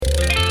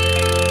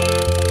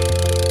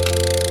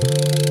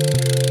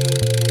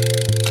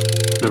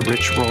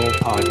Rich Roll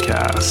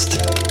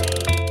Podcast.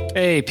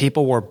 Hey,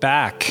 people, we're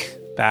back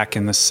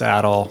in the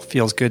saddle.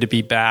 Feels good to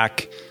be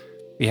back.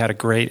 We had a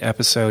great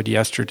episode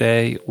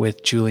yesterday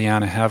with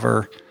Juliana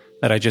Hever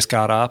that I just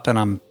got up, and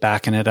I'm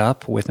backing it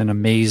up with an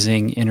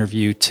amazing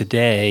interview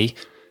today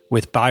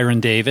with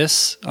Byron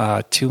Davis,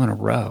 2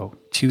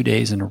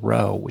 days in a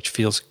row, which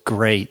feels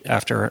great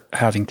after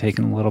having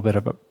taken a little bit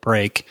of a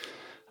break.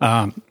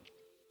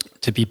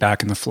 To be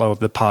back in the flow of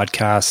the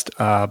podcast.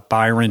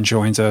 Byron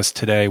joins us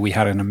today. We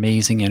had an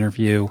amazing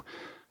interview.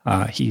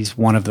 He's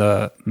one of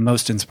the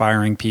most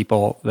inspiring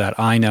people that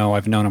I know.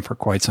 I've known him for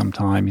quite some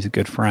time. He's a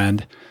good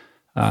friend.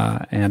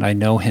 And I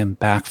know him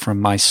back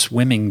from my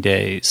swimming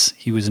days.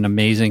 He was an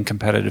amazing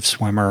competitive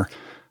swimmer,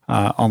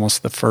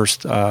 almost the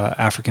first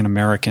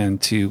African-American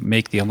to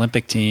make the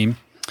Olympic team.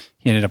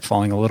 He ended up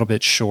falling a little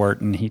bit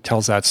short, and he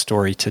tells that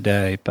story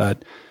today.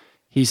 But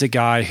he's a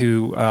guy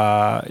who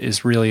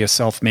is really a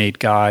self-made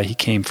guy. He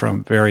came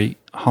from a very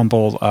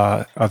humble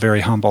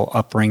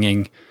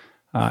upbringing,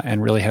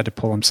 and really had to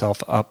pull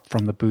himself up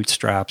from the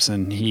bootstraps.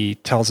 And he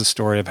tells a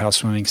story of how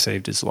swimming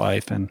saved his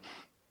life and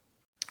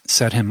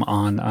set him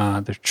on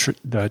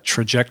the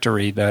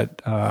trajectory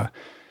that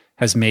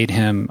has made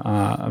him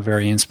a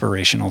very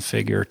inspirational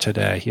figure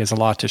today. He has a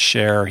lot to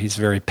share. He's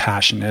very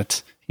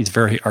passionate. He's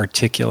very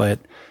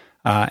articulate.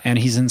 And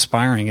he's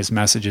inspiring. His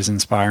message is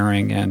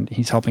inspiring, and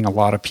he's helping a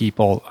lot of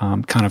people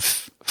kind of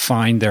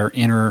find their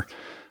inner,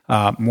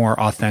 more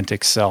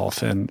authentic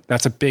self. And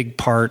that's a big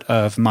part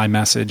of my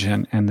message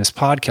and this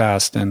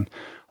podcast. And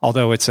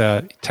although it's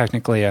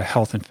technically a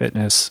health and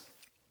fitness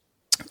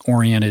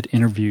oriented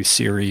interview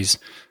series,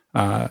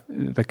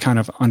 the kind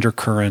of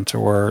undercurrent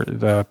or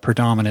the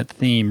predominant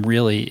theme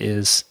really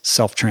is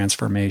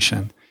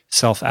self-transformation,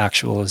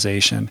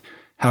 self-actualization.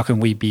 How can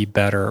we be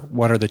better?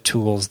 What are the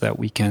tools that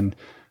we can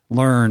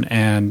learn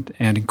and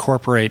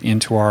incorporate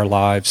into our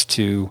lives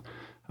to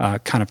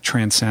kind of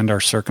transcend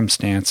our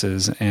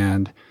circumstances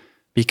and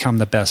become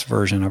the best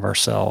version of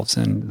ourselves?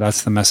 And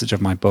that's the message of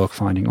my book,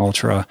 Finding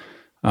Ultra.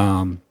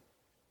 And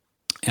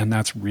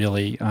that's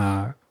really,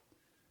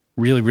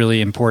 really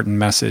important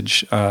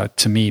message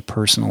to me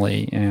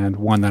personally, and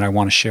one that I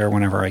want to share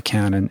whenever I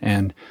can.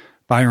 And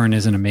Byron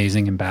is an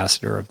amazing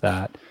ambassador of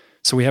that.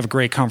 So we have a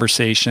great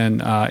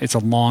conversation. It's a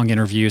long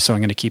interview, so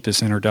I'm going to keep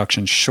this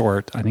introduction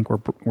short. I think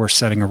we're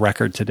setting a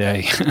record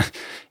today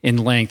in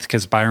length,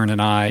 because Byron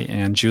and I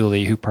and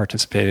Julie, who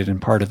participated in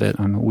part of it,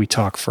 we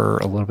talk for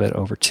a little bit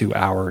over 2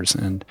 hours.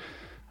 And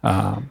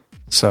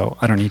so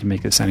I don't need to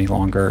make this any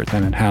longer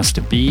than it has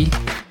to be.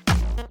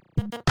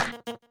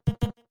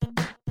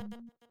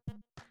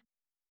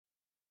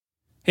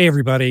 Hey,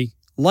 everybody.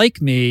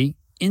 Like me,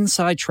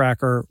 Inside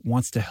Tracker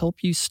wants to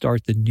help you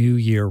start the new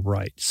year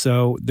right.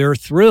 So they're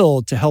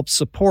thrilled to help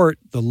support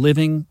the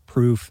Living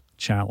Proof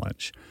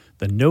Challenge,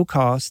 the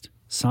no-cost,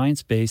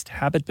 science-based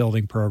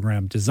habit-building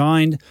program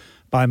designed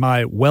by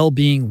my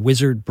well-being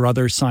wizard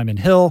brother, Simon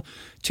Hill,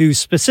 to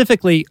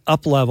specifically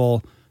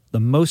up-level the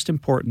most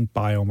important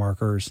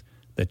biomarkers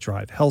that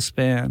drive health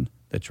span,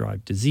 that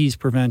drive disease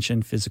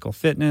prevention, physical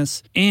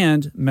fitness,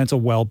 and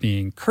mental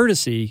well-being,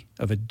 courtesy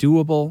of a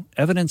doable,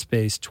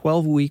 evidence-based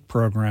 12-week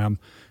program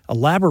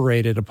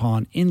elaborated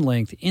upon in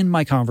length in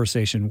my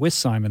conversation with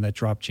Simon that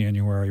dropped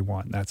January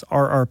 1. That's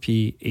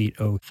RRP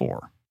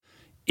 804.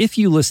 If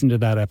you listen to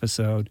that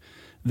episode,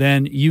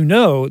 then you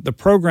know the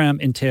program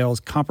entails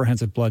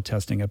comprehensive blood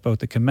testing at both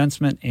the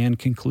commencement and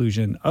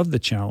conclusion of the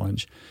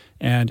challenge.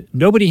 And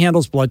nobody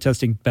handles blood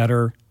testing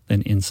better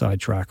than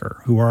Inside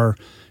Tracker, who are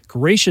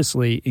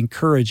graciously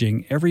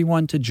encouraging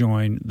everyone to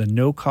join the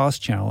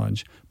no-cost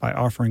challenge by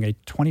offering a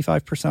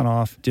 25%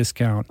 off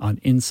discount on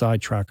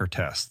Inside Tracker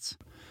tests.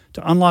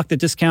 To unlock the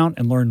discount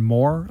and learn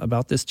more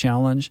about this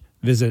challenge,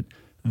 visit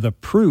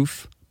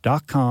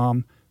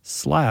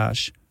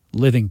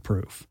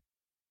theproof.com/livingproof.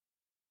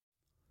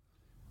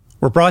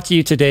 We're brought to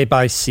you today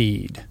by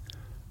Seed.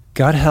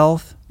 Gut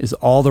health is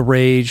all the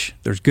rage.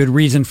 There's good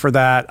reason for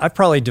that. I've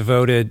probably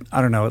devoted,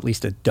 at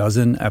least a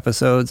dozen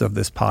episodes of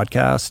this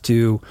podcast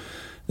to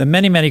the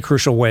many, many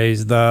crucial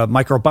ways the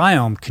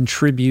microbiome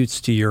contributes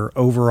to your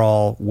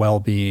overall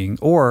well-being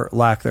or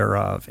lack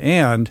thereof,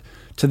 and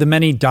to the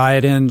many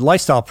diet and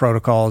lifestyle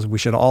protocols we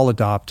should all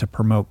adopt to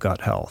promote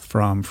gut health,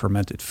 from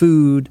fermented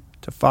food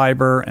to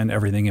fiber and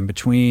everything in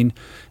between,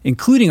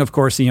 including, of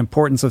course, the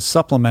importance of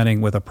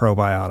supplementing with a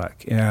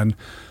probiotic. And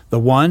the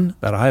one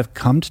that I have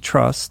come to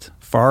trust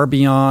far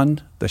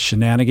beyond the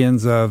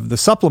shenanigans of the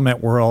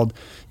supplement world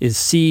is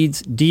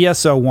Seed's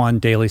DSO1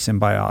 Daily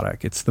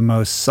Symbiotic. It's the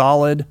most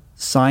solid,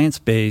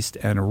 science-based,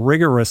 and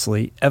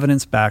rigorously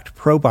evidence-backed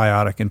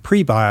probiotic and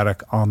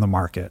prebiotic on the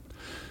market.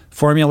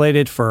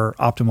 Formulated for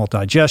optimal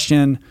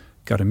digestion,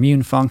 gut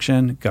immune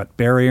function, gut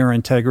barrier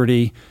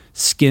integrity,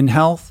 skin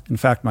health. In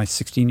fact, my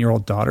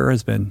 16-year-old daughter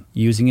has been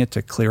using it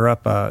to clear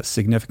up a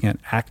significant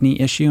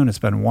acne issue, and it's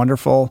been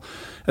wonderful,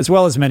 as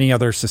well as many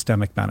other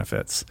systemic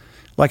benefits.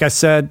 Like I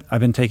said, I've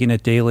been taking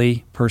it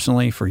daily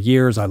personally for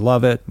years. I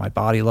love it. My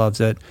body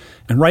loves it.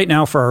 And right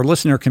now, for our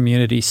listener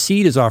community,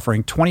 Seed is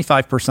offering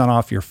 25%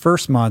 off your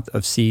first month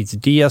of Seed's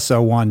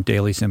DSO1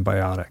 Daily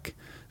Symbiotic.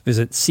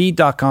 Visit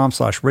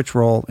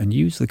seed.com/richroll and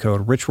use the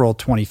code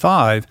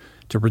richroll25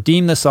 to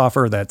redeem this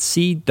offer. That's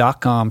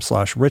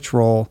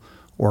seed.com/richroll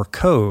or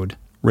code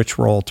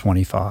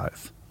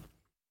richroll25.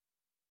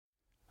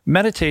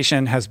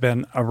 Meditation has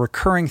been a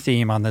recurring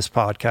theme on this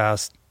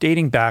podcast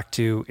dating back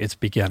to its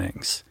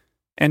beginnings.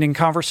 And in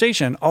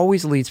conversation,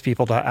 always leads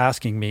people to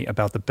asking me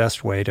about the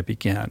best way to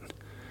begin.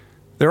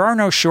 There are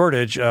no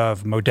shortage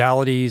of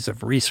modalities,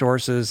 of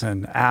resources,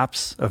 and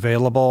apps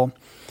available.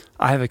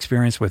 I have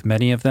experience with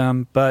many of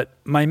them, but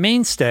my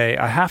mainstay,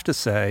 I have to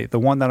say, the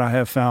one that I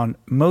have found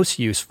most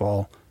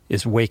useful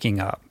is Waking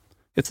Up.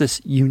 It's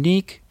this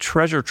unique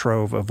treasure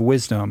trove of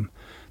wisdom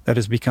that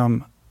has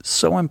become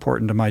so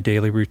important to my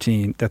daily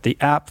routine that the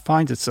app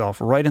finds itself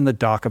right in the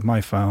dock of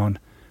my phone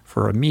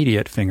for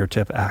immediate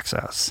fingertip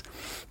access.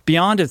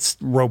 Beyond its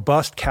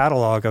robust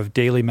catalog of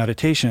daily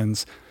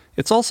meditations,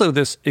 it's also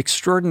this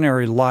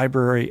extraordinary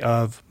library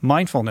of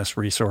mindfulness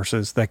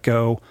resources that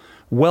go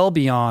well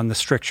beyond the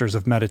strictures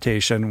of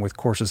meditation, with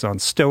courses on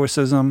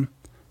stoicism,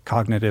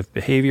 cognitive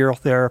behavioral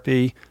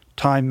therapy,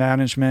 time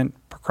management,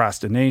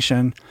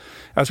 procrastination,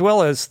 as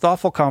well as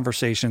thoughtful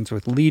conversations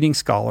with leading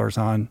scholars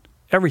on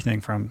everything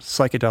from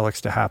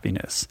psychedelics to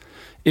happiness.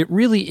 It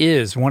really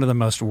is one of the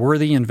most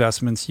worthy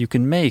investments you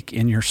can make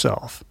in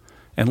yourself.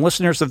 And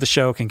listeners of the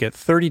show can get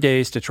 30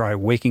 days to try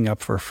Waking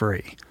Up for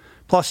free.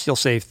 Plus, you'll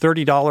save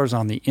 $30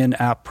 on the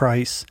in-app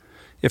price.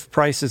 If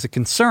price is a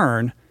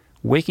concern,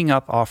 Waking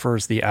Up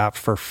offers the app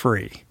for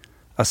free,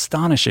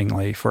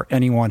 astonishingly for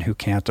anyone who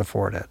can't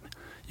afford it.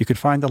 You can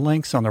find the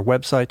links on their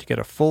website to get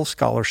a full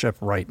scholarship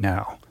right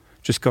now.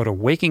 Just go to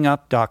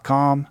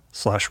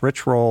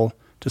wakingup.com/richroll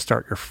to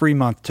start your free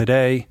month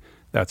today.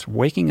 That's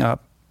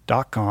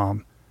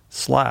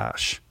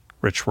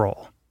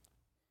wakingup.com/richroll.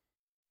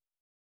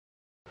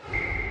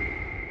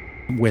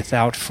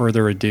 Without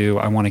further ado,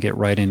 I want to get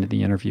right into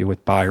the interview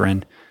with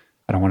Byron.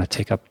 I don't want to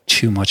take up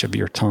too much of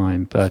your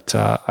time, but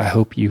I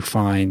hope you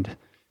find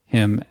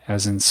him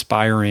as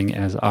inspiring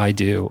as I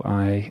do.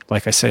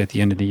 Like I say at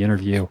the end of the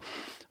interview,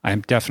 I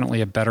am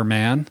definitely a better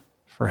man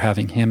for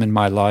having him in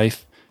my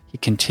life. He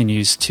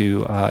continues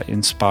to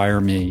inspire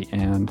me,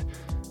 and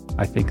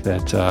I think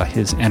that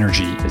his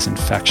energy is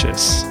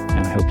infectious,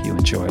 and I hope you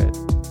enjoy it.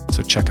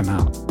 So check him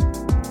out.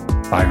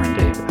 Byron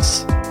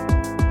Davis.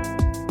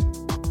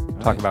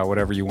 Talk about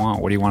whatever you want.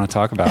 What do you want to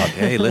talk about?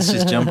 Hey, let's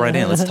just jump right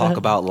in. Let's talk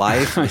about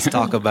life. Let's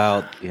talk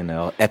about,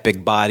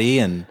 epic body.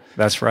 And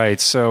that's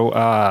right. So,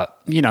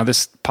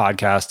 this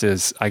podcast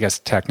is, I guess,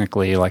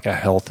 technically like a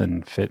health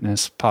and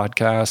fitness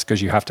podcast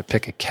because you have to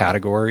pick a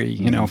category,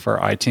 for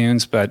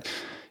iTunes. But,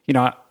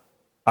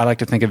 I like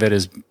to think of it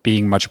as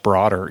being much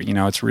broader.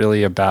 It's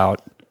really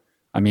about,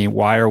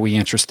 why are we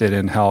interested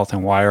in health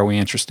and why are we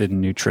interested in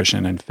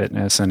nutrition and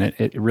fitness? And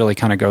it really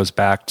kind of goes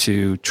back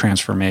to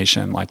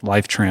transformation, like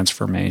life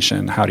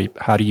transformation. How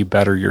do you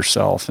better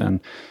yourself?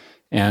 And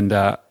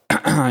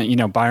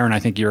Byron, I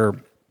think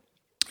you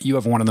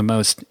have one of the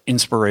most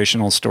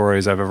inspirational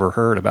stories I've ever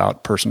heard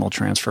about personal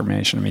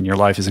transformation. Your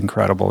life is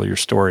incredible. Your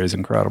story is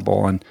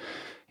incredible. And,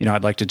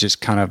 I'd like to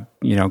just kind of,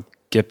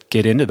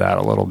 get into that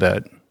a little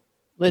bit.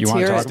 Let's you want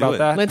hear to talk about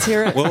that? Let's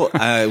hear it. Well,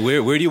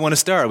 where do you want to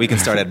start? We can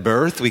start at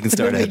birth. We can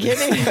start at the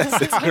beginning.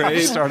 That's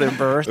great. Start at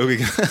birth.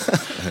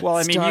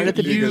 Well, start at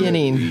the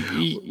beginning.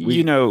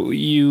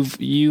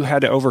 You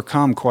had to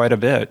overcome quite a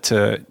bit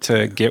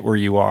to get where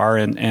you are,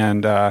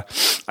 and I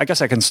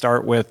guess I can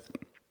start with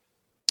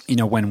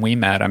when we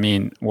met.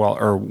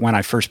 Or when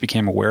I first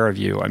became aware of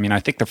you. I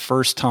think the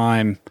first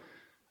time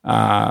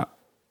I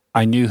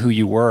knew who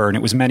you were, and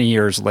it was many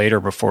years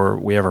later before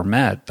we ever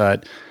met,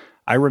 but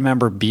I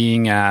remember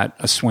being at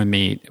a swim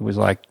meet. It was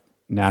like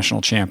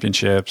national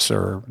championships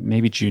or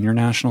maybe junior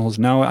nationals.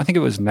 No, I think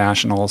it was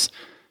nationals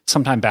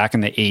sometime back in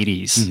the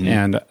 80s. Mm-hmm.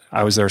 And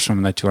I was there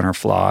swimming the 200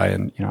 fly,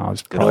 and I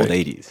was probably old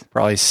 80s.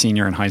 Probably a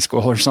senior in high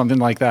school or something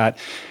like that.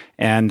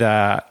 And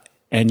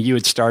you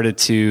had started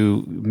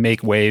to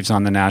make waves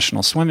on the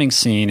national swimming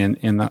scene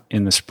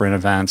in the sprint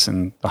events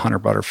and the 100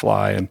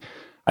 butterfly. And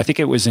I think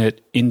it was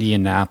at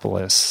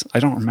Indianapolis.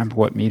 I don't remember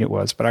what meet it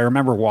was, but I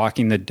remember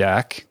walking the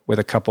deck with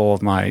a couple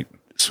of my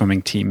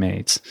swimming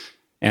teammates,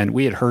 and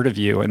we had heard of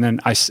you. And then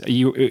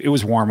it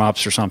was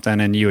warm-ups or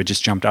something, and you had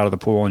just jumped out of the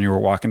pool and you were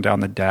walking down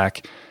the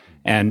deck.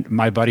 And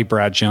my buddy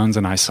Brad Jones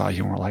and I saw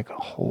you and we're like,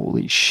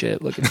 holy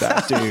shit, look at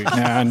that dude,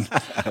 man.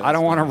 I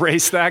don't want to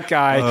race that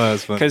guy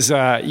because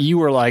you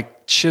were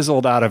like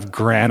chiseled out of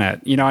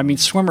granite.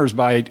 Swimmers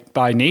by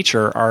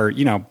nature are,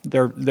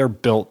 they're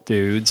built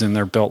dudes and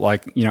they're built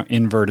like,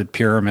 inverted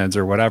pyramids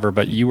or whatever.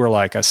 But you were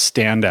like a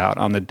standout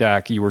on the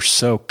deck. You were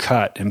so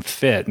cut and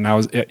fit. And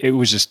it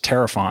was just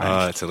terrifying.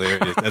 Oh, that's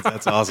hilarious.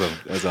 That's awesome.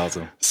 That's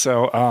awesome.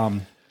 So,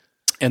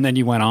 and then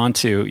you went on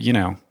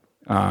to,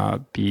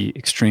 be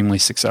extremely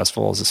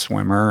successful as a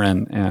swimmer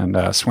and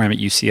swam at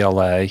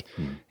UCLA.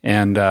 Mm.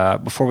 And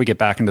before we get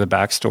back into the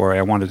backstory,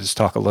 I wanted to just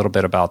talk a little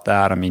bit about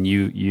that.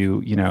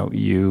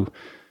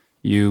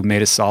 You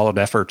made a solid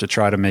effort to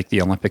try to make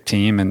the Olympic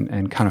team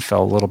and kind of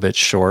fell a little bit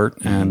short.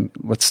 Mm-hmm. And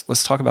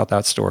let's talk about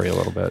that story a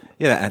little bit.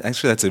 Yeah,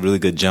 actually, that's a really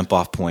good jump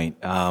off point.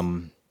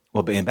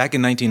 Well, back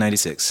in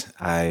 1996,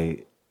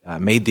 I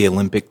made the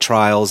Olympic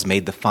trials,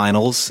 made the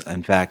finals.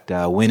 In fact,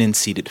 went in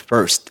seated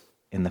first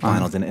in the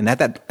finals. And at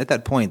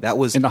that point, that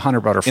was in the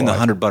 100 butterfly. In the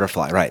 100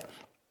 butterfly, right?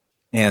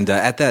 And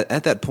at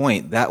that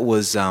point, that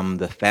was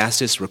the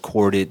fastest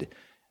recorded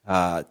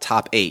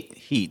top 8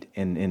 heat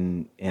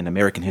in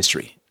American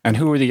history. And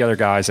who were the other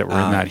guys that were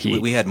in that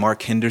heat? We had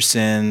Mark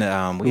Henderson.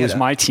 Who was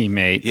my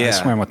teammate. Yeah. I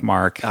swam with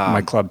Mark,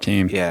 my club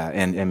team. Yeah,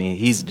 and I mean,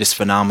 he's just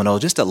phenomenal.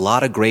 Just a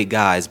lot of great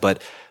guys.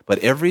 But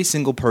every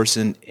single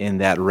person in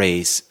that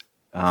race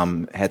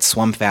had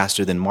swum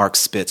faster than Mark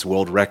Spitz's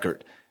world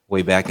record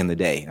way back in the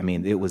day. I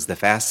mean, it was the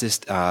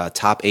fastest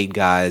top 8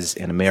 guys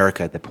in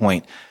America at the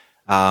point.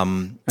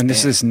 And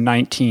this is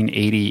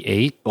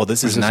 1988? Well,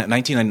 this is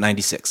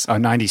 1996. Oh,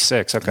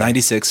 96, okay.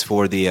 96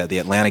 for the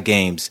Atlanta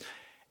Games.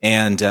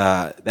 And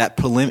that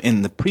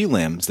in the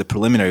prelims, the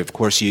preliminary, of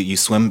course, you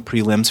swim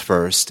prelims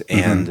first,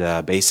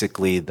 and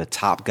basically the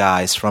top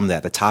guys from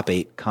that, the top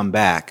 8, come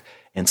back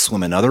and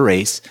swim another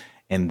race,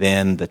 and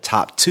then the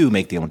top 2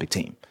 make the Olympic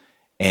team.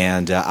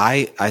 And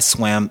I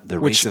swam the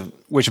race of...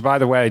 Which, by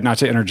the way, not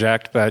to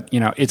interject, but,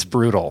 it's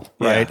brutal,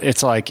 right? Yeah.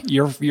 It's like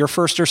you're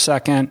first or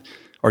second,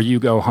 or you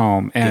go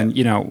home. And,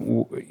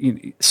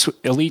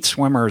 elite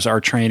swimmers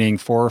are training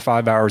 4 or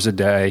 5 hours a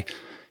day.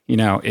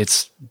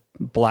 It's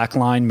black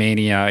line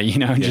mania,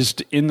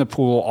 just in the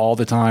pool all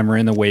the time or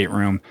in the weight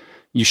room.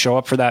 You show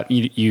up for that,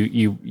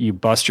 you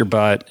bust your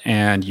butt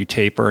and you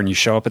taper and you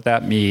show up at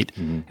that meet.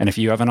 Mm-hmm. And if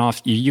you have an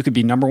off, you could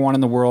be number 1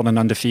 in the world and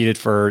undefeated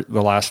for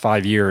the last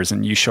 5 years,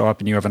 and you show up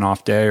and you have an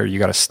off day or you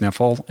got a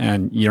sniffle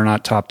and you're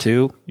not top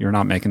 2, you're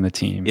not making the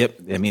team.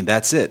 Yep. I mean,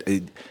 that's it.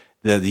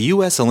 The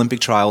U.S.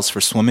 Olympic trials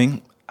for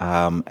swimming,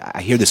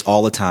 I hear this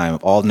all the time.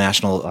 All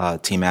national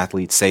team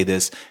athletes say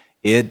this.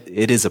 It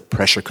is a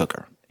pressure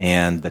cooker.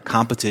 And the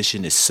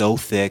competition is so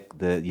thick.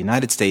 The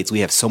United States, we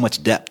have so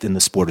much depth in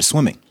the sport of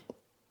swimming.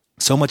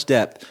 So much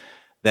depth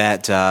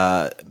that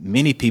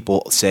many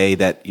people say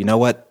that, you know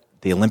what,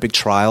 the Olympic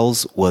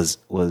trials was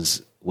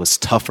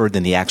tougher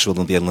than the actual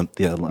Olympic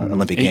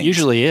Games. It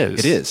usually is.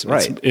 It is,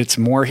 right. It's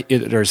more,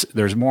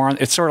 there's more.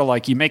 It's sort of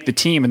like you make the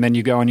team and then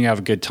you go and you have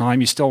a good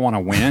time. You still want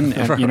to win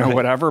and, right.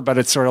 Whatever, but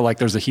it's sort of like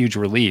there's a huge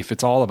relief.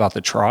 It's all about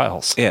the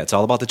trials. Yeah, it's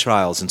all about the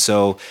trials. And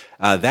so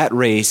that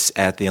race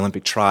at the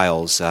Olympic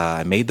trials,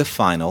 I made the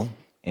final,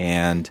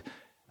 and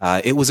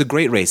it was a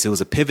great race. It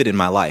was a pivot in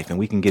my life, and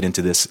we can get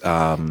into this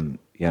a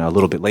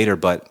little bit later.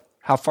 But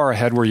how far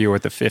ahead were you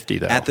at the 50,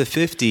 though? At the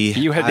 50,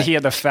 he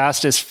had the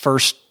fastest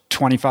first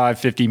 25,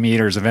 50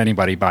 meters of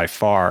anybody by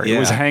far. Yeah.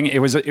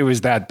 It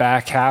was that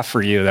back half for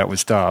you that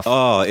was tough.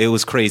 Oh, it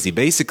was crazy.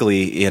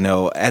 Basically,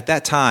 at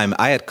that time,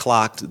 I had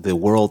clocked the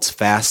world's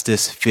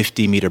fastest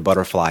 50-meter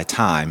butterfly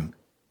time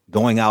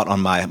going out on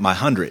my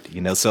 100,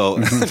 So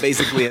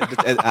basically,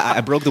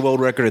 I broke the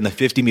world record in the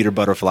 50-meter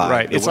butterfly.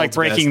 Right. It's like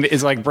breaking the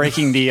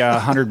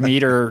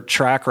 100-meter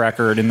track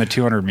record in the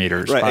 200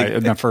 meters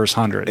in the first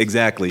 100.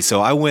 Exactly.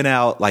 So I went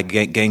out like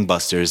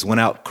gangbusters,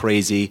 went out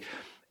crazy.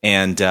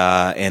 And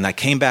I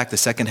came back the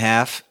second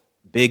half,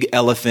 big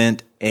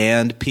elephant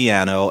and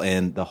piano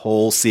and the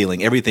whole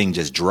ceiling. Everything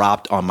just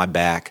dropped on my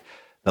back.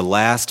 The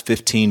last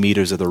 15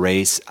 meters of the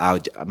race,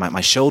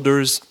 my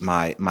shoulders,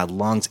 my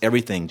lungs,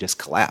 everything just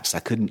collapsed. I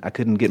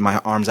couldn't get my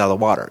arms out of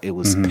the water. It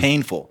was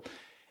painful.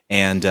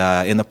 And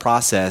in the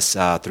process,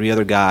 3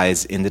 other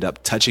guys ended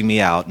up touching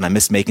me out, and I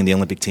missed making the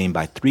Olympic team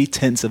by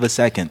 0.3 of a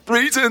second.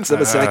 0.3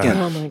 of a second.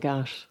 Oh my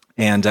gosh.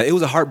 And it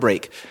was a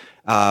heartbreak.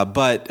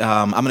 But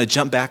I'm going to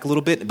jump back a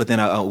little bit, but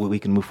then we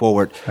can move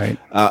forward. Right.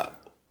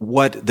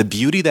 What the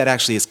beauty that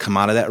actually has come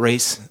out of that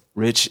race,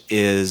 Rich,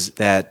 is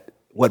that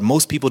what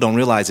most people don't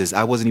realize is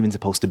I wasn't even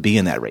supposed to be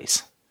in that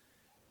race.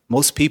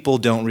 Most people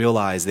don't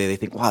realize they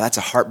think, wow, that's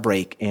a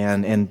heartbreak.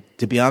 And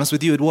to be honest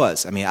with you, it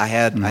was. I mean, I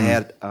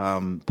had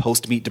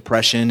post-meet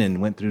depression and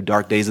went through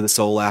dark days of the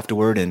soul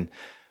afterward, and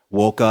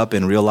woke up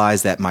and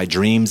realized that my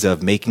dreams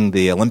of making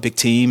the Olympic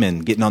team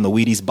and getting on the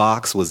Wheaties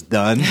box was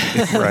done.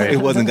 Right. It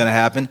wasn't going to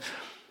happen.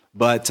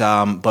 But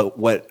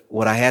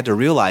what I had to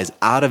realize,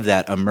 out of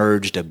that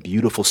emerged a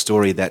beautiful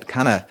story that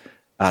kind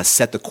of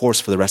set the course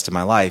for the rest of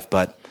my life.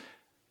 But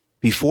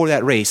before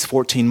that race,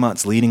 14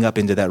 months leading up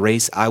into that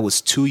race, I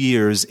was 2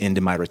 years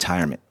into my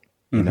retirement.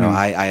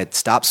 I had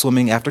stopped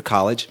swimming after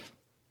college,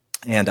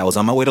 and I was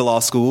on my way to law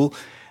school.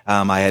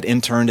 I had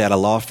interned at a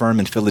law firm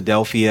in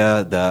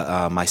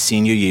Philadelphia my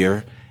senior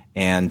year,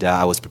 and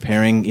I was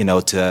preparing,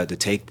 to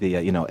take the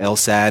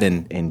LSAT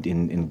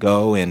and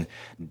go, and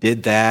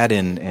did that,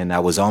 and I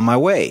was on my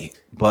way.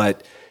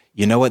 But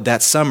you know what?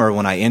 That summer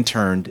when I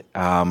interned,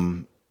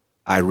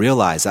 I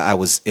realized I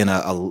was in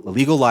a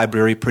legal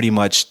library pretty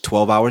much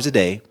 12 hours a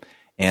day,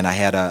 and I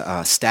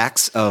had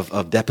stacks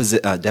of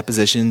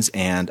depositions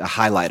and a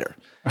highlighter.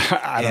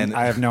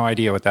 I have no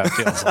idea what that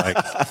feels like.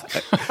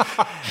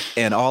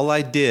 And all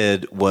I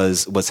did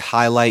was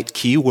highlight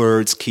key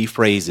words, key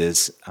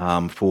phrases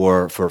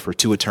for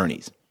 2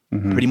 attorneys.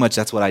 Mm-hmm. Pretty much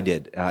that's what I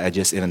did.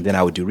 And then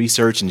I would do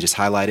research and just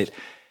highlight it.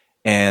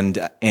 And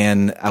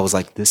I was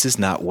like, this is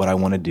not what I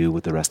want to do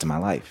with the rest of my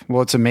life.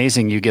 Well, it's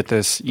amazing. You get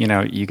this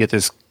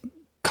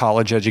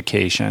college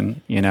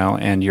education,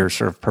 and you're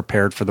sort of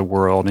prepared for the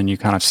world, and you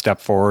kind of step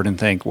forward and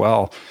think,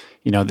 well,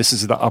 this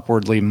is the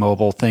upwardly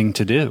mobile thing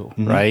to do,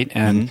 right?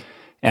 And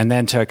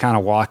then to kind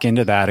of walk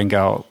into that and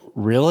go,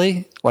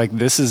 really? Like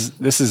this is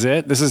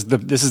it? This is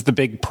the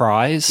big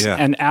prize. Yeah.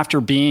 And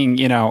after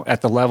being,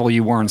 at the level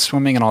you were in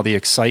swimming and all the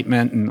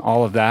excitement and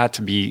all of that,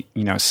 to be,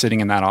 sitting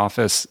in that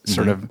office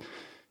sort of,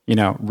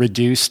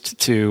 reduced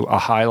to a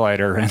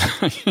highlighter. And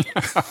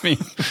I mean,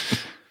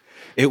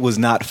 it was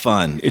not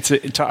fun. It's a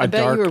I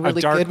bet dark, you were really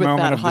a dark good with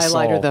moment that of the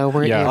highlighter, soul. though,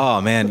 weren't you?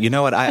 Oh man, you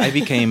know what? I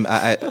became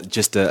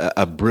just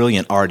a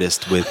brilliant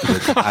artist with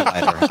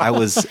highlighter.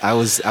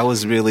 I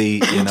was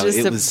really,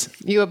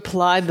 you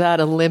applied that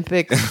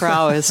Olympic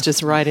prowess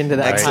just right into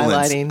that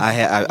excellence. highlighting.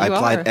 I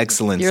applied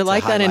excellence. You're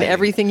like that in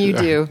everything you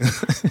do.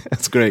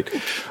 That's great.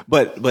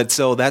 But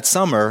so that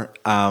summer,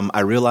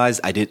 I realized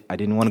I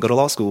didn't want to go to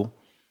law school.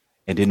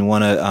 I didn't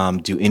want to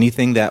do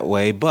anything that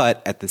way.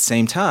 But at the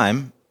same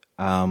time,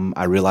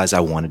 I realized I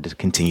wanted to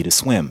continue to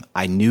swim.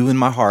 I knew in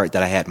my heart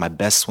that I had my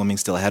best swimming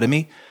still ahead of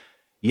me.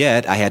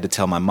 Yet I had to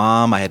tell my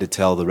mom, I had to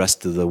tell the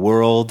rest of the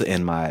world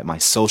and my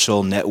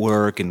social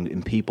network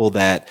and people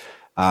that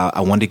I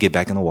wanted to get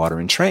back in the water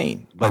and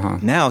train.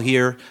 But now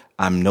here,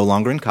 I'm no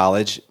longer in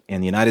college. In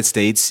the United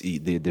States,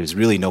 there's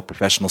really no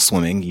professional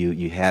swimming.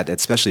 You had,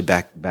 especially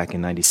back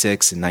in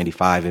 96 and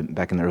 95 and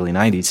back in the early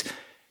 90s,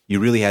 you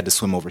really had to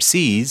swim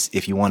overseas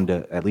if you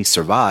wanted to at least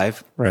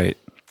survive. Right.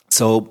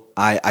 So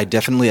I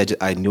definitely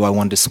knew I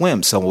wanted to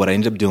swim. So what I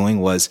ended up doing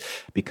was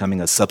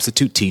becoming a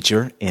substitute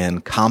teacher in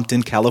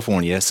Compton,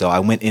 California. So I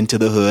went into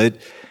the hood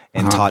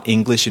and taught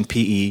English and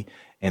PE.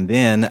 And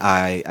then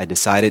I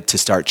decided to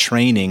start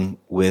training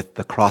with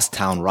the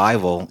crosstown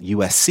rival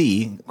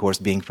USC. Of course,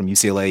 being from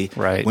UCLA,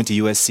 right. Went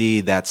to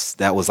USC.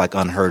 That was like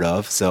unheard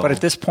of. So, but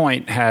at this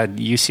point, had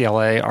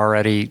UCLA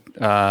already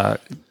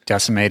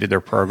decimated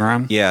their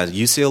program? Yeah,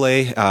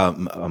 UCLA.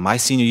 My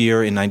senior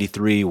year in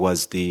 '93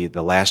 was the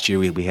last year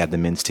we had the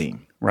men's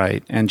team.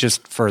 Right. And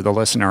just for the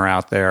listener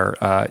out there,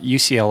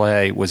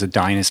 UCLA was a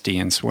dynasty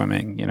in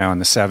swimming, in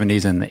the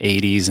 70s and the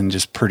 80s, and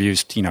just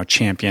produced,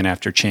 champion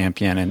after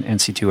champion and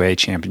NC2A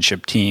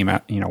championship team,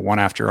 one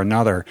after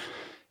another.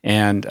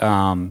 And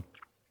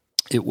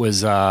it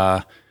was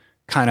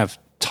kind of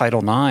Title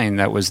IX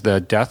that was the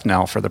death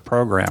knell for the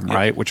program,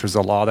 right? Which was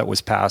a law that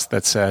was passed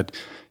that said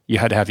you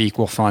had to have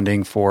equal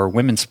funding for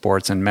women's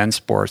sports and men's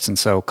sports. And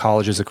so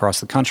colleges across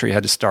the country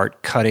had to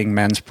start cutting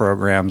men's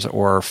programs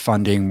or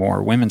funding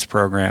more women's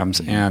programs.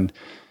 And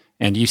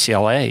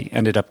UCLA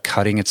ended up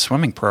cutting its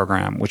swimming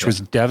program, which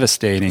was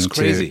devastating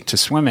to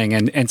swimming.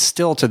 And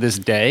still to this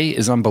day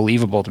is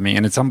unbelievable to me.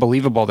 And it's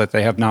unbelievable that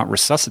they have not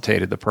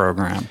resuscitated the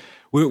program.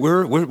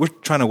 We're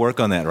trying to work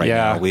on that right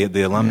now.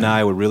 The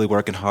alumni were really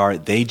working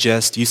hard.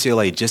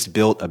 UCLA just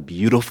built a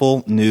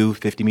beautiful new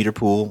 50-meter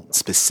pool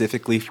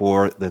specifically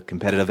for the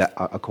competitive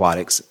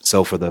aquatics.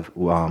 So for the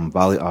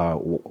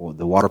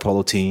the water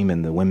polo team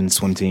and the women's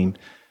swim team.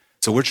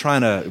 So we're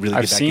trying to really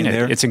get back in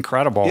there. It's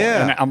incredible.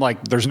 Yeah. And I'm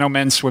like, there's no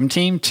men's swim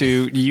team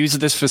to use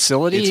this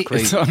facility. It's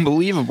crazy. It's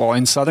unbelievable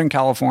in Southern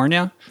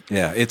California.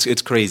 Yeah,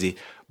 it's crazy.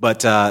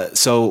 But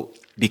so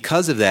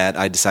because of that,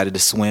 I decided to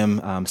swim,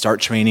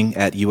 start training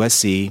at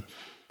USC,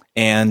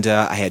 and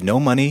I had no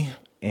money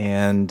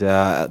and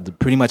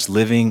pretty much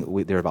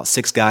living. There were about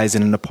 6 guys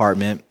in an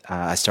apartment.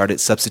 I started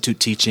substitute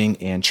teaching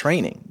and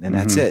training, and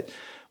that's it.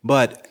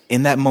 But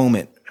in that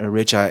moment,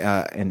 Rich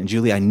and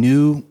Julie, I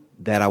knew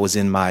that I was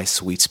in my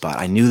sweet spot.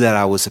 I knew that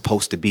I was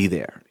supposed to be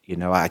there.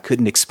 I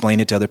couldn't explain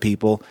it to other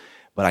people,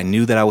 but I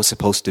knew that I was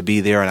supposed to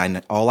be there,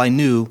 and all I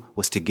knew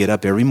was to get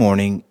up every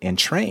morning and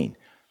train.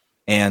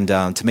 And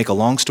to make a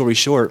long story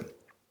short,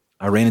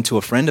 I ran into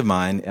a friend of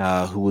mine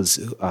who was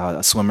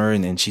a swimmer,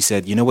 and she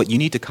said, you know what, you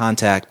need to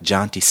contact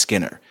Jonty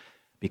Skinner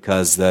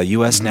because the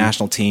U.S.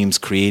 national team's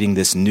creating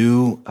this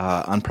new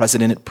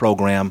unprecedented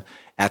program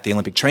at the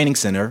Olympic Training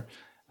Center,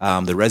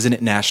 the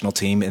resident national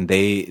team, and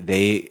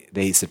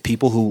they said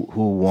people who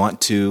want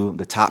to,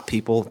 the top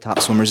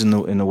swimmers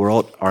in the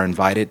world are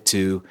invited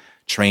to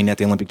train at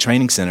the Olympic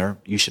Training Center.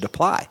 You should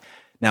apply.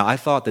 Now, I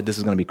thought that this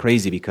was going to be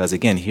crazy because,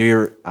 again,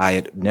 here I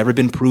had never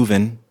been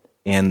proven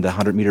in the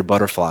 100-meter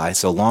butterfly,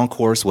 so long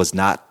course was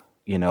not,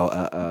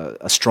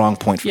 a strong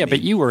point for me. Yeah, but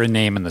you were a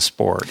name in the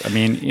sport. I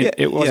mean,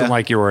 it wasn't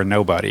like you were a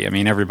nobody. I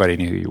mean, everybody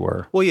knew who you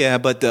were. Well, yeah,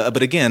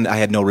 but again, I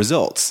had no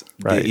results.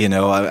 Right.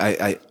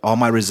 I all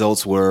my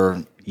results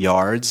were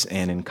yards,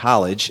 and in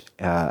college,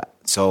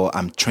 so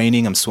I'm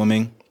training, I'm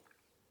swimming.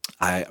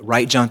 I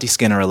write Jonty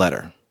Skinner a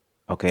letter.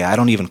 Okay, I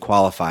don't even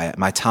qualify.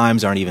 My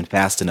times aren't even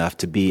fast enough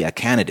to be a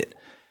candidate.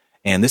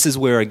 And this is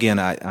where, again,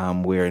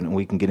 and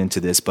we can get into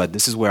this, but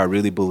this is where I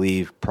really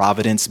believe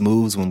providence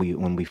moves when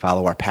we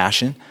follow our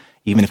passion,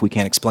 even if we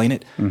can't explain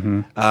it.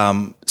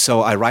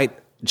 So I write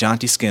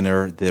Jonty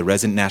Skinner, the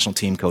resident national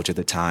team coach at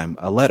the time,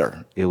 a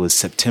letter. It was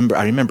September.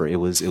 I remember it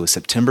was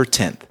September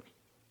 10th,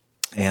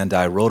 and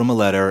I wrote him a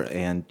letter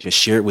and just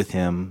shared with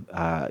him,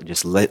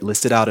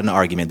 listed out an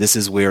argument. This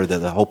is where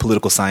the whole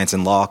political science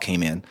and law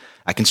came in.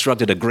 I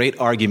constructed a great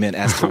argument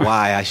as to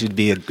why I should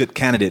be a good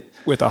candidate.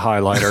 With a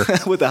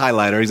highlighter. With a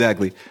highlighter,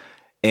 exactly.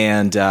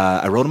 And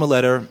I wrote him a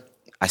letter.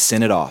 I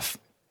sent it off.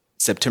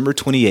 September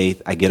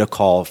 28th, I get a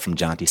call from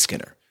Jonty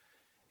Skinner.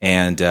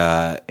 And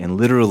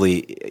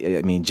literally,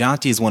 I mean,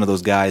 Jonty is one of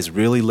those guys,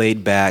 really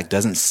laid back,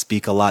 doesn't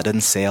speak a lot,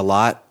 doesn't say a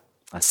lot,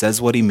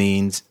 says what he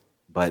means,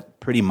 but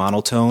pretty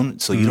monotone.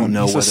 So you don't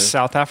know He's whether... a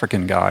South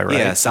African guy, right?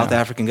 Yeah, South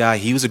African guy.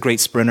 He was a great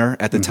sprinter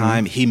at the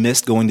time. He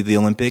missed going to the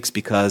Olympics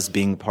because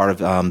being part of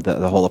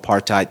the whole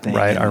apartheid thing.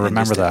 Right, I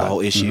remember that. The whole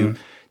issue.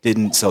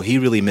 So he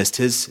really missed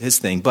his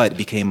thing, but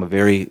became a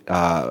very,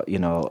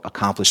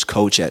 accomplished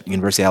coach at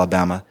University of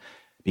Alabama.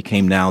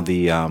 Became now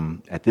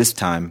at this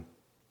time,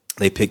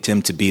 they picked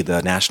him to be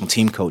the national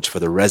team coach for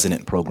the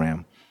resident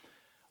program.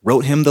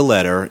 Wrote him the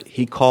letter.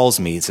 He calls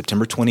me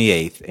September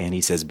 28th, and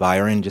he says,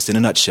 Byron, just in a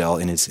nutshell,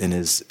 in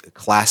his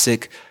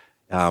classic,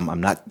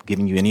 I'm not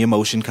giving you any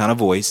emotion kind of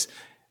voice.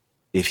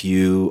 If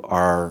you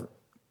are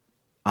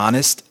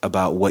honest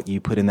about what you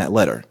put in that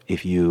letter,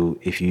 if you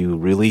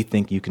really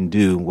think you can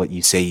do what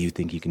you say you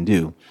think you can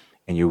do,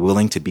 and you're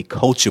willing to be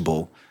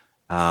coachable,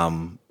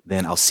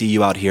 then I'll see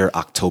you out here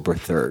October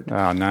 3rd.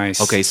 Oh,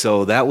 nice. Okay,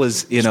 so that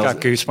was, got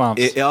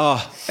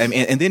goosebumps.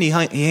 And then he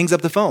hangs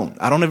up the phone.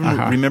 I don't even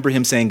remember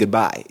him saying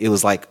goodbye. It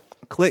was like,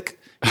 click.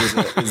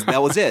 That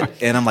was it.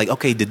 And I'm like,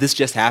 okay, did this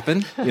just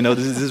happen? This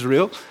is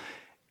real?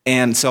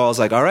 And so I was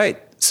like, all right.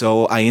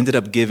 So I ended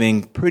up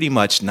giving pretty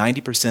much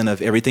 90%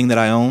 of everything that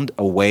I owned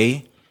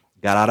away,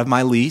 got out of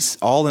my lease,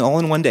 all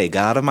in one day,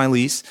 got out of my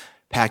lease,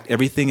 packed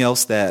everything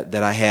else that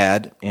I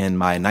had in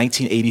my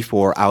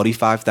 1984 Audi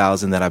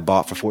 5000 that I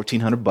bought for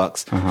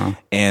 $1,400,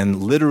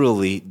 and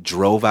literally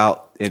drove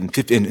out and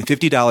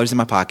 $50 in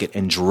my pocket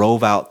and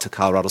drove out to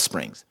Colorado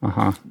Springs,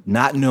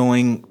 not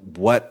knowing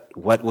what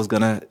was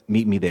going to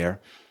meet me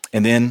there.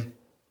 And then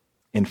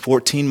in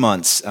 14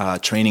 months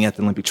training at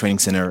the Olympic Training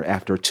Center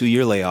after a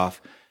 2-year layoff,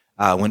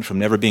 I went from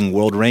never being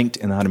world ranked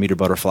in the 100-meter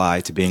butterfly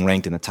to being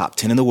ranked in the top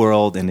 10 in the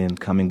world, and then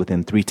coming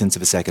within 0.3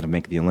 of a second of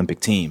making the Olympic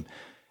team.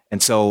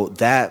 And so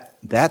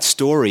that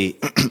story,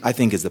 I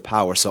think, is the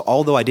power. So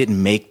although I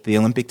didn't make the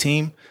Olympic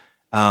team,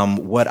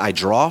 what I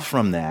draw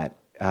from that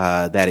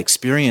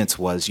experience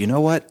was, you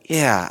know what?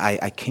 Yeah,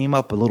 I came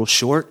up a little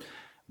short,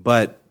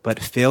 but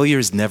failure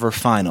is never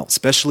final,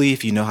 especially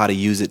if you know how to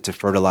use it to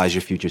fertilize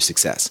your future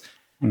success.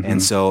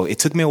 And so it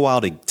took me a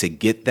while to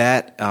get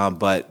that,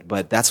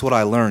 but that's what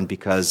I learned,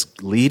 because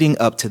leading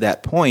up to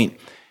that point,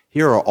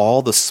 here are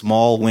all the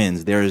small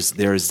wins.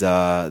 There's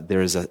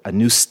a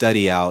new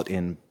study out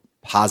in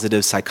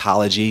positive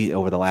psychology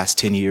over the last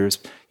 10 years.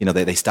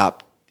 They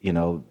stopped,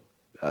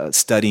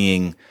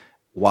 studying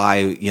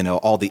why,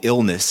 all the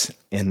illness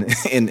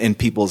in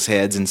people's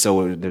heads. And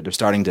so they're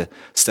starting to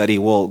study,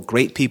 well,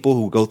 great people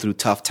who go through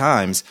tough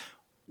times,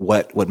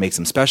 what makes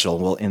them special?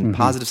 Well, in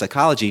positive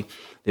psychology,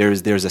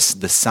 there's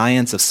the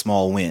science of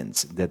small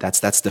wins.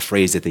 That's the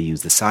phrase that they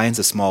use, the science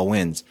of small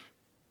wins,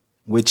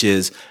 which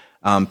is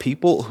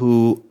people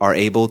who are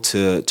able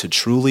to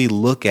truly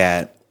look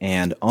at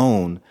and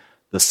own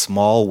the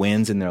small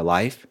wins in their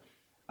life.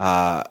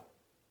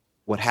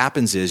 What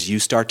happens is you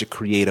start to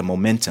create a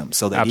momentum,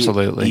 so that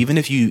Absolutely. Even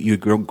if you're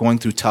going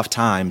through tough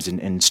times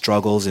and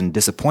struggles and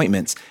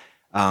disappointments,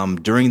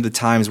 during the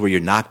times where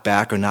you're knocked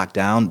back or knocked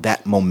down,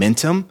 that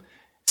momentum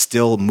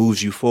still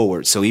moves you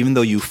forward. So even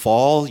though you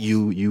fall,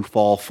 you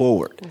fall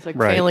forward. It's like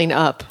failing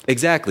up.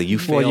 Exactly. You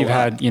fail. Well, you've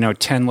up. had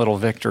 10 little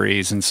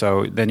victories, and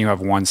so then you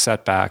have one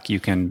setback. You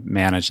can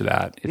manage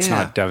that. It's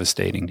not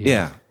devastating to you.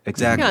 Yeah.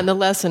 Exactly. Yeah, and the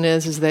lesson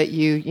is that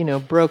you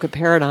broke a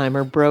paradigm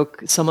or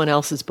broke someone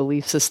else's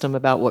belief system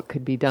about what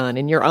could be done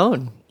in your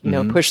own.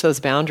 Push those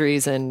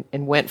boundaries and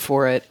went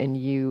for it,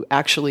 and you're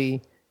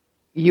actually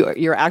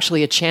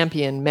a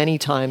champion many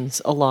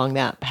times along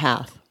that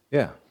path.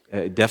 Yeah,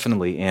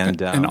 definitely.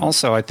 And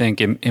also, I think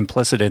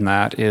implicit in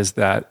that is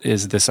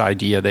this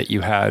idea that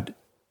you had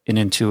an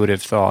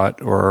intuitive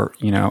thought or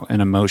an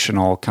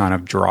emotional kind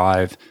of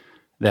drive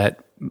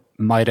that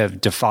might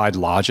have defied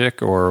logic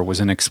or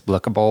was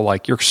inexplicable.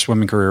 Like your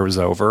swimming career was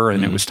over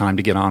and it was time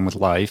to get on with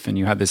life, and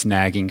you had this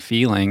nagging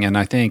feeling. And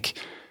I think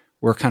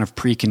we're kind of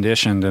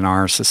preconditioned in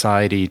our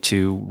society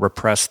to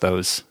repress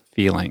those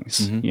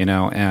feelings,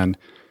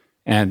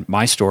 and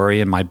my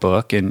story and my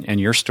book and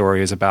your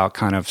story is about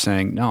kind of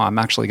saying, no, I'm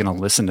actually going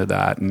to listen to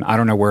that. And I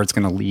don't know where it's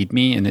going to lead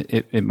me. And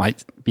it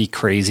might be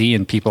crazy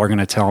and people are going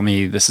to tell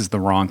me this is the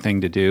wrong thing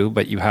to do,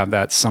 but you have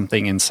that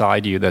something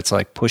inside you that's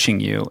like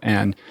pushing you,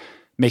 and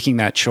making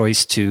that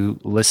choice to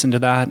listen to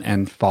that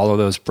and follow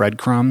those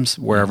breadcrumbs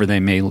wherever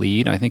they may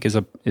lead, I think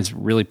is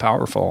really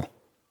powerful.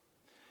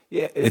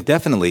 Yeah,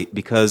 definitely.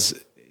 Because,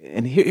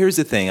 and here's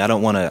the thing, I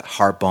don't want to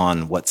harp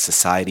on what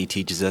society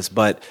teaches us,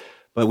 but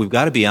we've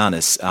got to be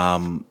honest.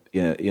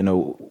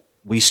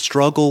 We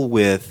struggle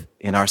with,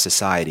 in our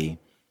society,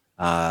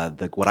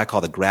 what I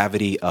call the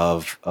gravity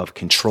of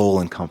control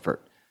and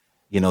comfort.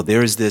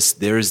 There is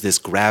this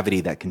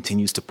gravity that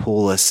continues to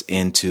pull us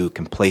into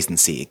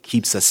complacency. It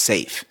keeps us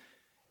safe.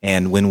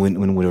 And when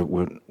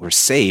we're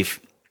safe,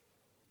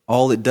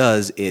 all it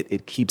does,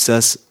 it keeps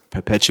us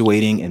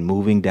perpetuating and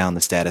moving down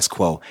the status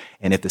quo.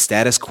 And if the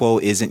status quo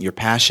isn't your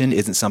passion,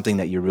 isn't something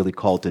that you're really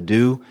called to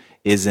do,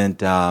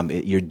 isn't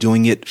you're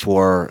doing it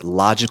for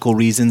logical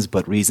reasons,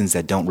 but reasons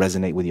that don't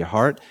resonate with your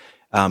heart,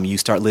 you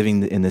start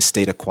living in this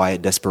state of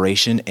quiet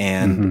desperation,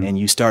 and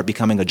you start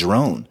becoming a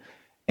drone.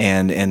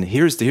 And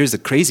here's the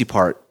crazy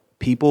part.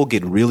 People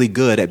get really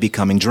good at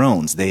becoming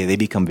drones. They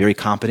become very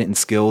competent and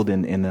skilled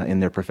in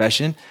their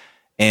profession,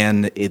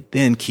 and it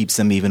then keeps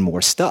them even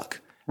more stuck.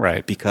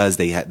 Right. Because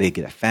they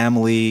get a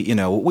family. You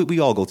know, we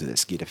all go through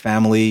this. You get a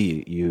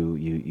family,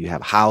 you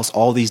have a house,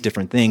 all these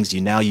different things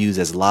you now use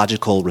as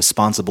logical,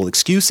 responsible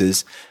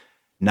excuses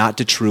not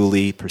to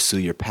truly pursue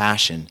your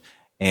passion.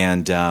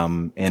 And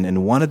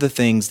one of the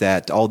things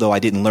that, although I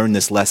didn't learn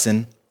this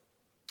lesson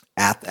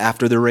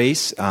after the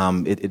race,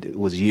 it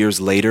was years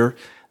later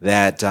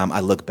that I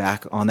look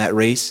back on that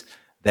race,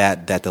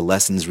 that the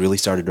lessons really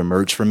started to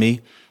emerge for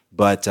me.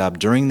 But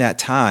during that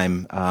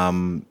time,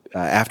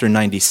 after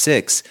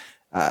 96,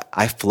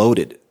 I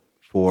floated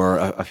for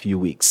a few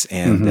weeks,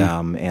 and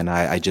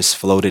I just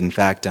floated. In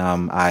fact,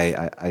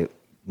 I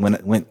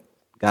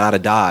got out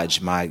of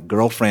Dodge. My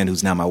girlfriend,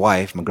 who's now my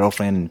wife, my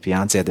girlfriend and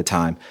fiance at the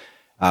time,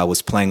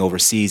 was playing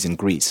overseas in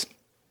Greece.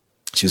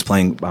 She was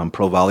playing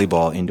pro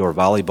volleyball, indoor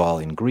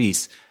volleyball in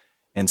Greece,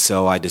 and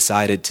so I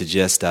decided to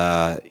just,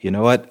 you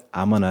know what,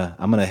 I'm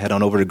gonna head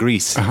on over to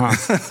Greece.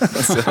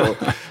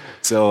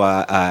 So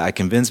I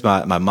convinced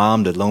my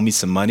mom to loan me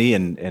some money,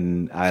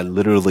 and I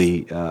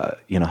literally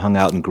hung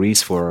out in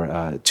Greece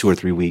for 2 or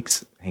 3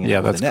 weeks. Hanging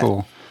out with that's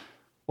cool.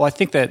 Well, I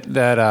think that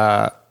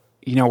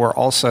we're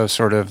also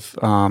sort of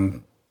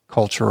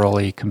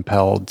culturally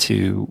compelled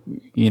to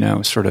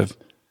sort of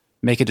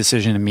make a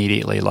decision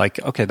immediately.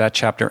 Like, okay, that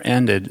chapter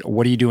ended.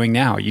 What are you doing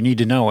now? You need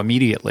to know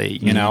immediately.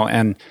 You know,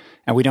 and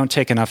we don't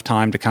take enough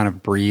time to kind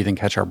of breathe and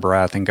catch our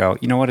breath and go,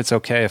 you know what? It's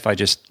okay if I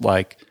just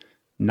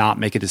not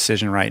make a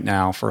decision right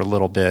now for a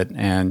little bit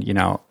and,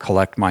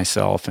 collect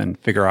myself and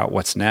figure out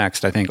what's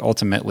next. I think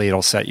ultimately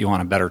it'll set you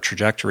on a better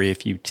trajectory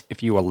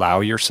if you allow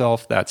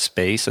yourself that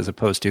space, as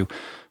opposed to,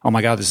 oh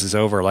my God, this is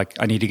over. Like,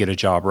 I need to get a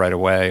job right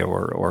away,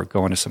 or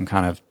go into some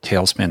kind of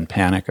tailspin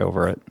panic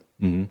over it.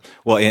 Mm-hmm.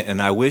 Well, and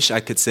I wish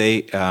I could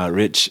say,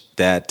 Rich,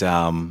 that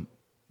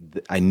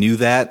I knew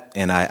that,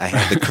 and I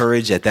had the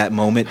courage at that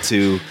moment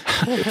to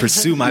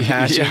pursue my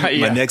passion,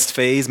 my next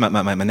phase,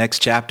 my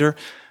next chapter.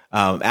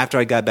 After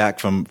I got back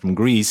from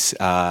Greece,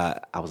 I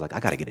was like, I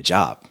got to get a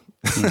job.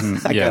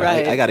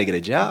 I got to get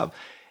a job.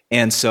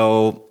 And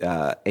so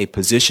a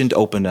position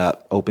opened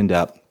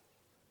up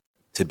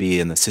to be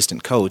an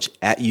assistant coach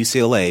at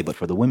UCLA, but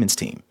for the women's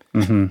team.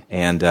 Mm-hmm.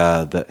 And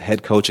the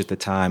head coach at the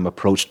time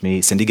approached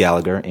me, Cindy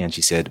Gallagher, and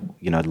she said,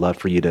 I'd love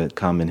for you to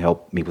come and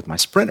help me with my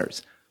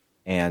sprinters.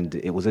 And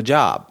it was a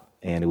job,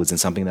 and it was in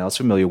something that I was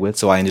familiar with,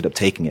 so I ended up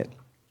taking it.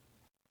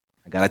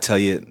 I got to tell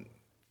you,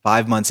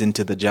 5 months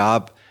into the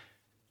job,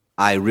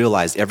 I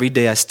realized every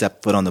day I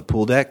stepped foot on the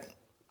pool deck,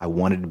 I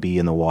wanted to be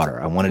in the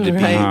water. I wanted to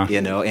be,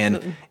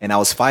 and I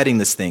was fighting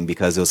this thing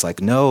because it was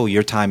like, no,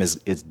 your time is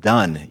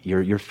done.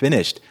 You're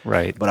finished.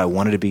 Right. But I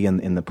wanted to be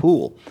in the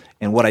pool.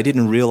 And what I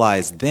didn't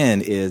realize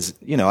then is,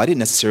 I didn't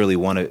necessarily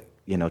want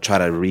to, try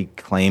to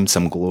reclaim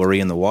some glory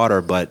in the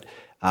water, but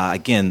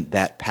again,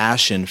 that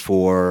passion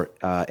for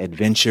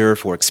adventure,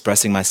 for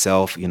expressing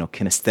myself,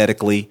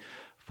 kinesthetically,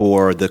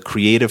 for the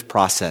creative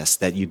process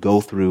that you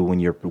go through when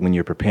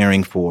you're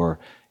preparing for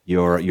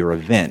your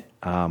event.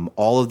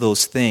 All of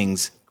those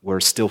things were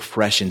still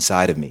fresh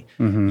inside of me.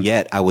 Mm-hmm.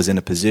 Yet I was in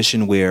a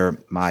position where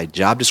my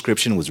job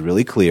description was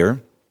really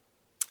clear,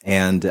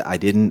 and I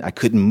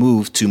couldn't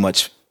move too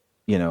much,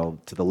 to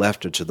the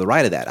left or to the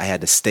right of that. I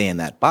had to stay in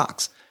that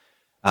box.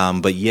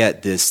 But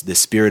yet this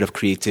spirit of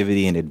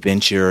creativity and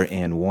adventure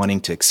and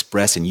wanting to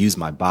express and use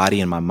my body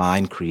and my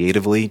mind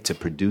creatively to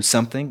produce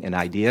something, an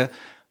idea,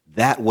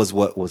 that was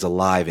what was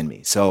alive in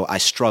me. So I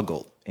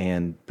struggled,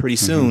 and pretty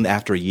soon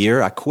after a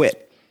year, I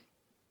quit.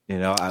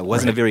 I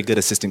wasn't a very good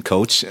assistant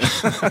coach, and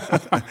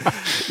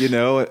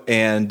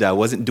I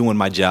wasn't doing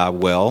my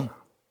job well.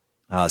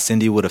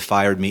 Cindy would have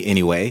fired me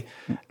anyway.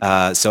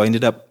 So I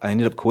ended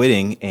up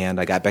quitting, and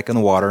I got back in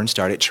the water and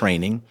started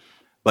training.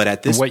 But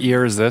at this, what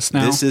year is this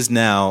now? This is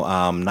now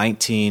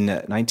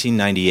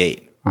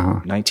 1998.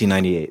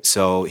 1998.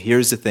 So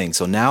here's the thing.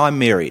 So now I'm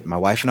married. My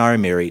wife and I are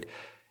married,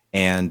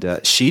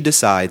 and she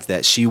decides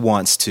that she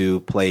wants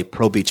to play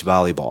pro beach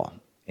volleyball,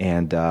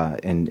 and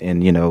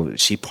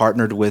she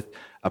partnered with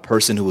a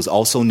person who was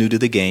also new to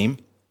the game.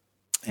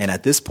 And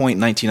at this point,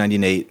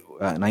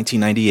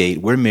 1998,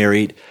 we're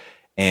married,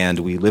 and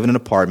we live in an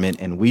apartment,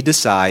 and we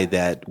decide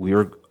that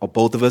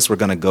both of us were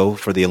going to go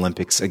for the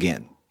Olympics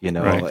again.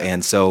 Right.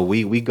 And so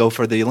we go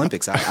for the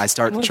Olympics. I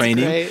start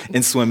training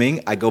in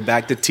swimming. I go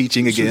back to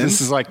teaching again. So this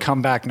is like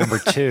comeback number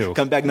 2.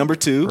 Comeback number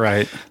 2.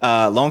 Right.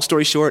 Long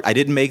story short, I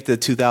didn't make the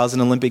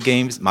 2000 Olympic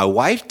Games. My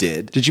wife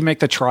did. Did you make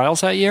the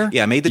trials that year?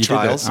 Yeah, I made the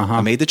trials.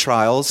 I made the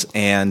trials,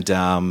 and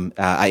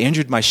I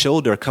injured my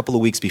shoulder a couple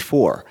of weeks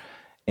before,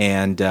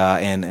 and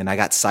I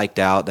got psyched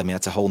out. I mean,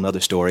 that's a whole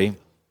nother story.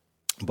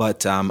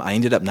 But I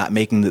ended up not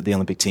making the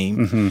Olympic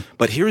team.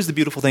 But here's the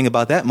beautiful thing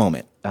about that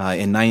moment.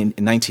 In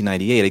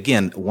 1998,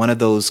 again, one of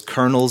those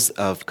kernels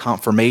of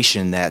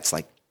confirmation that's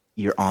like,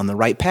 you're on the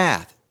right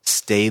path.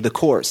 Stay the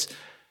course.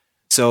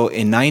 So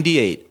in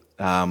 98,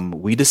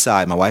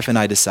 my wife and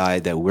I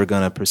decide that we're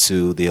going to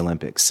pursue the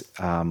Olympics,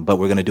 but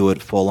we're going to do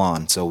it full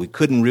on. So we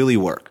couldn't really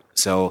work.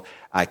 So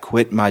I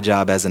quit my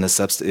job as a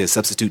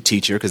substitute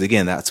teacher because,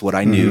 again, that's what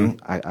I knew.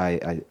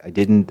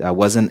 I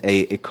wasn't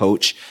a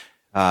coach.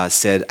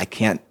 Said, I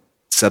can't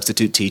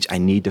substitute teach. I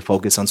need to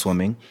focus on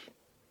swimming.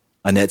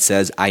 Annette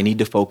says, I need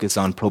to focus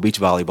on pro beach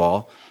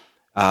volleyball.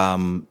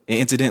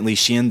 Incidentally,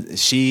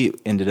 she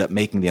ended up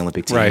making the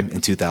Olympic team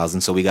in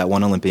 2000. So we got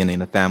one Olympian in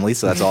the family.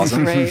 So that's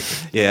awesome.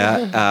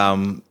 Yeah.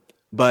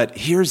 But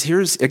here's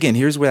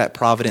where that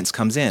providence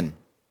comes in.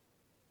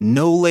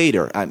 No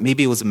later,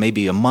 maybe it was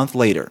a month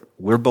later,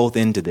 we're both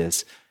into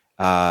this.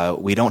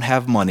 We don't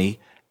have money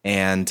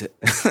and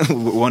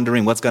we're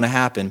wondering what's going to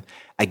happen.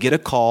 I get a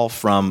call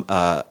from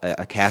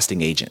a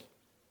casting agent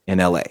in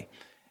LA,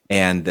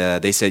 and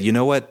they said, you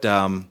know what?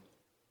 I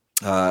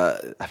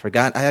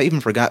forgot. I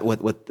even forgot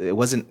what it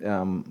wasn't.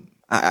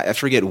 I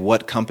forget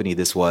what company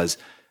this was,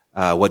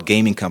 what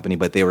gaming company,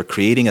 but they were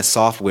creating a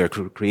software,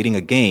 creating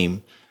a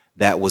game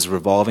that was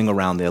revolving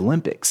around the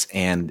Olympics,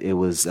 and it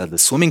was the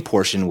swimming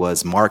portion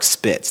was Mark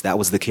Spitz. That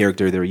was the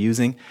character they were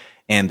using,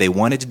 and they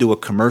wanted to do a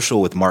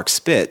commercial with Mark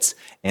Spitz,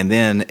 and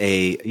then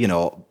a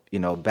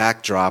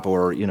backdrop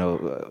or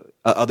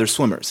other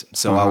swimmers.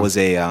 So I was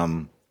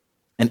an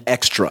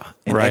extra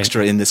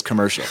in this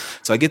commercial.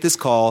 So I get this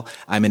call.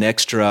 I'm an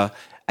extra.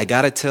 I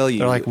got to tell you.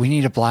 They're like, we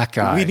need a black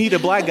guy. We need a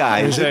black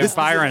guy. There's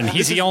Byron.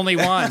 He's the only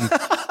one.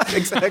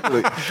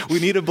 Exactly.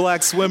 We need a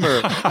black swimmer.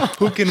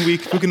 Who can we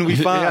find?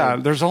 Yeah,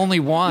 there's only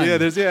one. Yeah,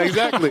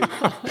 exactly.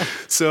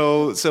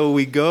 So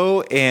we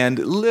go, and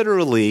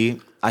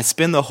literally I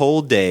spend the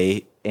whole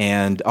day,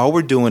 and all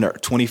we're doing are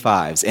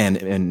 25s,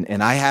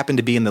 and I happen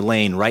to be in the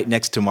lane right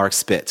next to Mark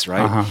Spitz,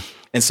 right? Uh-huh.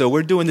 And so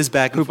we're doing this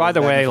back and forth. Who, by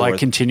the way, like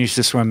continues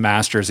to swim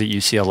masters at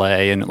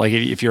UCLA, and like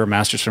if you're a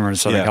master swimmer in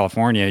Southern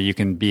California, you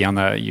can be on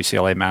the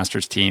UCLA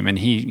masters team, and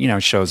he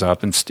shows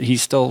up, and he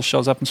still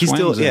shows up and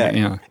swims.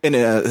 And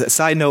a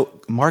side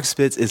note, Mark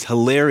Spitz is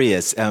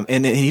hilarious,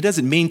 and he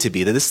doesn't mean to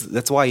be.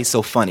 That's why he's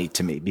so funny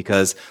to me,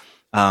 because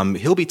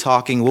he'll be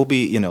talking, we'll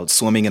be,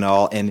 swimming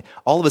and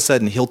all of a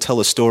sudden he'll tell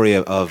a story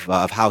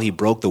of how he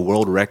broke the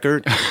world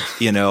record,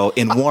 in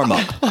warm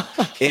up.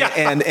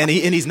 And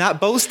he's not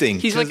boasting.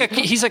 He's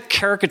he's a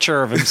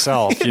caricature of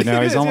himself,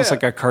 He's almost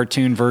like a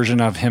cartoon version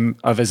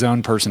of his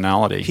own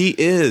personality. He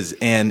is,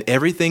 and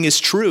everything is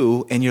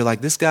true, and you're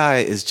like, this guy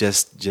is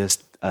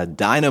just a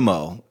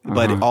dynamo,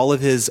 but all of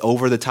his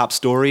over-the-top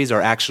stories are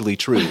actually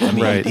true. I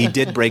mean, he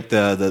did break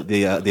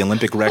the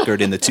Olympic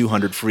record in the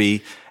 200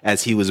 free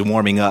as he was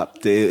warming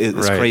up. It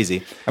was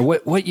crazy.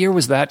 What year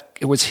was that?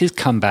 It was his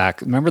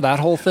comeback. Remember that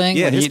whole thing?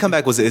 Yeah, his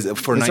comeback was for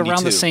 92. It was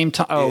around the same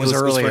time. Oh, it was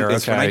earlier. It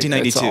was for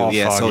 1992.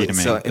 Yeah, so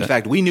in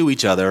fact, we knew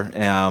each other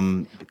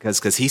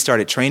because he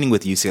started training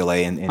with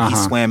UCLA, and he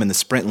swam in the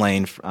sprint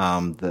lane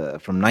from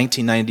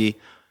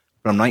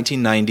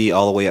 1990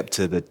 all the way up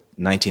to the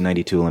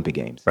 1992 Olympic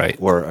Games,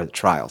 or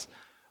trials.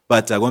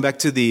 But going back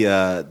to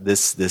the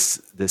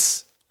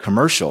this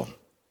commercial,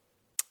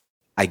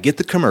 I get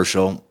the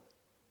commercial,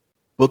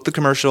 book the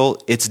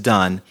commercial, it's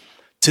done.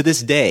 To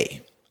this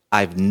day,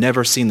 I've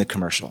never seen the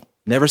commercial,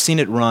 never seen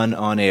it run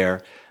on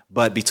air.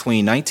 But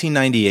between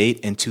 1998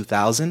 and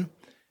 2000,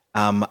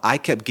 I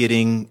kept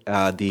getting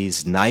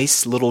these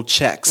nice little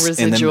checks,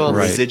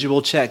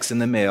 residual checks in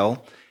the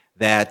mail.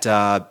 That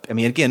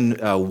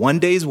one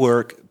day's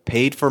work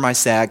paid for my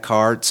SAG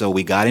card, so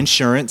we got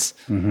insurance,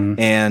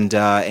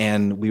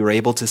 and we were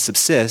able to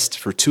subsist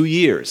for 2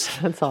 years.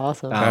 That's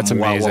awesome. That's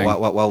amazing.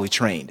 While we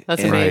trained,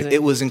 that's amazing.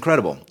 It was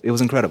incredible.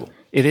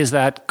 It is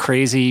that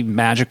crazy,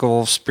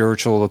 magical,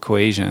 spiritual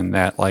equation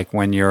that, like,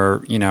 when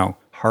your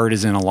heart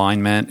is in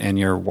alignment and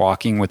you're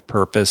walking with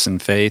purpose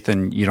and faith,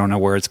 and you don't know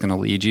where it's going to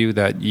lead you,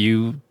 that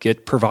you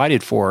get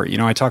provided for.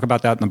 I talk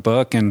about that in the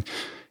book, and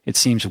it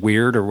seems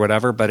weird or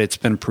whatever, but it's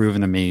been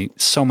proven to me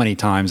so many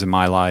times in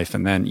my life.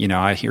 And then,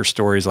 I hear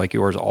stories like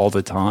yours all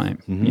the time,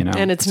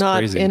 and it's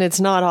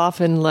not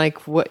often like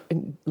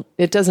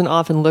it doesn't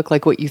often look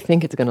like what you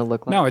think it's going to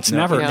look like. No, it's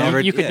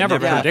never, you could never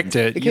predict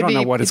it. You don't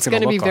know what it's going to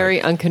look like. It's going to be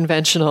very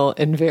unconventional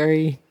and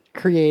very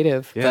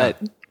creative,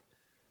 but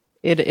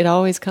it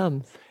always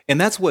comes.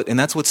 And that's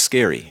what's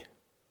scary.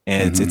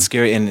 And it's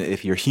scary. And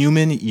if you're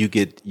human, you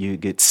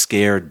get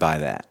scared by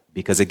that.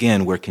 Because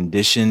again, we're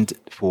conditioned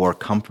for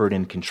comfort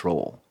and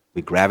control.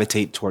 We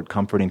gravitate toward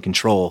comfort and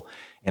control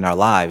in our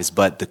lives,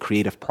 but the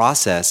creative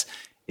process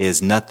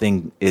is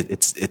nothing.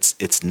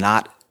 It's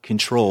not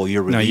control.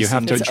 You're releasing. No, you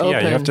have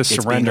to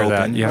surrender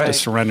that. You have to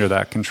surrender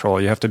that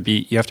control. You have to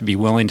be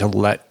willing to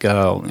let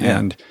go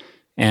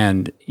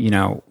and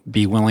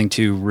be willing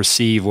to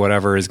receive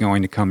whatever is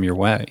going to come your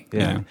way.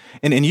 Yeah,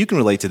 and you can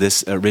relate to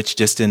this, Rich,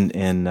 just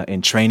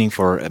in training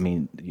for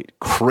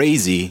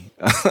crazy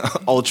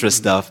ultra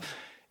stuff.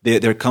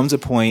 There comes a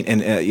point,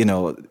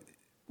 and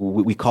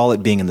we call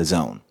it being in the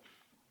zone.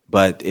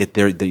 But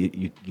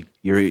you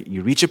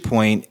reach a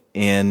point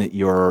in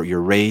your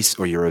race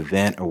or your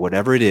event or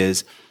whatever it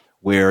is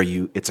where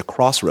it's a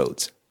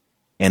crossroads,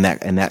 and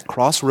that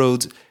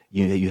crossroads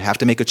you have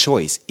to make a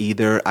choice.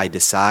 Either I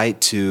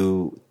decide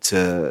to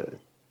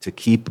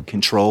keep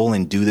control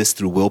and do this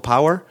through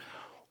willpower,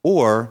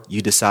 or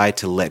you decide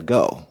to let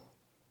go,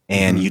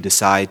 and you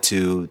decide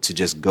to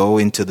just go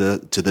into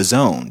the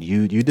zone.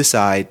 You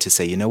decide to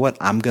say, you know what,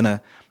 I'm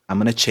gonna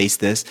chase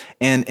this,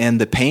 and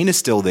the pain is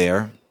still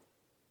there.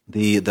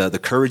 The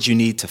courage you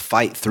need to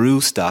fight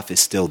through stuff is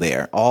still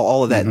there.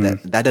 All of that,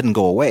 that doesn't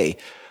go away.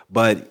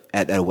 But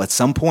at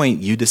some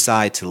point, you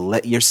decide to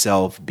let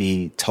yourself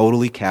be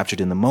totally captured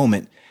in the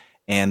moment.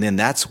 And then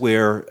that's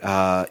where,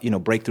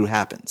 breakthrough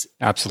happens.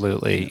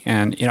 Absolutely.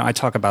 And, I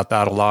talk about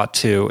that a lot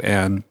too.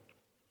 And,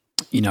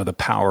 the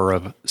power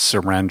of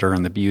surrender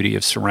and the beauty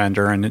of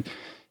surrender. And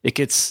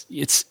it's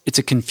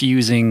a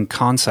confusing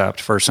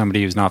concept for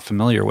somebody who's not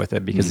familiar with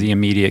it, because the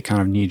immediate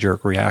kind of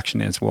knee-jerk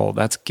reaction is, well,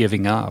 that's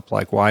giving up.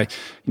 Like, why,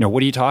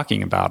 what are you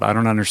talking about? I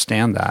don't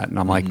understand that. And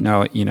I'm like,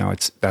 no,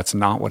 that's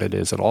not what it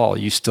is at all.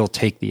 You still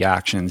take the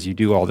actions, you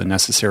do all the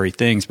necessary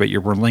things, but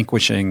you're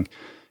relinquishing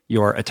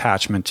your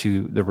attachment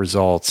to the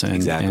results, and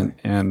exactly.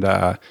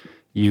 and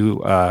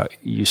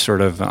you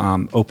sort of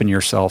open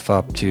yourself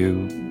up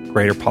to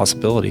greater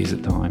possibilities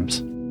at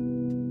times.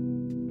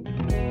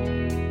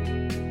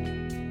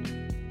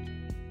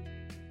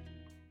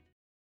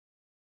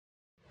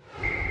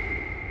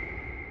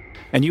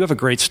 And you have a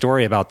great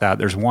story about that.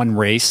 There's one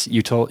race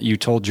you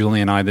told Julie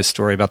and I this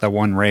story about that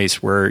one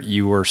race where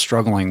you were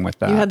struggling with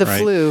that. You had the right?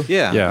 flu.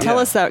 Yeah. Tell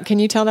us that. Can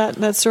you tell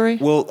that story?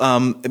 Well,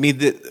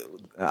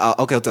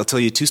 I'll tell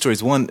you two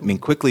stories. One,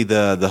 quickly,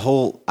 the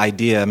whole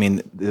idea,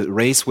 the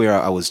race where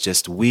I was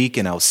just weak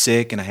and I was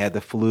sick and I had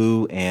the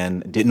flu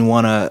and didn't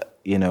want to,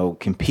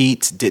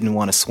 compete, didn't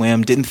want to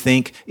swim, didn't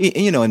think,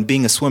 and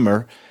being a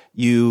swimmer,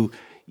 you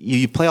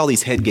play all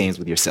these head games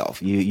with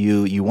yourself.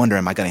 You wonder,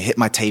 am I going to hit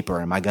my taper?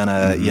 Am I going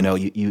to,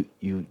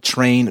 you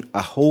train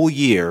a whole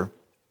year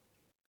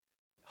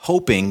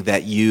hoping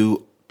that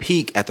you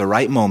peak at the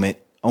right moment,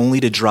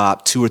 only to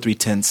drop 2 or 3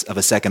 tenths of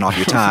a second off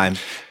your time.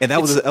 And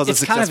that was a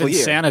successful kind of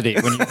insanity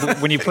year.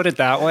 when you put it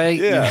that way.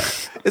 Yeah.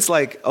 It's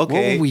like, okay.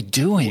 What were we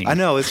doing? I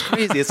know, it's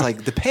crazy. It's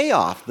like the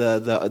payoff,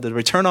 the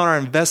return on our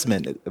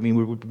investment.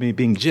 We're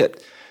being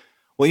gypped.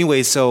 Well,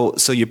 anyway, so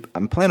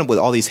I'm playing with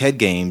all these head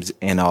games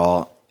and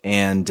all,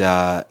 and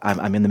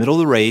I'm in the middle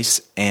of the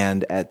race,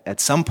 and at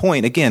some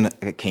point, again,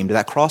 I came to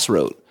that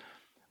crossroad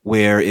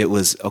where it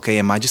was, okay,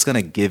 am I just going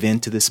to give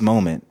in to this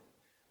moment,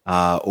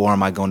 or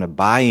am I going to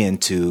buy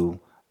into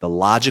the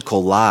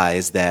logical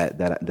lies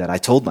that I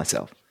told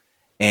myself?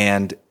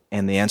 And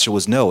the answer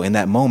was no. In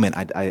that moment,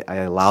 I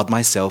allowed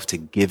myself to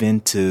give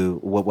into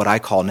what I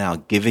call now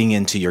giving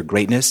into your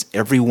greatness.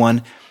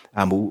 Everyone,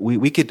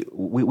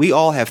 we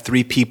all have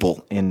 3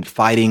 people in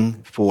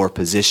fighting for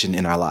position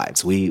in our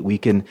lives. We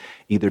can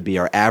either be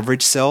our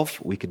average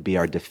self, we could be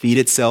our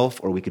defeated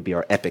self, or we could be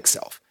our epic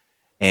self.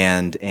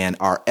 And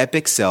our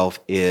epic self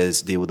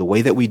is the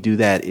way that we do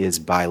that is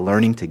by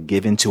learning to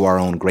give into our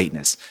own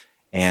greatness.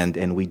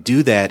 And we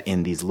do that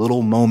in these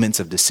little moments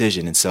of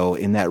decision. And so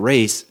in that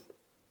race,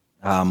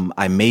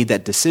 I made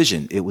that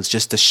decision. It was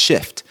just a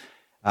shift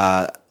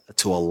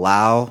to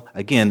allow,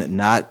 again,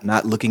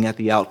 not looking at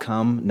the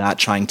outcome, not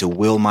trying to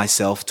will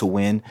myself to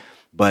win,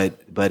 but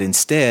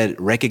instead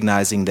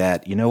recognizing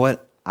that, you know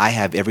what, I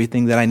have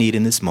everything that I need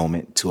in this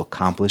moment to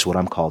accomplish what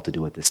I'm called to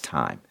do at this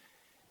time.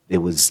 It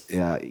was,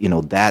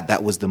 that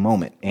was the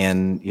moment.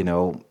 And,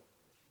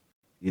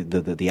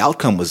 the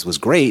outcome was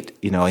great.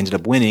 I ended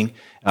up winning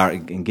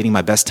and getting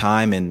my best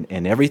time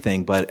and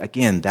everything. But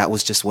again, that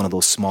was just one of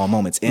those small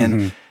moments.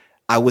 And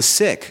I was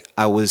sick.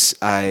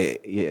 I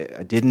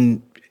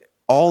didn't,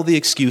 all the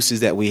excuses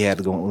that we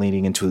had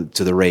leading into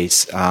the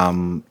race,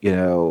 I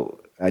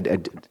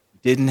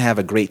didn't have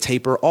a great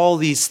taper. All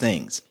these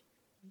things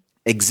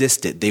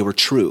existed. They were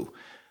true.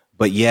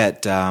 But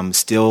yet,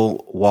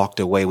 still walked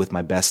away with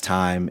my best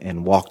time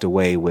and walked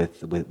away with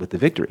the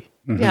victory.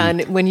 Mm-hmm. Yeah,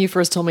 and when you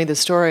first told me the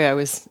story, I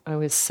was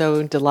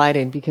so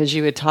delighted because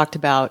you had talked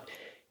about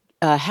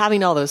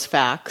having all those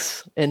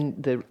facts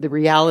and the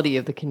reality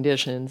of the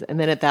conditions, and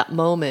then at that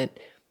moment,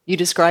 you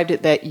described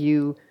it that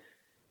you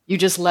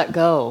just let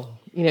go.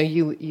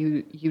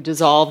 You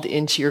dissolved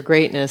into your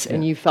greatness,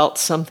 and you felt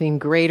something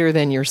greater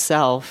than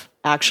yourself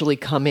actually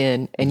come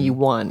in, and you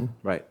won.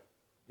 Right.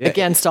 Yeah.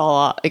 Against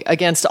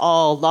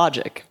all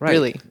logic, right.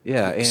 Really.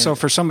 Yeah. And so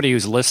for somebody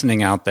who's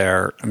listening out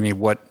there,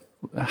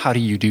 how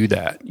do you do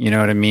that? You know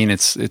what I mean?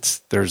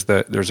 There's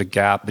a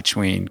gap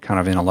between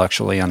kind of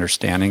intellectually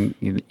understanding,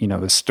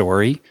 the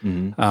story.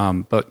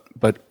 Mm-hmm.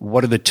 But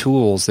what are the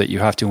tools that you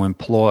have to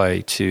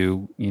employ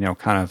to,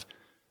 kind of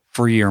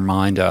free your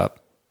mind up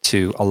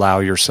to allow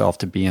yourself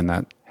to be in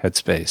that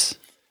headspace?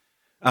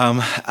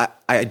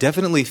 I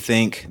definitely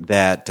think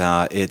that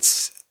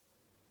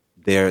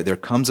there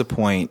comes a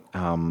point,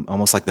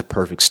 almost like the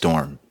perfect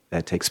storm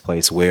that takes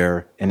place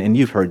where, and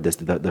you've heard this,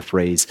 the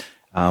phrase,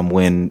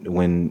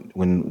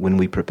 when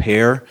we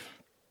prepare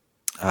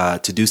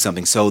to do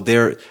something. So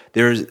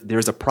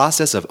there's a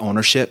process of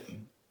ownership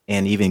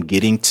and even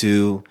getting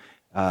to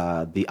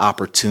the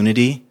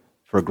opportunity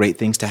for great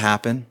things to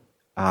happen.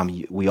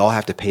 We all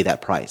have to pay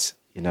that price.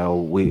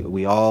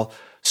 We all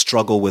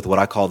struggle with what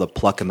I call the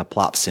pluck and the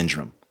plop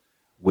syndrome,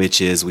 which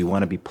is we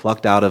want to be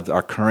plucked out of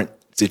our current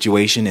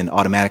situation and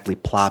automatically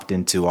plopped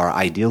into our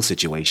ideal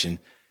situation.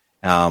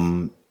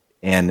 And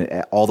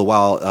all the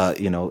while,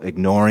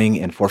 ignoring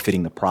and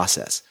forfeiting the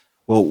process.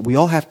 Well, we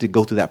all have to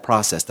go through that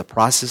process, the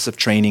process of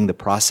training, the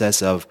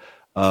process of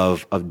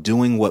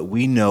doing what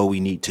we know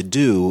we need to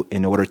do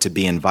in order to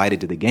be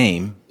invited to the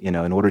game, in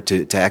order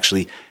to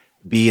actually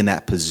be in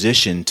that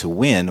position to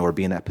win or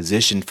be in that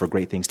position for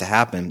great things to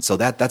happen. So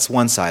that's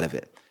one side of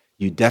it.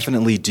 You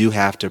definitely do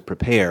have to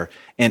prepare.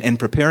 And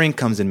preparing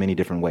comes in many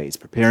different ways.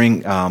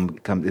 Preparing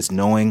is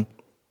knowing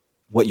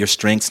what your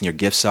strengths and your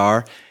gifts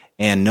are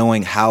and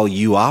knowing how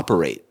you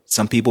operate.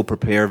 Some people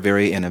prepare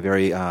in a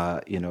very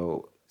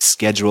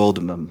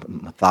scheduled,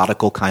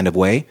 methodical kind of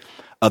way.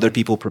 Other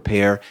people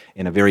prepare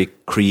in a very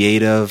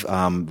creative,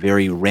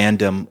 very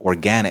random,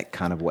 organic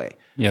kind of way.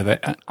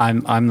 Yeah,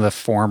 I'm the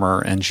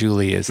former, and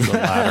Julie is the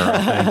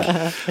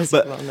latter. I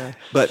think.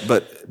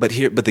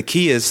 But the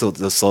key is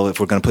so if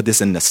we're going to put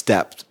this in the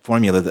step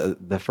formula,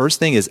 the first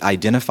thing is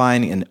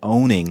identifying and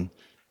owning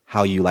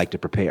how you like to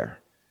prepare,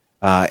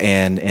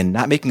 and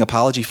not making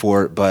apology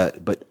for it,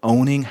 but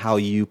owning how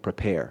you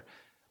prepare.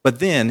 But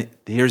then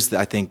here's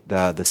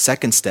the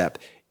second step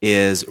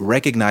is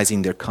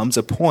recognizing there comes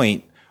a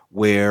point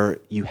where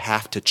you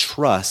have to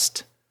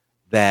trust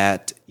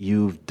that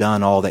you've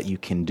done all that you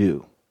can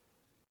do.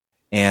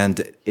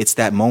 And it's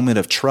that moment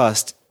of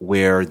trust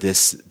where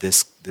this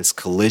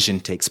collision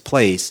takes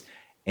place,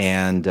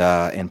 and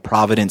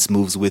providence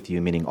moves with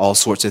you, meaning all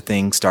sorts of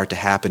things start to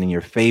happen in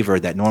your favor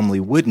that normally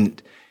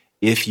wouldn't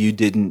if you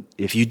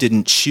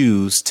didn't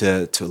choose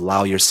to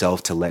allow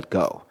yourself to let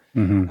go.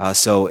 Mm-hmm.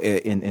 So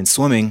in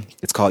swimming,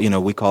 it's called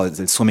we call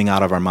it swimming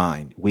out of our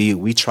mind.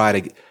 We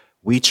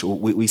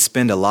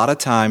spend a lot of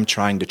time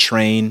trying to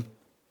train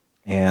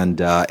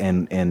and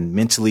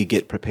mentally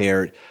get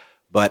prepared.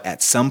 But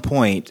at some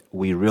point,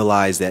 we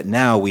realize that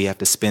now we have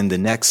to spend the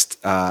next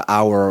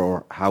hour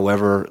or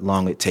however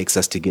long it takes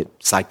us to get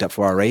psyched up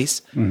for our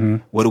race. Mm-hmm.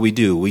 What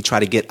do? We try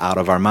to get out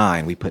of our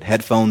mind. We put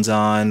headphones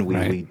on.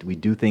 We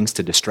do things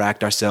to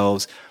distract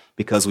ourselves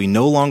because we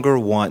no longer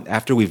want,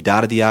 after we've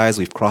dotted the I's,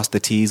 we've crossed the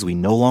T's, we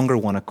no longer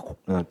want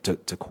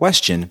to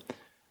question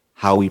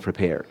how we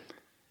prepared.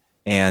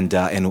 And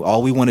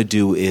all we want to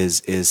do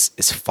is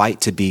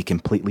fight to be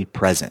completely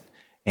present.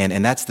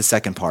 And that's the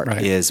second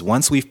part, is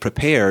once we've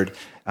prepared,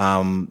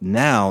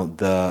 now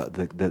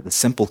the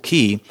simple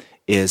key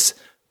is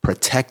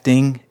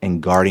protecting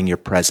and guarding your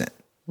present,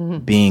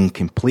 being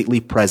completely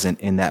present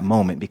in that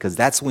moment, because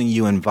that's when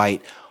you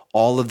invite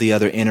all of the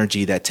other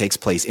energy that takes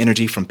place,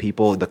 energy from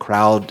people, the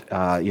crowd,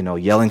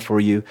 yelling for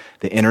you,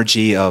 the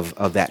energy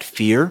of that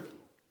fear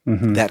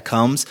that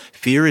comes.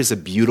 Fear is a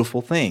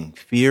beautiful thing.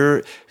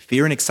 Fear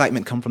and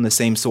excitement come from the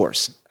same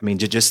source. I mean,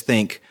 just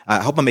think.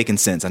 I hope I'm making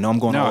sense. I know I'm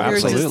going all over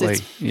the place.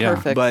 Absolutely, yeah.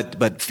 Perfect.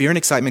 But fear and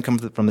excitement come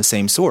from the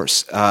same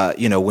source.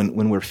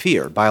 When we're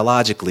fear,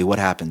 biologically, what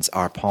happens?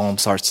 Our palm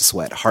starts to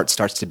sweat, heart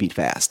starts to beat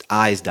fast,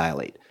 eyes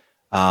dilate.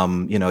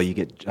 You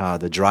get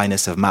the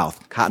dryness of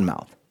mouth, cotton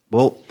mouth.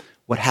 Well,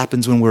 what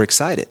happens when we're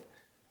excited?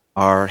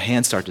 Our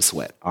hands start to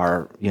sweat.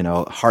 Our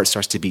heart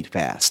starts to beat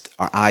fast.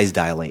 Our eyes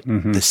dilate.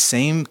 Mm-hmm. The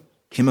same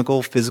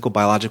chemical, physical,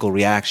 biological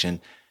reaction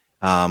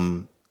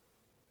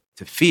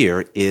to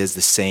fear is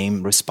the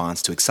same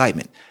response to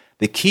excitement.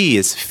 The key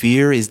is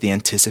fear is the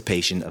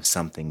anticipation of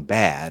something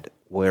bad,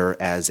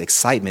 whereas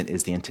excitement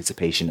is the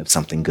anticipation of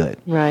something good.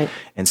 Right.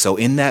 And so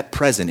in that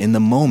present, in the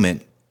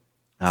moment,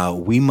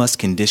 we must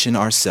condition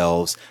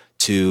ourselves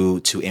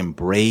to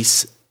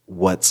embrace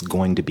what's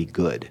going to be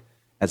good,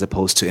 as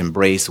opposed to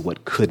embrace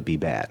what could be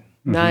bad.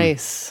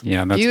 Nice.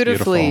 Yeah, that's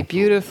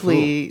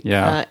beautifully,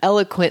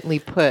 eloquently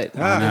put.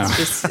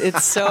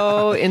 It's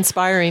so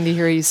inspiring to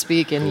hear you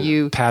speak, and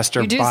you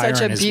Pastor do Byron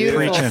such a is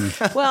beautiful. preaching.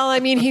 Well, I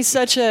mean, he's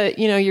such a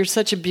you're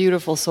such a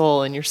beautiful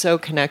soul, and you're so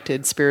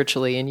connected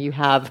spiritually, and you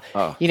have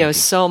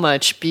so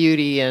much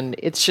beauty, and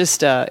it's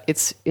just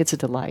it's a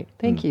delight.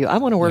 Thank you. I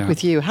want to work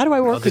with you. How do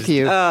I work with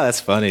you? That's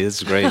funny.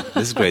 This is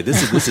great.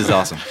 This is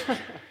awesome.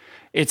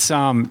 It's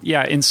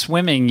in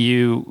swimming,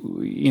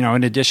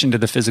 in addition to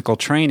the physical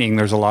training,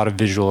 there's a lot of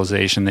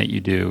visualization that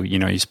you do.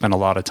 You spend a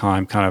lot of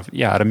time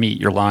at a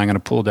meet, you're lying on a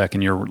pool deck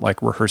and you're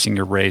like rehearsing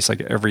your race, like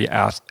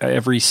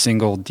every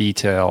single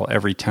detail,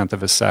 every tenth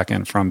of a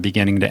second from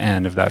beginning to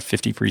end of that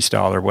 50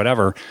 freestyle or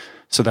whatever,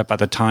 so that by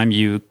the time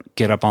you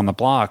get up on the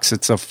blocks,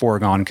 it's a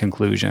foregone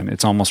conclusion.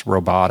 It's almost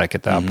robotic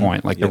at that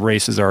point. Like the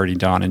race is already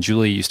done. And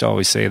Julie used to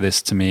always say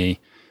this to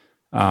me,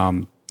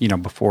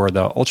 before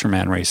the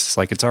Ultraman race. It's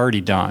like, it's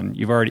already done.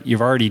 You've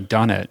already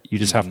done it. You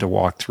just have to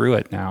walk through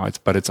it now.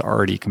 But it's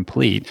already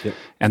complete. Yep.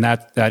 And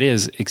that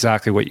is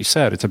exactly what you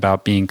said. It's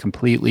about being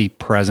completely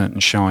present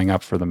and showing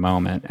up for the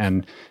moment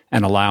and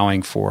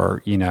allowing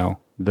for,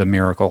 the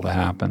miracle to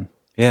happen.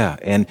 Yeah,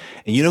 and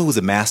you know who's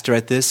a master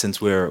at this?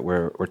 Since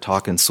we're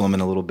talking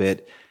swimming a little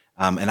bit,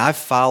 and I've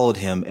followed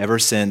him ever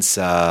since.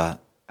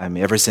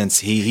 Ever since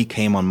he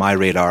came on my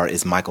radar,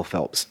 is Michael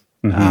Phelps.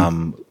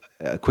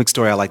 A quick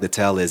story I like to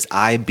tell is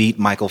I beat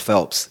Michael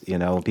Phelps. You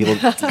know, people.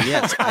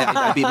 Yes,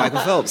 I beat Michael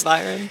Phelps.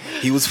 Byron.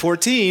 He was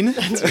 14.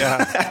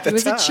 He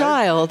was a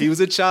child. He was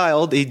a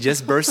child. He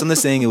just burst on the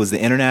scene. It was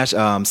the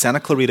international Santa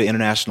Clarita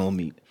International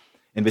meet,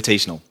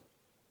 invitational,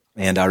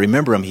 and I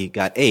remember him. He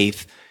got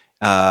 8th.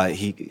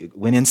 He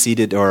went in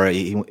seated, or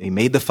he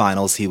made the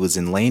finals. He was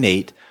in lane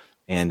 8,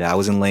 and I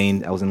was in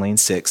lane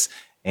 6.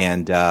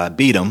 And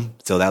beat him.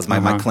 So that was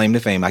my claim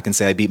to fame. I can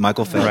say I beat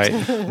Michael Phelps.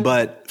 Right.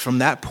 But from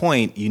that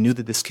point, you knew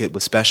that this kid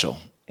was special.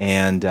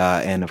 And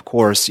of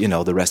course, you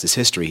know, the rest is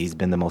history. He's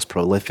been the most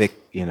prolific,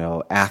 you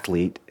know,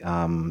 athlete,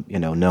 you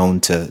know, known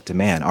to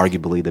man,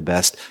 arguably the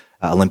best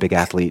Olympic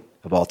athlete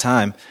of all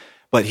time.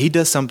 But he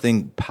does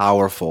something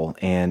powerful,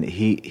 and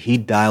he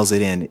dials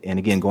it in. And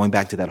again, going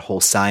back to that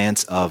whole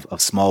science of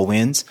small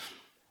wins,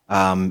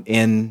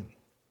 in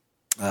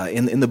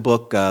the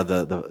book,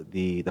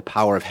 the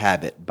Power of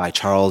Habit by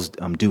Charles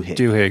Duhigg.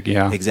 Duhigg,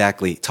 yeah.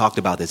 Exactly. Talked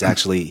about this.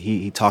 Actually,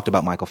 he talked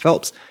about Michael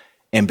Phelps.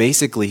 And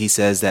basically he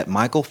says that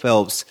Michael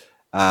Phelps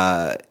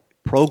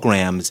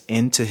programs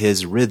into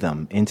his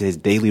rhythm, into his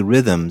daily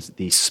rhythms,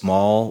 these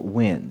small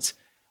wins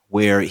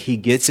where he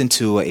gets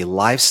into a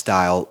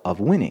lifestyle of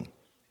winning.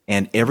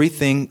 And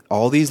everything,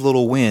 all these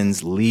little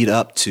wins lead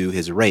up to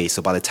his race.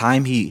 So by the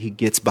time he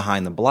gets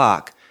behind the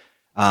block,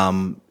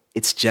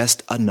 it's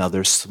just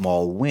another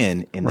small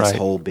win in this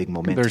whole big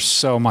momentum. There's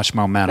so much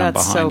momentum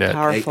That's behind so it.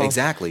 powerful.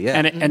 Exactly, yeah.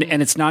 And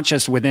it's not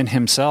just within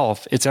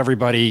himself; it's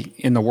everybody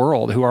in the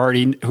world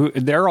who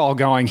they're all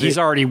going. He's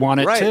already won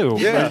it too.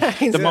 Yeah.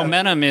 The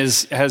momentum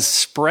has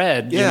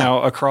spread, you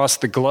know, across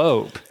the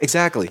globe.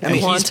 Exactly. I mean,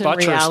 he's Quantum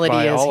buttressed reality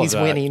by is all he's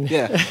of that. winning.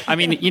 Yeah. I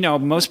mean, you know,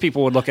 most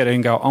people would look at it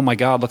and go, "Oh my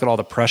God, look at all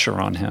the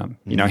pressure on him."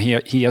 You know,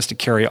 he has to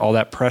carry all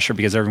that pressure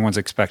because everyone's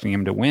expecting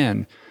him to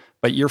win.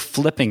 But you're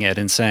flipping it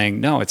and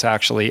saying, no, it's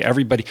actually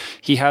everybody.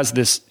 He has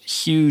this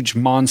huge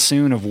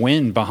monsoon of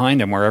wind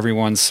behind him where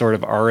everyone's sort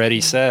of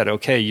already said,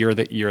 okay, you're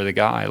the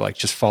guy, like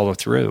just follow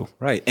through.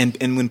 Right. And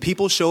when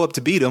people show up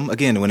to beat him,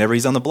 again, whenever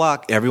he's on the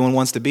block, everyone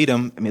wants to beat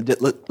him. I mean,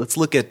 let's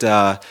look at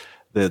the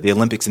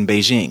Olympics in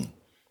Beijing,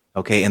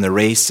 okay, and the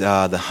race,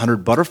 the 100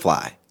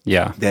 butterfly.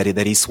 Yeah.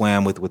 That he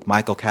swam with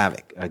Michael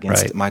Kavik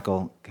against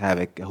Michael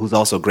Kavik, who's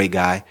also a great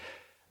guy.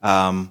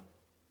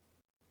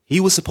 He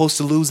was supposed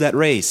to lose that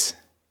race.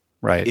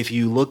 Right. If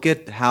you look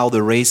at how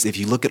the race, if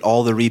you look at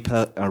all the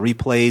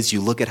replays,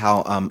 you look at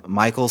how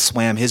Michael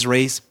swam his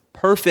race,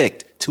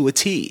 perfect to a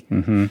T.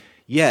 Mm-hmm.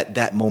 Yet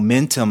that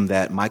momentum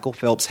that Michael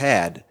Phelps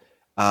had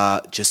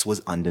just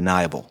was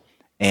undeniable.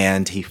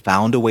 And he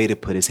found a way to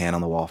put his hand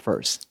on the wall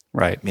first.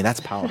 Right. I mean, that's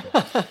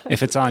powerful.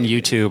 If it's on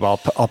YouTube,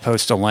 I'll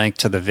post a link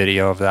to the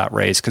video of that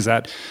race because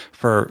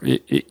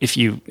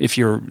if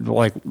you're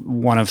like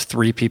one of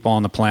 3 people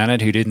on the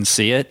planet who didn't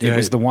see it, it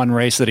was the one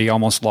race that he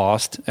almost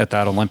lost at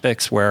that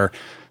Olympics where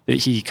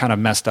he kind of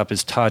messed up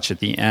his touch at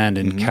the end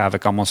and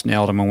Kavik almost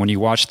nailed him. And when you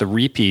watch the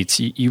repeats,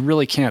 you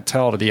really can't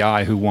tell to the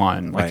eye who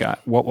won. Like,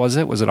 what was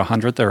it? Was it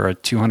 100th or a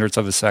 200th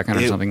of a second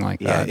or something like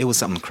that? Yeah, it was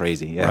something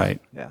crazy. Yeah.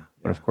 Right. Yeah.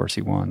 But of course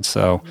he won.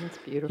 So That's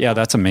beautiful. yeah,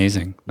 that's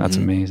amazing. That's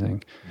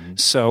amazing.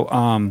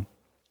 So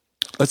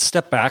let's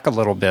step back a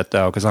little bit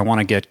though, because I want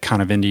to get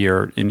kind of into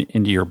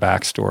your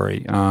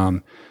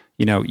backstory.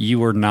 You know, you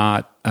were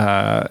not,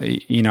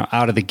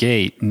 out of the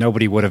gate.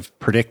 Nobody would have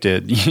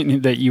predicted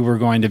that you were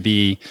going to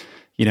be,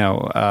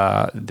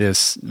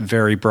 this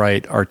very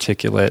bright,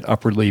 articulate,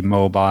 upwardly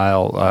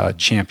mobile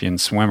champion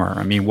swimmer.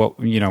 I mean,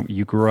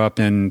 you grew up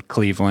in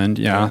Cleveland,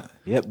 yeah.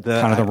 Yep.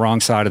 Kind of the wrong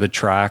side of the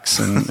tracks,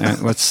 and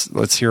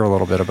let's hear a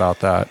little bit about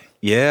that.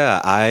 Yeah,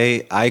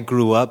 I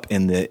grew up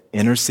in the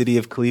inner city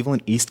of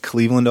Cleveland, East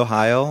Cleveland,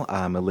 Ohio.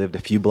 I lived a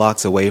few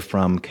blocks away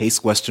from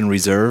Case Western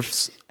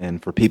Reserve,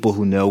 and for people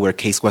who know where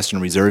Case Western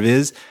Reserve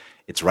is,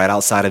 it's right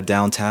outside of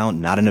downtown,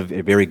 not in a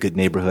very good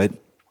neighborhood.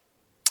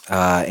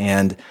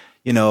 And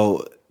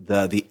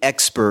the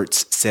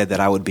experts said that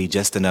I would be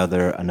just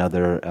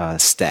another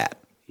stat.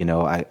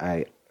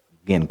 I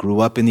again grew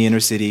up in the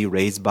inner city,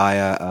 raised by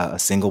a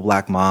single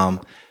black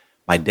mom.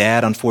 My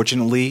dad,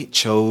 unfortunately,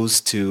 chose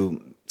to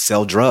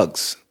sell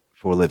drugs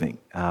for a living,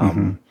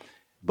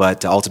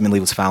 but ultimately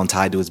was found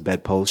tied to his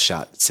bedpost,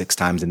 shot 6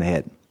 times in the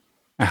head.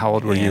 How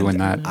old were you in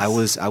that? I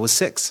was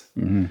 6.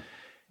 Mm-hmm.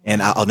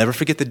 And I'll never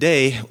forget the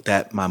day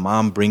that my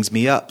mom brings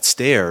me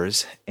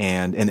upstairs.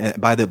 And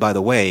by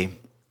the way,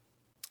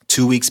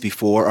 2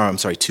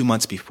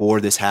 months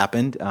before this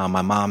happened,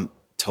 my mom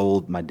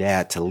told my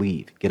dad to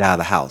leave, get out of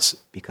the house,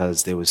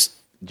 because there was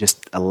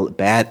just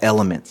bad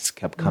elements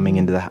kept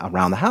coming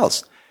around the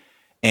house.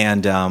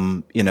 And,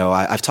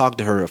 I've talked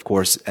to her, of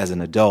course, as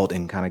an adult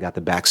and kind of got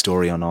the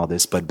backstory on all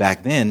this. But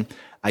back then,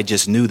 I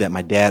just knew that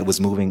my dad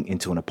was moving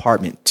into an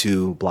apartment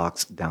 2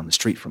 blocks down the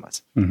street from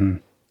us. Mm-hmm.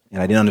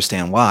 And I didn't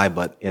understand why,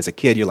 but as a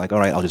kid, you're like, all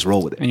right, I'll just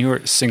roll with it. And you were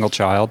a single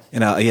child?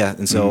 And I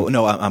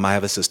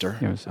have a sister,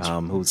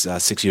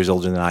 who's 6 years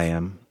older than I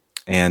am.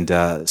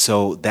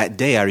 So that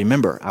day, I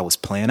remember I was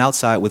playing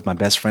outside with my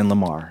best friend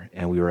Lamar,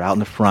 and we were out in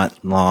the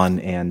front lawn,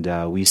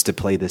 and we used to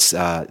play this. We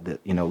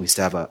used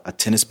to have a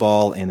tennis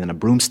ball and then a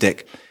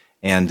broomstick,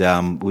 and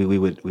we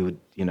would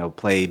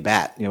play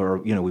bat, or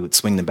we would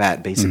swing the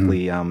bat.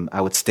 Basically,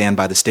 I would stand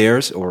by the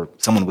stairs, or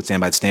someone would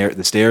stand by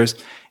the stairs,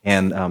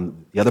 and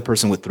the other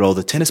person would throw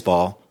the tennis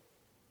ball,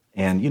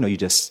 and you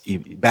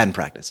batting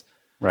practice.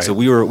 Right. So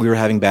we were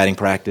having batting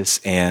practice,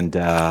 and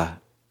I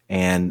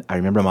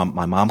remember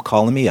my mom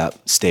calling me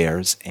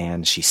upstairs,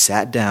 and she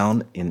sat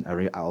down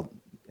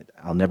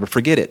I'll never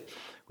forget it.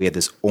 We had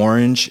this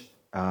orange,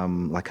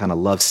 like kind of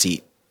love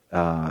seat,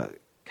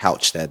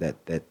 couch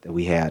that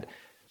we had.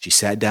 She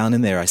sat down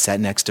in there. I sat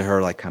next to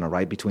her, like kind of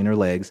right between her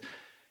legs.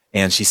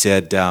 And she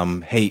said,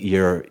 "Hey,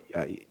 your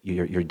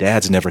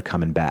dad's never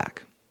coming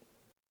back."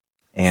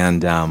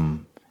 And,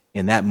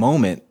 in that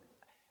moment,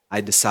 I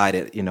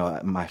decided,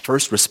 my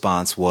first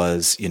response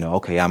was,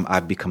 okay,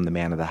 I've become the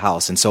man of the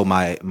house. And so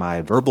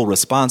my verbal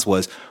response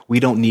was,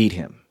 we don't need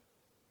him.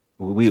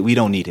 We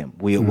don't need him.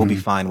 We'll be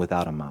fine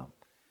without him, Mom.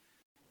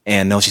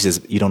 And no, she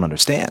says, you don't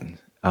understand.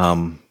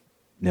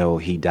 No,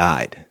 he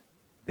died.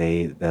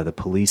 The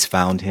police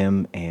found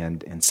him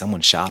and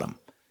someone shot him.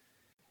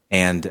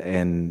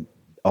 And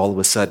all of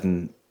a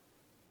sudden,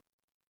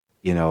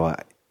 I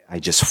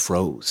just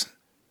froze.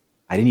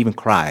 I didn't even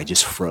cry. I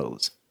just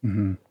froze.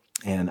 Mm-hmm.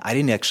 And I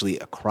didn't actually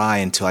cry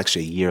until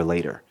actually a year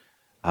later.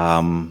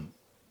 But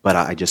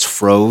I just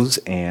froze,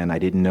 and I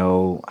didn't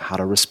know how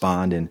to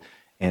respond. And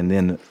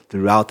then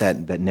throughout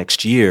that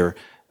next year,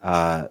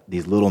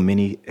 these little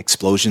mini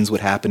explosions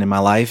would happen in my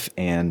life,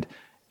 and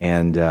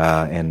my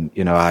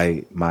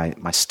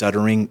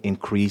stuttering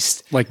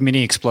increased. Like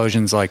mini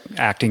explosions, like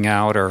acting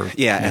out, or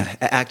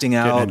acting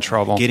out,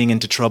 getting in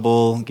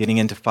trouble, getting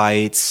into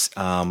fights.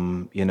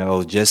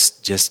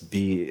 Just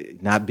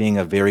not being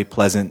a very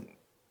pleasant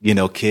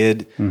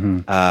kid,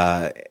 and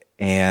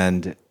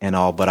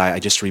all. But I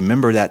just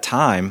remember that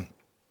time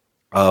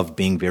of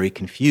being very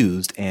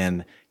confused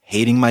and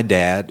hating my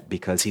dad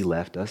because he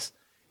left us.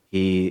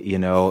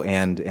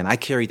 And I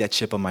carried that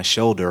chip on my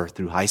shoulder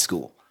through high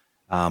school.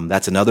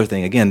 That's another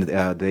thing. Again,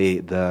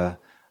 the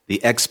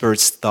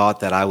experts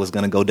thought that I was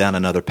going to go down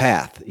another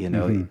path.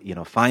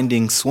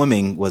 Finding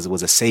swimming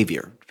was a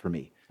savior for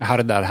me. How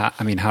did that happen?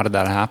 I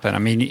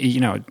mean,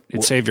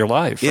 it saved your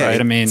life, right?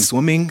 I mean,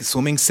 swimming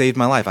saved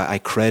my life. I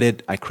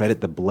credit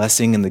the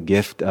blessing and the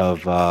gift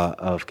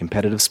of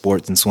competitive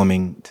sports and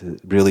swimming to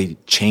really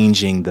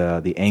changing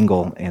the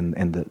angle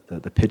and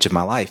the pitch of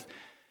my life.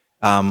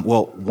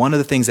 One of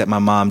the things that my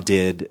mom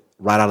did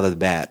right out of the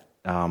bat,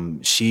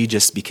 she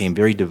just became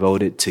very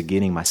devoted to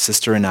getting my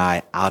sister and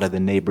I out of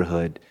the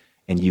neighborhood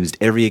and used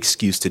every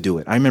excuse to do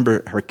it. I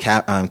remember her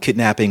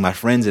kidnapping my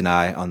friends and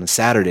I on the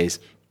Saturdays.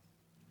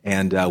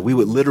 And we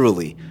would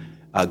literally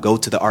go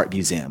to the art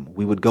museum.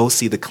 We would go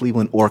see the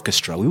Cleveland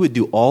Orchestra. We would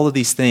do all of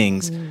these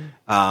things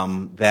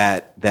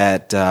that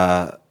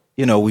the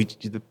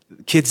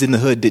kids in the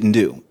hood didn't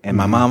do. And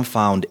my mom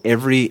found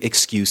every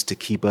excuse to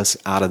keep us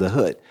out of the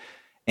hood.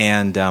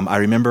 And I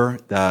remember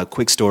the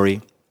quick story,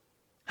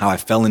 how I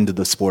fell into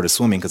the sport of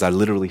swimming, because I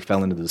literally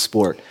fell into the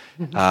sport.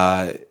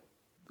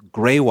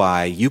 Gray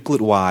Y,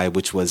 Euclid Y,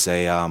 which was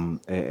a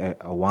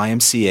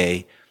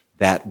YMCA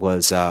that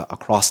was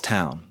across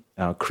town.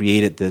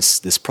 Created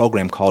this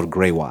program called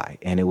Gray Y,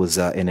 and it was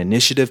an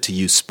initiative to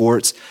use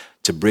sports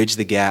to bridge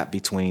the gap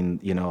between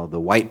the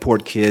white poor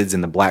kids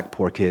and the black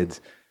poor kids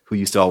who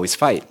used to always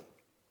fight.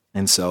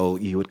 And so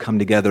you would come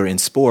together in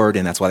sport,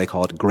 and that's why they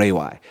call it Gray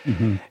Y.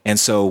 Mm-hmm. And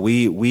so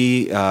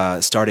we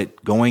started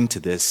going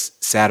to this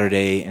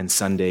Saturday and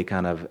Sunday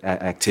kind of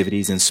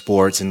activities in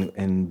sports,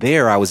 and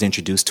there I was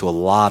introduced to a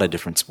lot of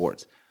different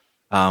sports.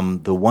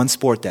 The one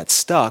sport that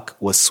stuck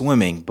was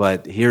swimming,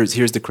 but here's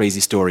the crazy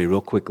story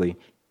real quickly.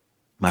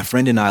 My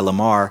friend and I,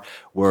 Lamar,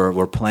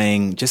 were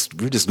playing, we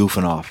were just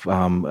goofing off.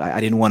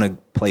 I didn't want to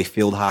play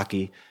field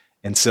hockey.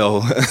 And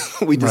so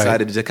we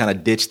decided to kind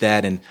of ditch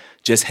that and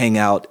just hang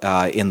out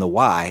in the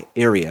Y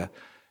area.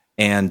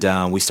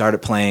 And we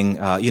started playing,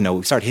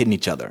 we started hitting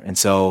each other. And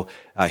so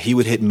he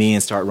would hit me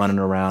and start running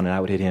around, and I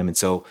would hit him. And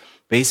so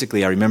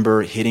basically I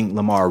remember hitting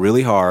Lamar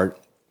really hard.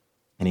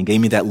 And he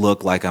gave me that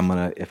look like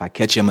if I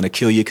catch you, I'm going to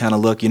kill you kind of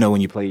look. When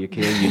you play your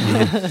kid, you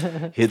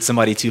hit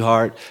somebody too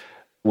hard.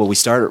 Well, we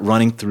started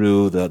running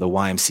through the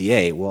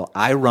YMCA. Well,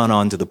 I run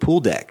onto the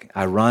pool deck.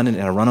 I run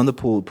on the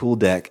pool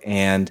deck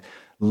and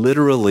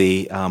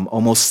literally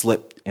almost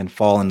slip and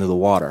fall into the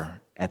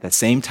water. At the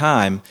same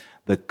time,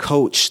 the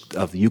coach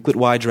of the Euclid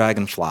Y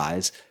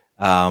Dragonflies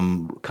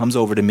comes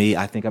over to me.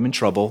 I think I'm in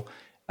trouble.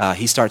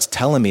 He starts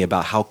telling me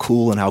about how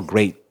cool and how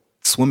great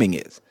swimming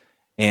is.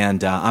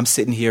 And I'm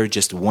sitting here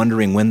just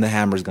wondering when the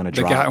hammer's going to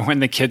drop. When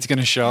the kid's going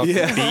to show up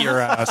and beat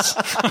your ass.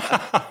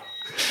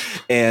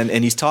 And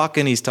he's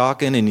talking,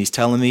 and he's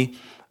telling me,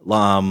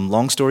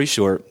 long story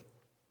short,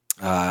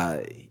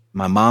 my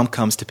mom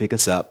comes to pick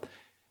us up.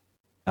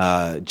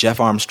 Jeff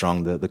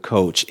Armstrong, the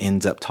coach,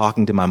 ends up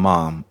talking to my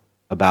mom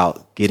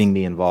about getting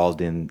me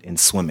involved in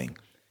swimming.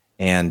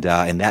 And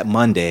that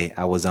Monday,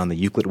 I was on the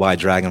Euclid-Y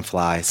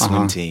Dragonfly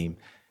swim team,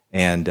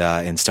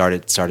 and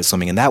started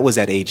swimming. And that was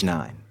at age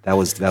 9. That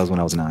was when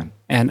I was 9.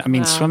 And I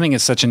mean, swimming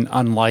is such an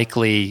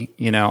unlikely,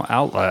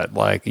 outlet.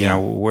 Like,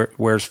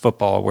 where's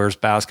football? Where's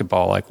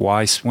basketball? Like,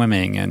 why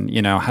swimming? And,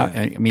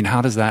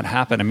 how does that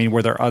happen? I mean,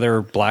 were there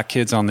other black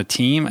kids on the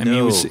team? I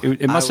mean,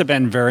 it must have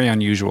been very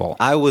unusual.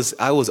 I was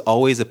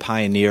always a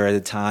pioneer at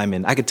the time,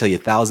 and I could tell you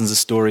thousands of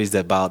stories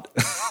about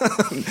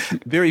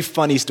very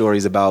funny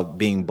stories about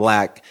being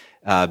black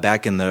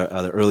back in the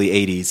early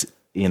 80s.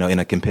 In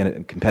a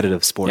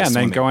competitive sport. Yeah, and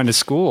swimming. then going to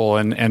school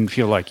and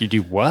feel like you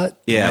do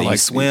what? Yeah, you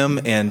swim,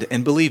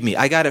 and believe me,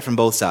 I got it from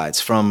both sides.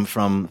 From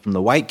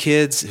the white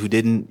kids who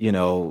didn't,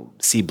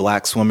 see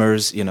black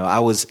swimmers.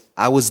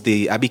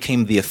 I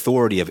became the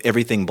authority of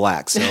everything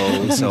black. So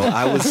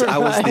I was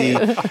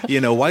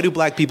the, why do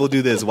black people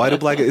do this? Why do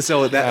black?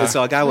 So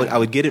I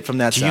would get it from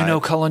that side. Do you know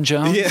Cullen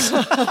Jones?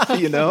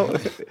 Yeah,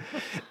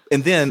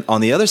 And then on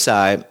the other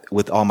side,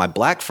 with all my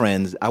black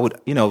friends, I would,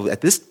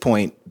 at this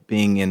point,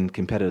 being in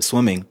competitive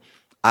swimming,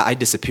 I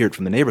disappeared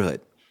from the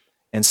neighborhood.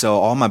 And so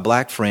all my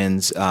black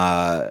friends,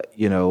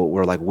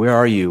 were like, where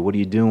are you? What are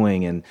you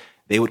doing? And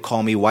they would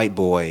call me white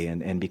boy.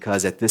 And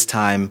because at this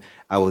time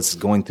I was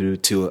going through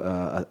to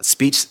a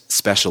speech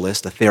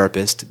specialist, a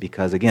therapist,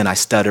 because again, I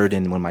stuttered.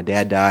 And when my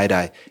dad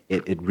died,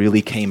 it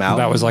really came out.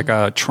 That was like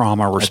a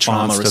trauma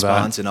response to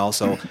that. And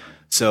also,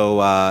 so,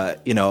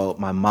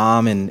 my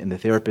mom and the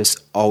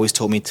therapist always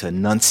told me to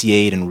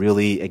enunciate and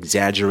really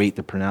exaggerate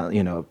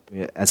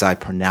as I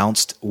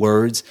pronounced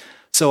words.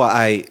 So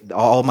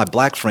all my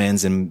black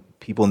friends and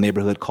people in the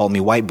neighborhood called me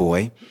white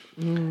boy.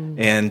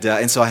 And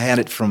so I had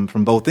it from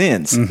both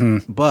ends.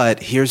 Mm-hmm.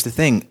 But here's the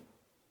thing.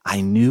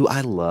 I knew I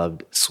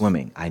loved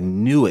swimming. I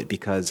knew it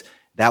because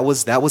that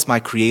was my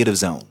creative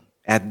zone.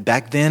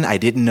 Back then, I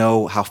didn't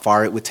know how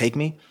far it would take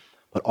me,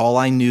 but all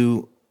I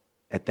knew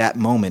at that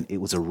moment, it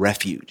was a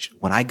refuge.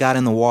 When I got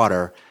in the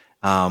water,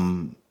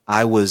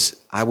 I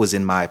was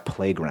in my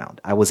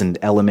playground. I was an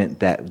element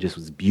that just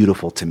was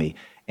beautiful to me.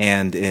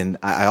 And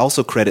I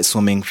also credit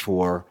swimming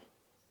for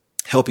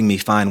helping me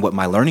find what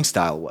my learning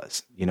style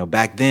was.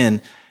 Back then,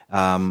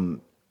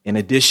 in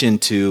addition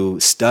to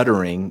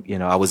stuttering,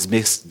 I was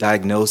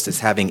misdiagnosed as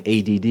having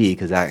ADD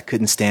because I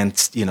couldn't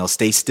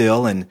stay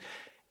still,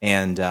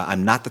 and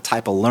I'm not the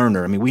type of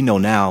learner. I mean, we know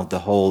now the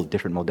whole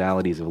different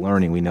modalities of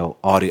learning. We know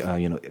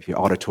audio, if you're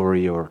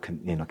auditory or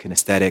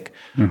kinesthetic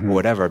or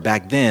whatever.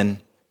 Back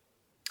then,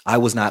 I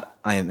was not.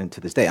 And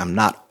to this day, I'm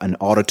not an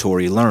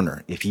auditory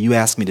learner. If you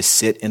ask me to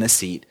sit in a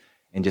seat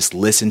and just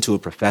listen to a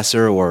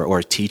professor or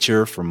a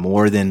teacher for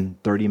more than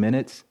 30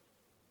 minutes,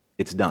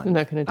 it's done.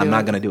 I'm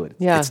not going to do it.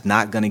 Yeah. It's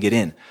not going to get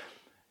in.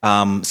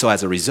 So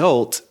as a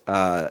result,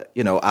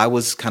 I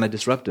was kind of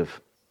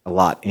disruptive a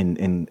lot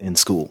in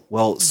school.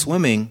 Well,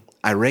 swimming,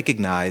 I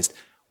recognized,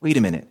 wait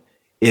a minute,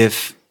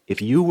 if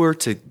you were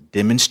to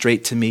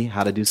demonstrate to me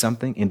how to do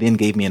something and then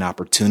gave me an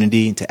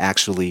opportunity to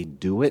actually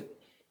do it,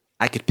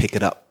 I could pick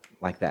it up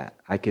like that.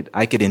 I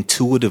could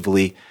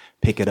intuitively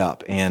pick it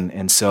up.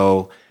 And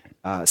so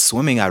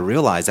swimming, I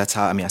realized that's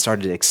how, I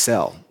started to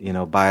excel.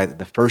 By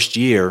the first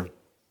year,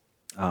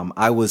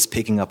 I was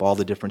picking up all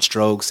the different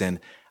strokes, and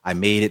I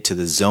made it to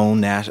the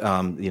zone,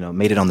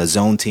 made it on the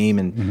zone team.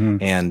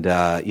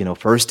 And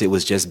first it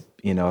was just,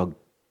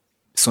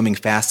 swimming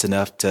fast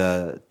enough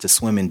to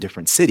swim in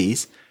different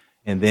cities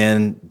and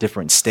then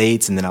different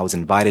states. And then I was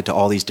invited to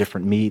all these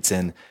different meets.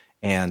 And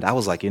I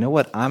was like, you know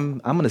what, I'm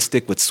going to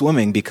stick with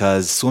swimming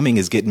because swimming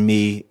is getting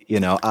me,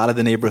 out of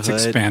the neighborhood.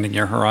 It's expanding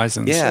your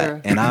horizons. Yeah.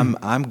 Sure. And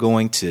I'm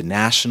going to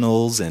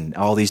nationals and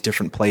all these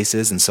different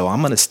places. And so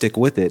I'm going to stick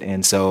with it.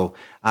 And so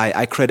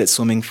I credit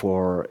swimming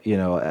for,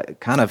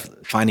 kind of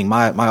finding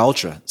my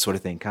ultra sort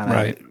of thing, kind of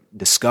right.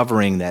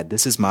 discovering that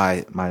this is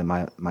my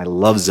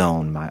love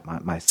zone,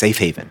 my safe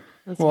haven.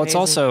 That's well, amazing. It's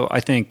also, I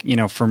think,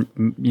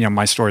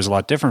 my story is a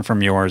lot different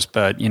from yours,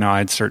 but, I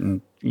had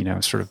certain,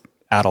 sort of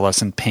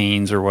adolescent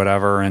pains or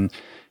whatever.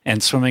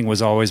 And swimming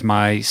was always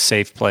my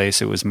safe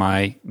place. It was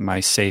my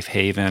safe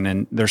haven.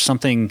 And there's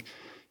something,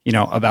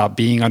 about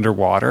being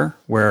underwater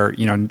where,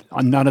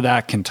 none of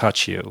that can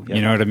touch you. Yep.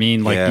 You know what I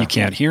mean? Like you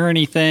can't hear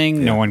anything.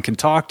 Yeah. No one can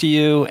talk to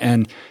you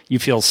and you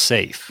feel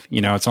safe.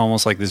 It's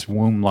almost like this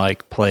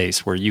womb-like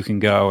place where you can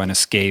go and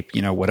escape,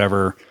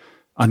 whatever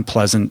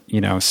unpleasant,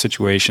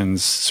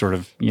 situations sort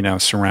of,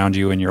 surround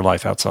you in your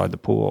life outside the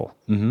pool.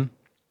 Mm-hmm.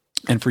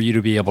 And for you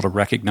to be able to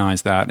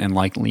recognize that and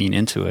lean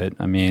into it,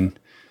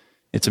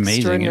 it's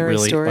amazing. It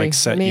really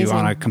set you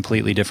on a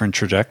completely different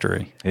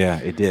trajectory. Yeah,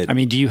 it did.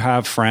 Do you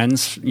have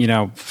friends,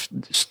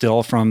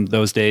 still from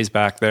those days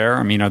back there?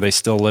 Are they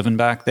still living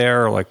back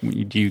there? Or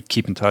do you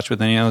keep in touch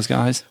with any of those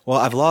guys? Well,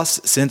 I've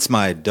lost since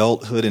my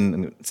adulthood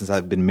and since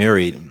I've been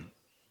married.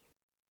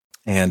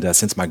 And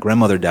since my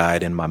grandmother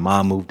died and my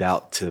mom moved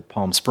out to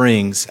Palm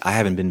Springs, I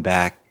haven't been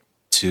back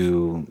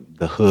to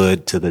the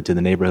hood, to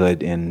the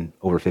neighborhood in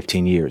over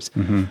 15 years.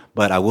 Mm-hmm.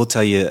 But I will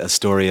tell you a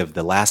story of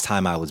the last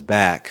time I was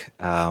back.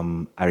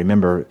 I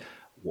remember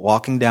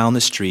walking down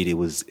the street. It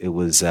was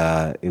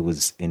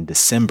in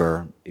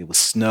December. It was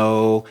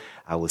snow.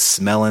 I was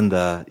smelling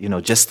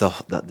just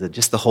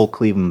the whole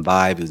Cleveland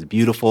vibe. It was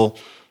beautiful.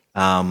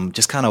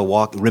 Just kind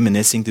of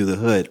reminiscing through the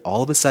hood.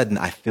 All of a sudden,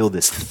 I feel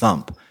this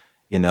thump.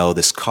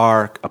 This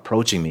car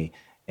approaching me,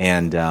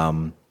 and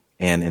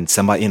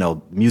somebody,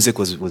 music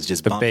was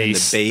just bumping.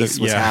 The bass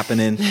was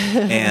happening,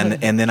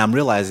 and then I'm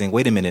realizing,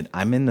 wait a minute,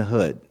 I'm in the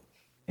hood.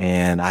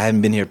 And I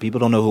haven't been here. People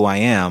don't know who I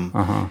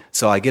am.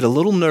 So I get a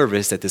little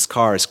nervous that this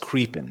car is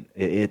creeping.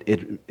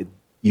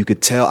 You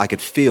could tell, I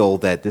could feel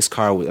that this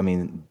car,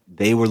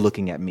 they were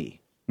looking at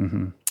me.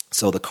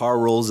 So the car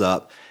rolls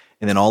up,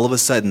 and then all of a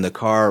sudden the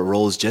car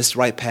rolls just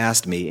right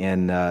past me.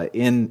 And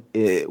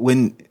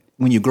when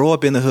you grow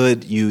up in the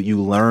hood,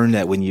 you learn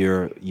that when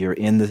you're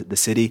in the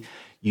city,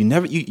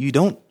 you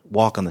don't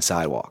walk on the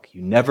sidewalk.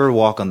 You never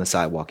walk on the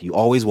sidewalk. You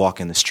always walk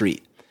in the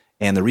street.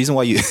 And the reason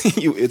why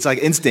it's like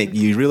instinct.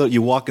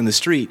 You walk in the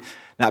street,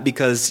 not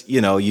because,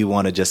 you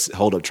want to just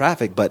hold up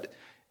traffic, but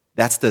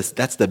that's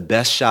the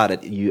best shot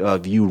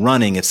of you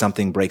running if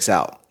something breaks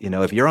out.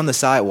 If you're on the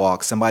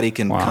sidewalk, somebody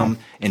can come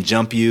and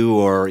jump you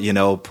or,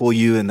 pull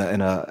you in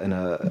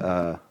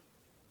a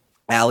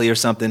alley or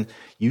something.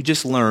 You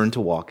just learn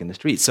to walk in the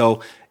street.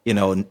 So,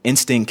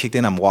 instinct kicked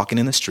in. I'm walking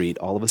in the street.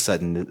 All of a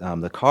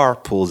sudden, the car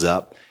pulls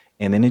up.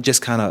 And then it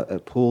just kind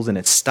of pulls and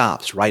it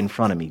stops right in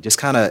front of me. Just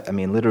kind of,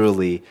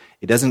 literally,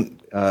 it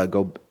doesn't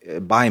go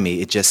by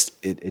me.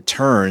 It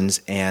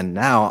turns, and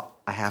now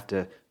I have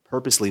to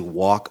purposely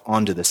walk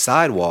onto the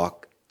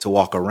sidewalk to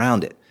walk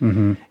around it.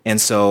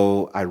 And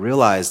so I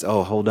realized,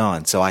 oh, hold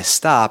on. So I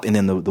stop, and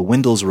then the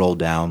windows roll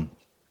down,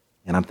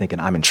 and I'm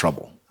thinking, I'm in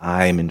trouble.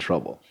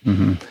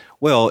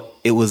 Well,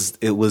 it was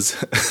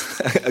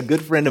a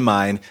good friend of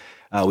mine.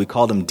 We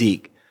called him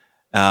Deke.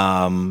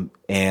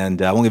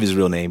 And I won't give his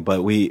real name,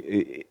 but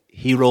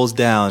he rolls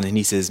down and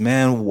he says,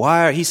 "Man,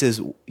 he says,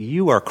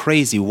 you are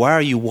crazy. Why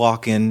are you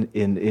walking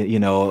in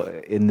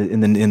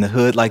the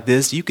hood like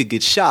this? You could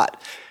get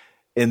shot."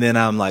 And then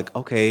I'm like,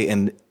 okay.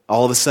 And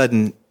all of a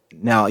sudden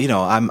now,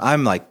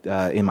 I'm like,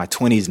 in my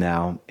 20s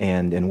now,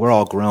 and we're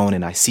all grown,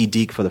 and I see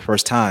Deke for the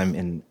first time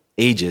in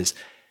ages.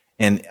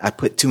 And I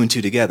put two and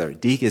two together.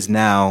 Deke is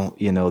now,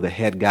 the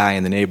head guy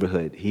in the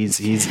neighborhood. He's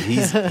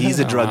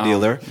a drug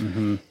dealer,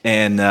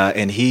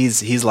 and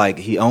he's like,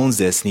 he owns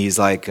this, and he's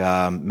like,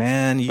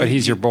 man. But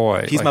he's your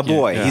boy. He's my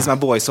boy. He's my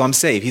boy. So I'm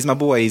safe. He's my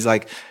boy. He's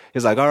like,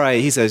 all right.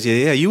 He says,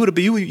 yeah.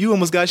 You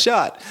almost got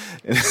shot.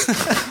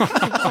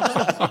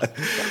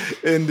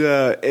 And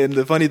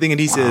the funny thing, and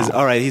he says,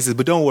 all right. He says,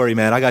 but don't worry,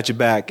 man. I got your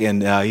back.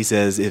 And he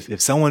says, if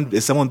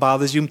someone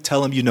bothers you,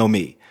 tell them you know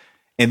me.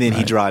 And then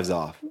he drives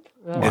off.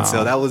 Wow. And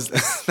so that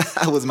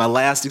was my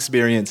last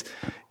experience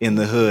in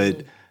the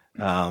hood.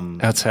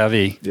 That's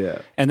heavy. Yeah.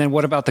 And then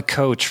what about the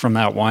coach from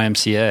that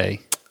YMCA?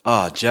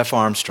 Oh, Jeff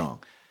Armstrong.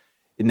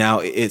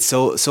 Now it's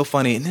so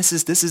funny, and this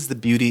is the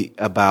beauty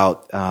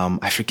about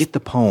I forget the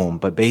poem,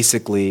 but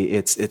basically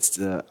it's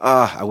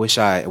I wish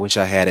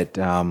I had it.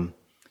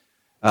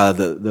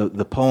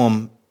 The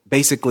poem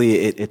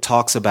basically it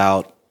talks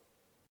about,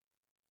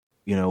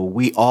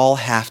 we all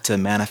have to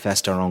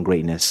manifest our own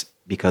greatness.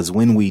 Because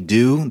when we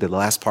do, the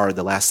last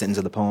sentence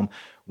of the poem,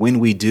 when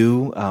we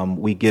do,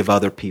 we give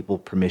other people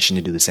permission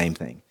to do the same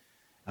thing.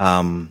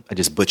 I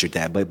just butchered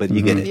that, but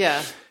you get it.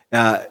 Yeah.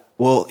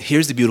 Well,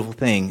 here's the beautiful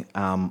thing.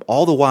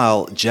 All the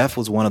while, Jeff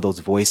was one of those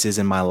voices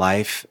in my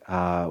life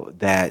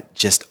that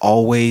just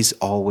always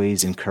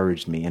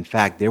encouraged me. In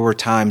fact, there were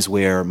times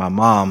where my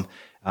mom,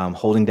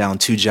 holding down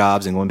 2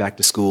 jobs and going back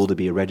to school to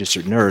be a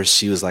registered nurse,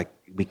 she was like,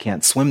 we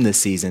can't swim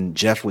this season.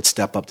 Jeff would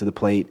step up to the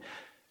plate,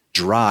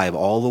 drive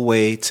all the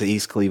way to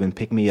East Cleveland,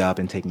 pick me up,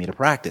 and take me to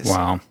practice.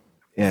 Wow.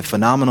 A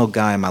phenomenal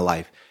guy in my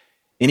life.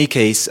 Any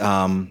case, he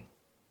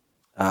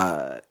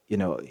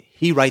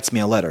writes me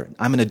a letter.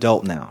 I'm an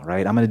adult now,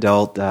 right? I'm an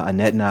adult.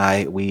 Annette and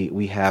I,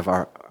 we have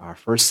our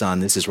first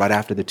son. This is right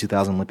after the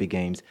 2000 Olympic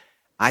Games.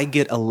 I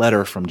get a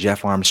letter from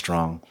Jeff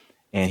Armstrong,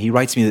 and he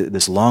writes me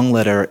this long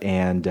letter,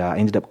 and I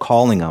ended up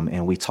calling him,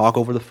 and we talk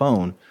over the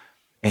phone,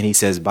 and he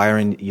says,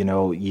 Byron,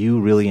 you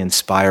really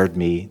inspired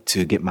me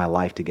to get my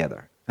life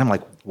together. I'm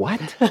like,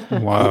 what?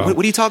 Wow.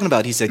 What are you talking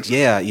about? He said,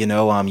 yeah,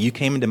 you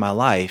came into my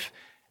life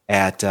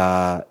at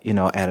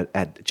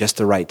just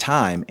the right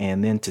time.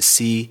 And then to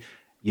see,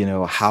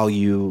 how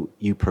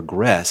you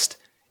progressed,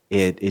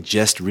 it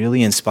just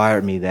really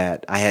inspired me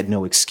that I had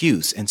no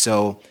excuse. And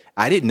so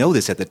I didn't know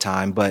this at the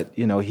time, but,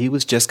 he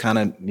was just kind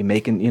of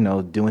making,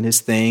 doing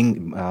his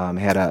thing,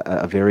 had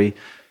a very,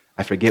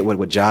 I forget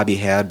what job he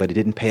had, but it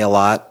didn't pay a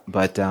lot.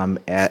 But on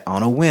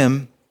a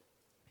whim,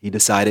 he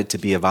decided to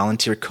be a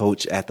volunteer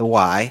coach at the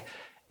Y,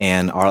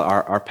 and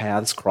our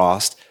paths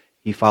crossed.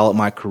 He followed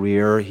my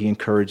career. He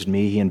encouraged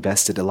me. He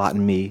invested a lot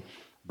in me.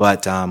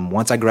 But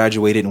once I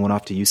graduated and went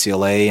off to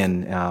UCLA,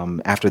 and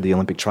after the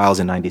Olympic trials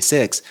in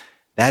 '96,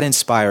 that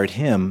inspired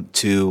him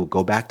to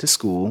go back to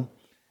school,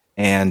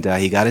 and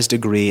he got his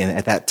degree. And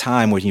at that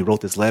time, when he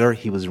wrote this letter,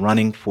 he was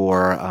running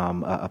for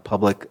a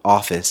public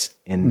office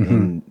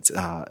in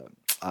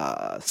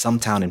some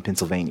town in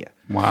Pennsylvania.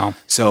 Wow.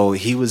 So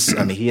he was,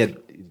 he had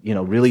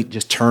really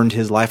just turned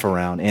his life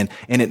around. And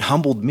it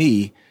humbled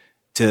me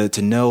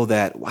to know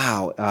that,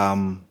 wow,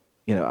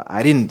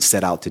 I didn't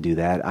set out to do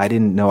that. I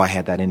didn't know I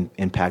had that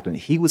impact on.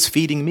 He was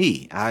feeding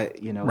me.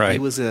 Right.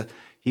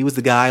 He was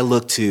the guy I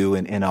looked to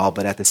and all.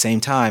 But at the same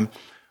time,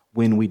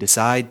 when we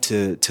decide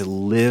to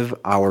live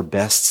our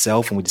best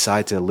self, when we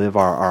decide to live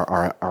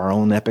our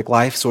own epic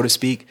life, so to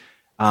speak,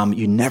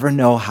 you never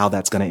know how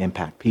that's going to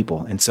impact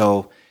people. And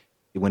so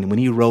when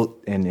he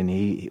wrote and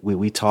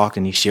we talked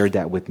and he shared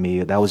that with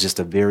me, that was just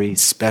a very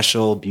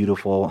special,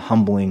 beautiful,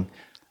 humbling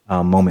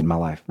moment in my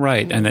life.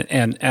 Right.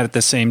 And at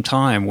the same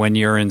time, when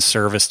you're in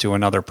service to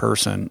another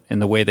person in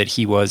the way that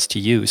he was to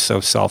you, so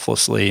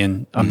selflessly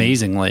and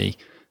amazingly,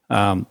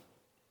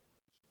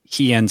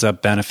 he ends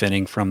up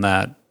benefiting from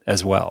that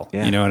as well.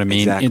 Yeah, you know what I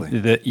mean?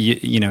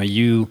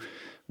 Exactly.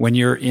 When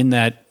you're in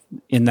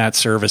that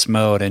service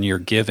mode and you're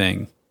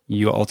giving,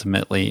 you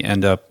ultimately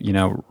end up,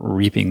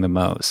 reaping the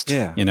most.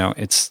 Yeah.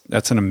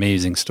 That's an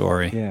amazing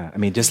story. Yeah. I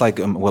mean, just like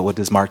what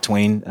does Mark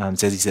Twain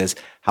says? He says,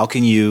 how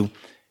can you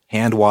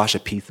hand wash a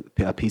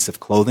piece of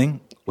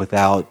clothing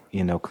without,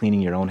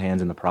 cleaning your own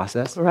hands in the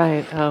process?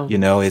 Right. Oh.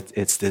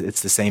 It's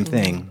the same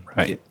thing.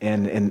 Right.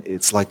 And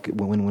it's like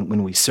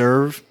when we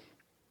serve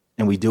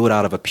and we do it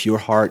out of a pure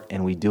heart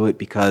and we do it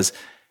because,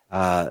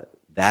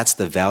 that's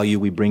the value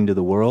we bring to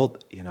the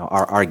world.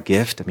 Our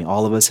gift. I mean,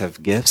 all of us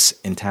have gifts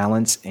and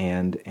talents,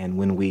 and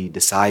when we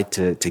decide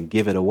to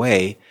give it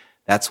away,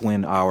 that's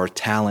when our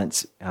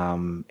talents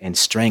and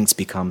strengths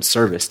become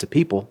service to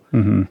people.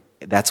 Mm-hmm.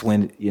 That's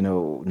when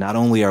not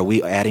only are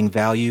we adding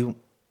value,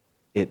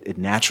 it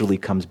naturally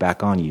comes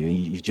back on you.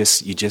 It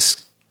just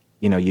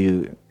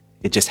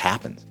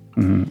happens.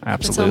 Mm-hmm. Absolutely,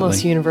 it's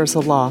almost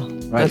universal law.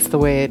 Right. That's the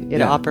way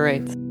it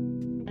operates.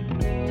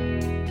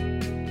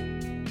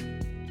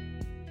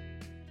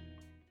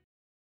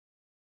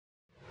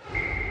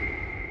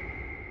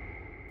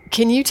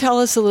 Can you tell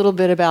us a little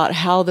bit about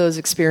how those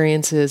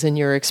experiences and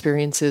your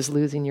experiences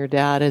losing your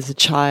dad as a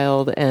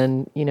child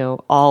and,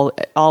 all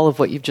of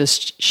what you've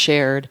just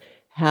shared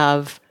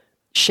have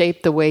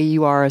shaped the way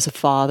you are as a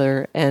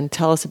father? And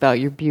tell us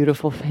about your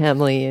beautiful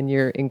family and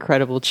your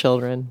incredible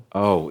children.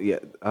 Oh, yeah.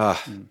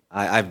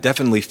 I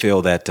definitely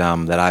feel that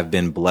I've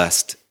been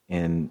blessed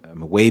in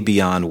way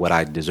beyond what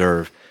I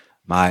deserve.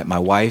 My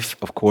wife,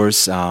 of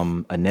course,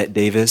 Annette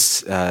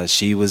Davis,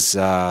 she was,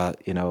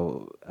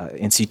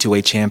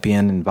 NC2A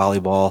champion in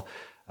volleyball,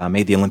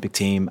 made the Olympic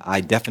team. I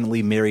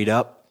definitely married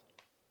up.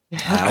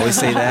 I always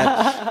say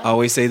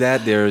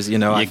that. There's,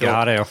 I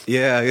got to.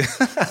 Yeah.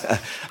 I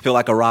feel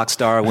like a rock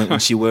star when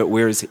she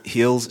wears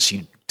heels.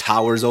 She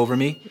towers over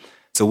me.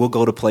 So we'll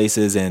go to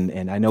places,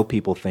 and I know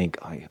people think,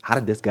 how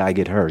did this guy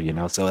get her?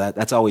 So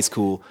that's always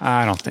cool.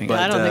 I don't think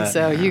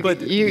so. You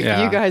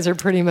guys are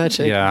pretty much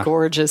a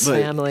gorgeous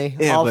family,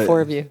 all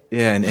four of you.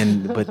 Yeah,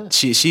 but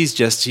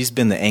she's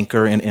been the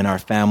anchor in our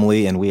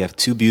family, and we have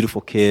two beautiful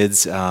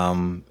kids.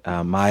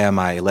 Maya,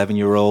 my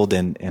 11-year-old,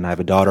 and I have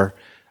a daughter,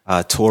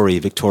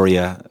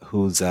 Victoria,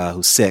 who's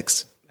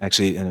 6.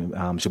 Actually,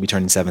 she'll be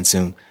turning 7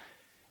 soon,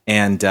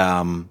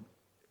 and.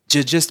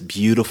 Just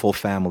beautiful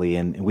family,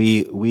 and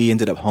we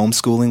ended up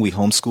homeschooling. We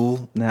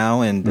homeschool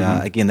now, and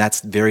again,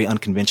 that's very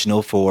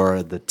unconventional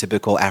for the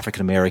typical African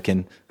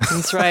American.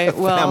 That's right.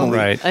 Well, family.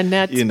 Right.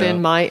 Annette's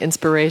been my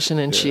inspiration,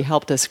 and she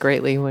helped us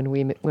greatly when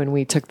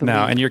we took the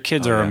lead. And your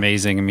kids are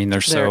amazing. I mean, they're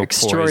so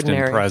poised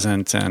and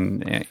present,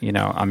 and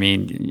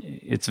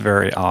it's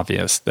very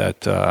obvious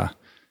that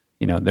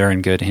they're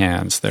in good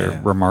hands.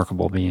 They're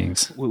remarkable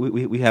beings.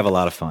 We have a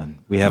lot of fun.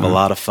 We have a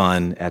lot of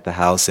fun at the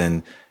house,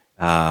 and.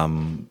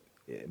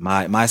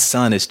 My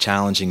son is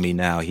challenging me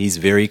now. He's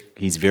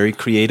very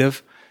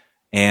creative,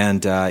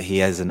 and he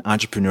has an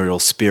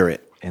entrepreneurial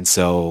spirit. And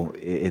so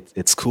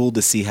it's cool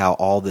to see how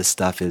all this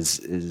stuff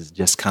is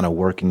just kind of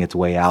working its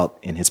way out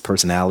in his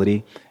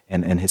personality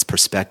and his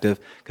perspective,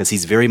 because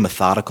he's very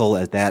methodical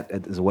at that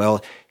as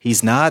well.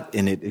 He's not,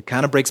 and it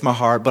kind of breaks my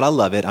heart, but I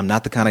love it. I'm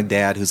not the kind of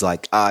dad who's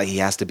like, he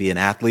has to be an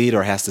athlete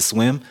or has to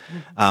swim.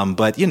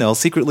 But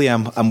secretly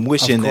I'm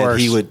wishing that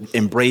he would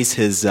embrace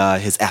his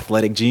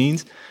athletic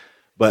genes.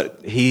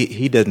 But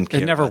he doesn't care.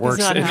 It never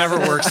works. It never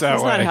works that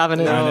way. He's not having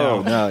it.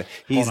 No.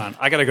 Hold on.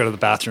 I got to go to the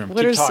bathroom.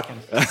 Keep talking.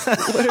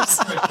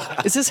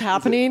 Is this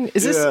happening?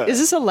 Is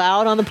this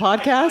allowed on the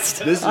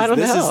podcast? I don't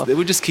know.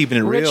 We're just keeping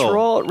it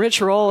real. Rich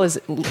Roll has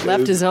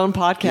left his own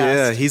podcast.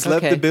 Yeah, he's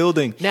left the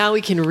building. Now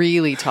we can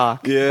really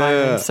talk.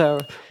 Yeah.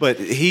 Byron, But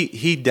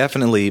he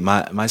definitely,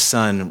 my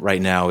son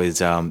right now is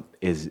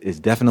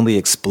definitely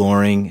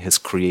exploring his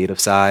creative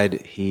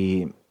side.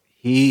 He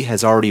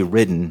has already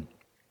written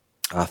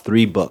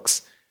 3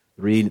 books.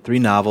 Three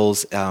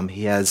novels.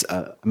 He has.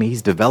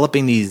 He's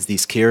developing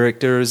these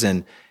characters,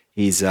 and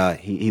he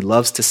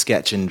loves to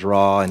sketch and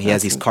draw, and he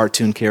has these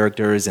cartoon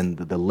characters. And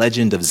the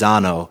Legend of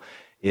Zano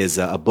is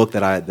a book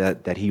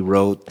that he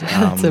wrote.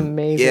 That's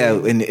amazing. Yeah,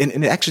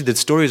 and actually the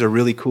stories are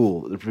really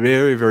cool.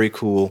 Very, very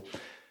cool.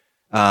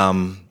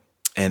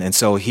 And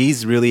so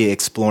he's really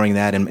exploring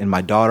that. And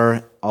my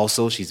daughter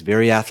also, she's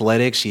very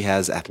athletic. She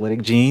has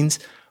athletic genes,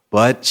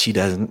 but she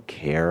doesn't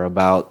care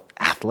about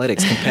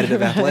athletics,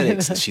 competitive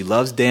athletics. She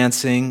loves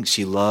dancing.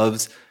 She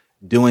loves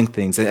doing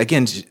things. And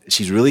again,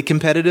 she's really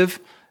competitive,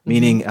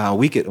 meaning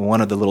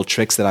one of the little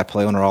tricks that I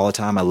play on her all the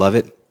time. I love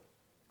it.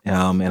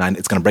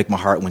 It's going to break my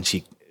heart when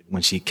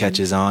she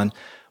catches on.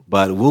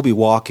 But we'll be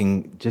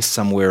walking just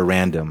somewhere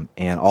random,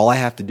 and all I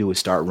have to do is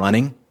start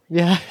running.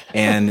 Yeah.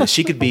 And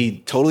she could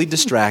be totally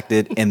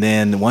distracted, and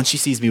then once she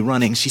sees me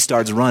running, she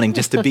starts running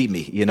just to beat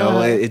me.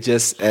 It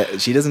just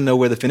she doesn't know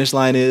where the finish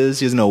line is.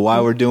 She doesn't know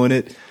why we're doing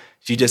it.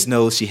 She just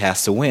knows she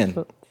has to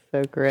win.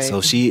 So great.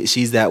 So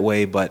she's that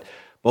way. But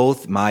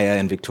both Maya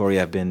and Victoria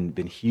have been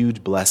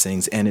huge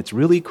blessings, and it's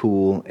really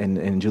cool.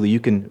 And Julie, you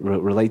can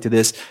relate to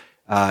this.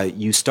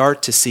 You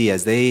start to see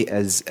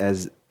as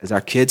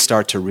our kids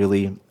start to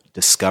really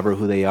discover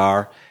who they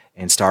are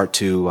and start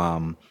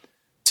to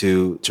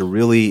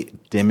really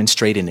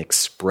demonstrate and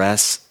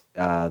express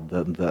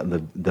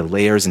the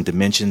layers and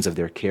dimensions of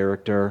their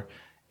character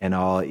and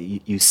all.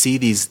 You see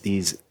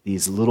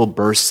these little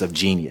bursts of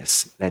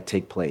genius that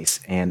take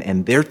place,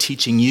 and they're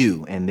teaching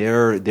you, and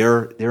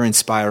they're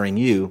inspiring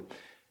you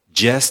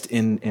just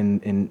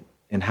in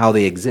how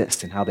they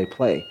exist and how they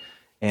play,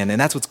 and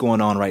that's what's going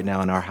on right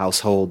now in our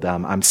household.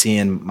 I'm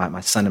seeing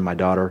my son and my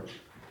daughter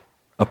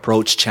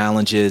approach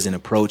challenges and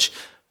approach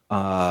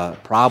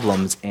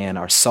problems and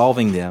are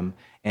solving them,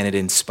 and it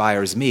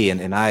inspires me.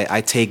 And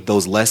I take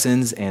those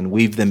lessons and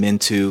weave them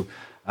into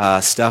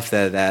stuff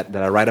that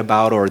I write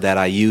about or that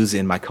I use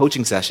in my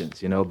coaching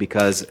sessions,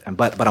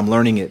 but I'm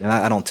learning it. And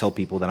I don't tell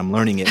people that I'm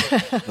learning it.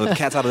 The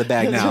cat's out of the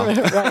bag now.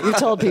 Right, you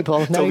told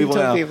people. No, you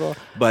told people.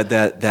 But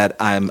that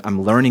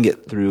I'm learning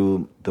it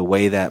through the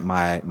way that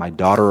my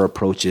daughter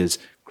approaches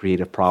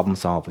creative problem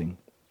solving,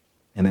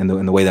 and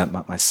the way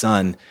that my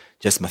son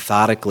just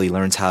methodically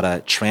learns how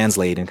to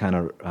translate and kind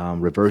of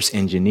reverse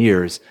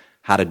engineers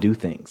how to do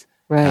things.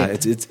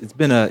 Right. It's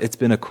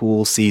been a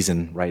cool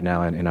season right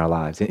now in our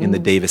lives in the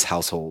Davis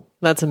household.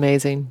 That's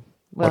amazing.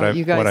 Well,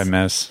 you guys, what I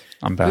miss,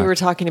 I'm back. We were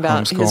talking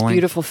about his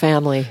beautiful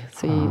family,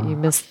 so you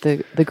missed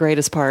the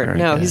greatest part.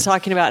 No, he's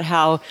talking about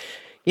how,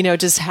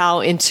 just how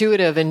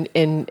intuitive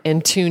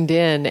and tuned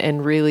in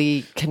and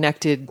really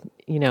connected,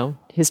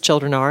 his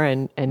children are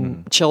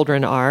and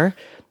children are,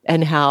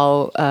 and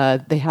how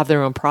they have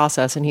their own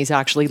process, and he's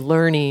actually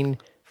learning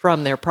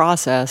from their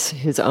process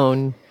his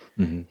own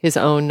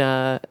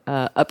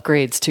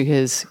upgrades to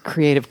his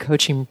creative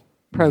coaching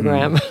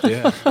program.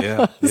 Yeah,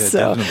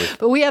 definitely.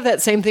 But we have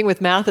that same thing with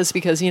Mathis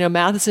because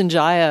Mathis and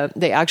Jaya,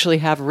 they actually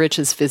have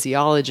Rich's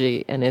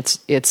physiology, and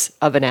it's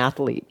of an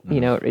athlete.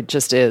 It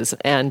just is.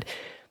 And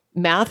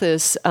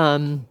Mathis, we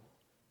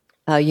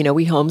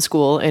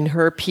homeschool, and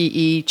her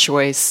PE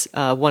choice,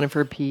 one of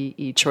her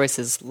PE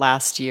choices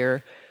last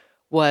year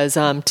was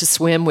to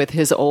swim with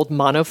his old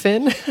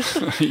monofin.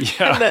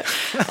 Yeah.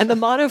 and the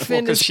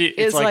monofin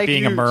it's like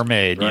being a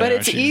mermaid. But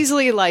it's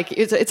easily like,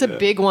 it's a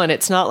big one.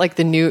 It's not like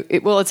the new,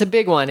 it's a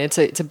big one. It's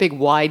a big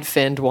wide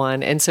finned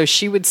one. And so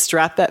she would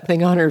strap that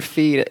thing on her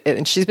feet,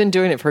 and she's been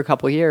doing it for a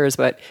couple of years,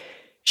 but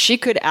she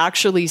could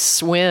actually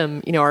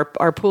swim.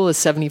 Our pool is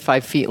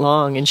 75 feet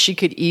long, and she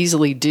could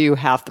easily do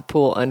half the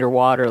pool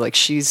underwater. Like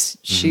she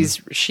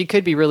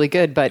could be really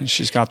good, but and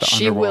she's got the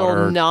she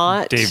underwater will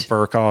not. Dave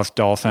Burkhoff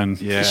dolphin.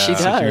 Yeah, she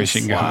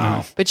does.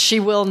 Wow. But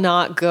she will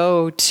not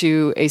go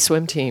to a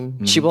swim team.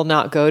 Mm-hmm. She will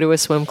not go to a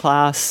swim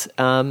class.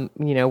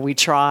 We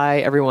try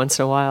every once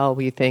in a while.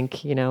 We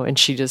think, and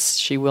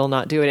she will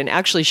not do it. And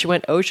actually, she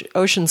went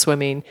ocean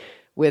swimming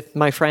with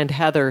my friend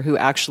Heather, who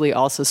actually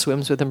also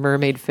swims with a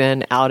mermaid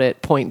fin out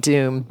at Point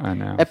Doom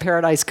at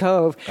Paradise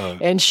Cove.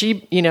 And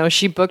she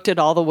booked it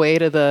all the way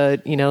to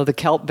the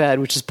kelp bed,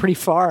 which is pretty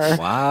far.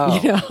 Wow.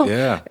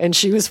 Yeah. And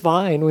she was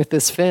fine with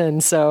this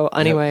fin. So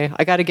anyway,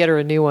 I got to get her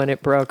a new one.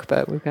 It broke,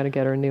 but we've got to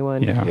get her a new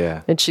one.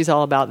 Yeah. And she's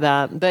all about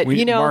that. But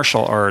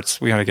martial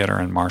arts, we got to get her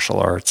in martial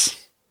arts.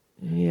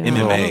 Yeah.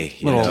 MMA,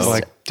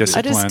 discipline.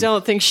 I just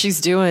don't think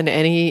she's doing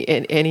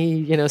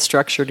any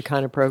structured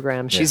kind of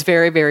program. She's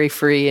very, very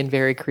free and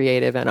very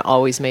creative, and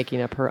always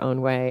making up her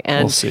own way.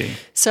 And we'll see.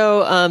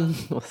 So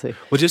we'll see.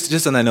 Well,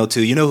 just on that note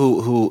too,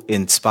 who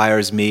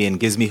inspires me and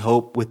gives me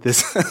hope with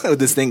this with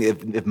this thing.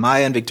 If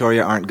Maya and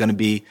Victoria aren't going to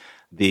be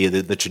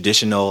the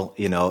traditional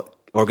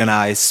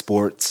organized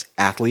sports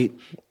athlete,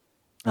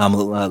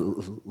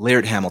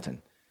 Laird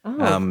Hamilton.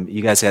 Oh.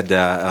 You guys had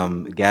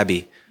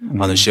Gabby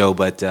on the show,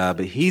 but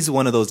he's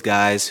one of those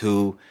guys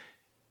who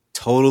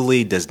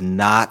totally does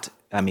not.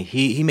 I mean,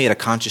 he made a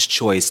conscious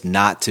choice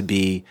not to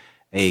be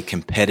a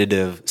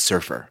competitive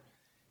surfer.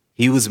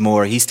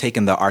 He's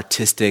taken the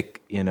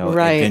artistic,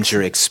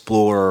 adventure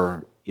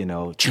explorer,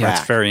 track.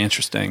 That's very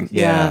interesting.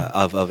 Yeah.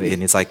 Of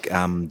and it's like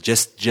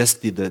just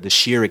the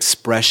sheer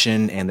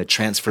expression and the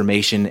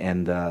transformation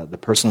and the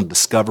personal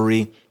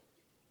discovery.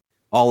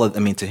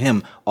 To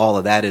him, all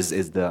of that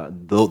is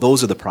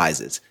those are the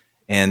prizes.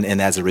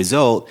 And as a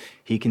result,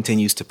 he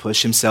continues to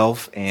push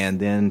himself and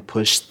then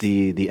push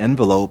the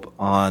envelope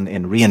on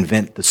and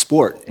reinvent the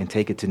sport and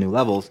take it to new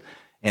levels.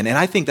 And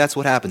I think that's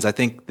what happens. I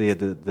think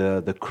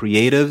the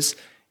creatives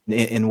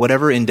in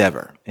whatever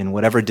endeavor, in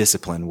whatever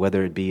discipline,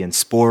 whether it be in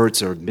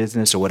sports or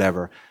business or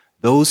whatever,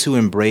 those who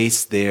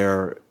embrace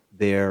their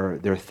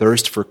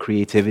thirst for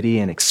creativity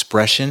and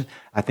expression,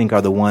 I think,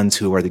 are the ones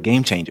who are the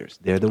game changers.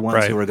 They're the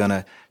ones who are going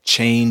to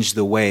change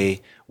the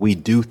way we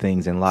do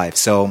things in life.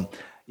 So,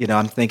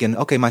 I'm thinking,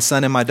 okay, my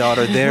son and my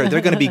daughter, they're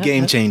going to be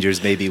game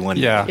changers maybe one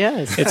day. Yeah.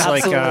 Yes, it's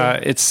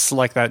absolutely. it's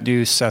like that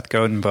new Seth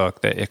Godin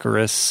book, The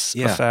Icarus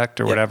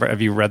Effect or whatever.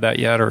 Have you read that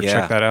yet or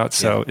checked that out?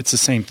 So it's the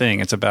same thing.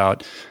 It's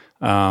about,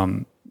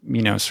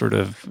 sort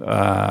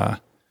of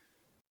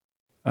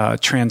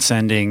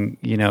transcending,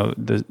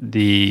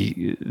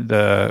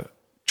 the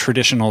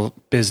traditional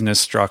business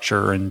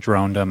structure and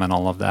dronedom and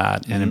all of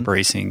that, and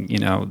embracing,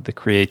 the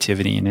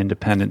creativity and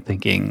independent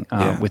thinking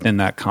within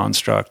that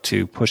construct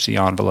to push the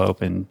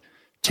envelope and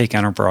take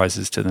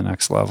enterprises to the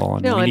next level.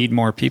 And we need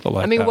more people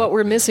like that. What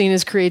we're missing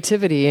is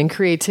creativity, and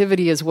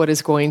creativity is what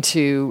is going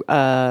to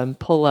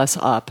pull us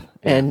up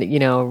and,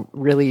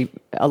 really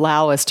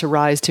allow us to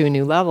rise to a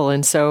new level.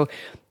 And so,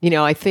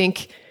 I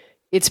think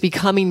it's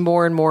becoming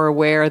more and more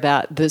aware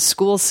that the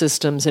school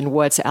systems and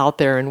what's out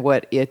there and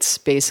what it's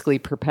basically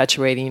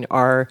perpetuating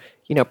are,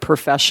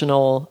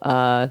 professional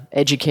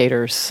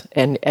educators,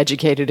 and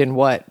educated in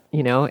what,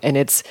 and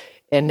it's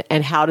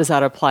and how does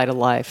that apply to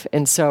life?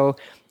 And so,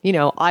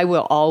 I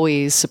will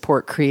always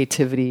support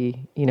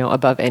creativity,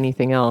 above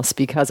anything else,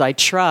 because I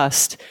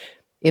trust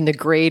in the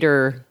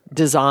greater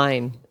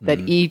design that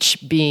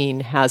each being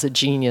has a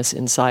genius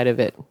inside of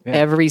it,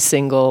 every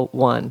single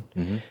one.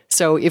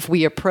 So if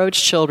we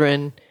approach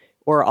children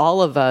or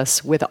all of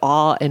us with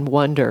awe and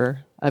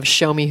wonder of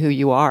show me who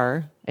you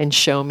are and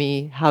show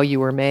me how you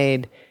were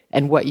made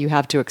and what you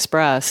have to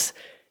express,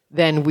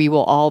 then we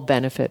will all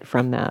benefit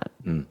from that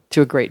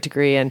to a great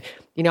degree. And,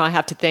 I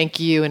have to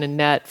thank you and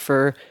Annette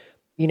for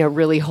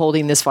really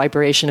holding this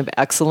vibration of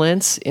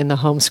excellence in the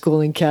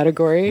homeschooling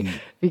category,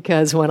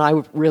 because when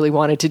I really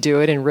wanted to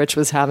do it and Rich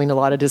was having a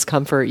lot of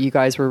discomfort, you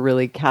guys were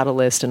really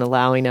catalyst in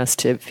allowing us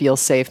to feel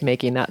safe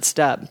making that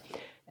step.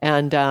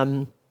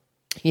 And,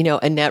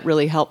 Annette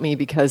really helped me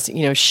because,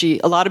 a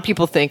lot of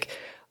people think,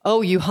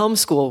 oh, you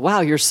homeschool.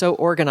 Wow, you're so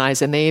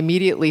organized. And they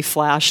immediately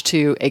flash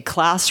to a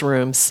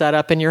classroom set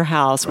up in your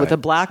house with a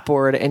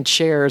blackboard and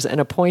chairs and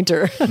a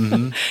pointer.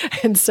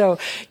 And so,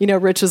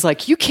 Rich was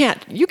like, you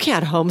can't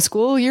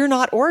homeschool. You're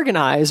not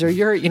organized, or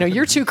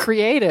you're too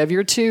creative.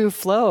 You're too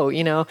flow,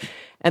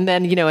 And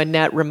then,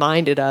 Annette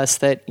reminded us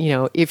that,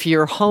 if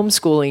you're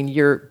homeschooling,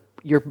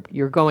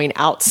 you're going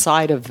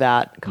outside of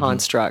that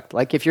construct.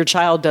 Like if your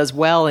child does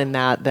well in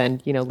that,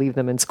 then, leave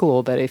them in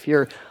school. But if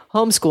you're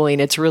homeschooling,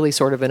 it's really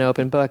sort of an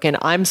open book. And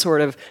I'm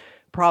sort of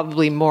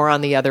probably more on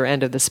the other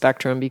end of the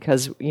spectrum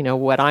because,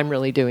 what I'm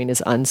really doing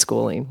is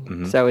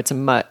unschooling. So it's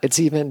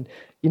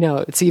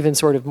even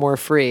sort of more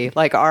free.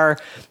 Like our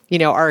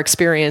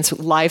experience,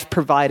 life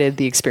provided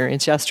the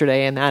experience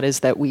yesterday. And that is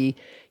that we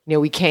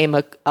came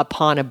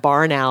upon a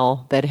barn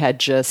owl that had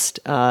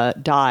just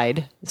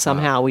died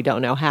somehow. We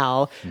don't know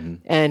how.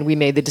 And we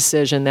made the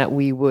decision that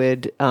we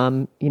would,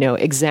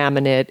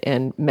 examine it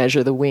and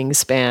measure the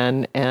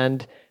wingspan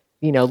and,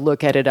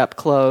 look at it up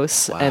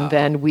close. Wow. And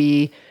then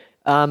we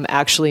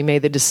actually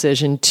made the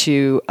decision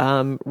to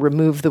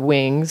remove the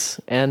wings,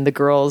 and the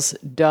girls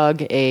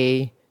dug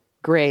a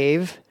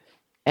grave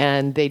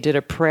and they did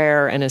a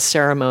prayer and a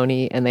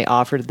ceremony, and they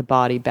offered the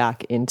body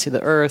back into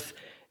the earth.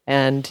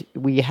 And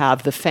we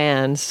have the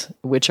fans,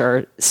 which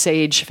are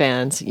sage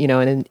fans,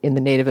 and in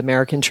the Native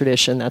American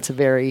tradition, that's a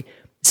very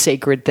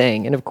sacred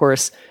thing. And of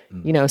course,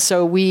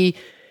 so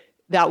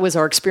that was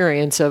our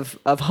experience of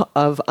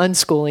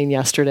unschooling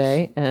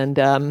yesterday. And,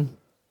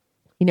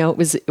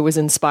 it was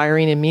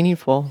inspiring and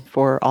meaningful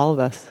for all of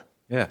us.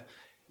 Yeah.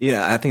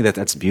 Yeah, I think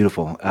that's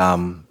beautiful.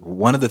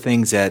 One of the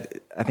things that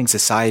I think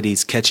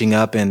society's catching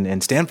up,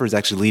 and Stanford's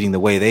actually leading the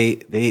way,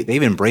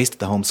 they've embraced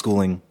the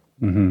homeschooling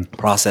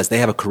process. They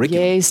have a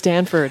curriculum. Yay,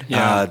 Stanford.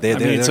 Yeah.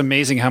 It's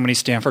amazing how many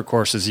Stanford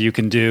courses you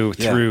can do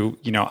through,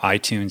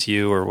 iTunes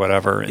U or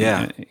whatever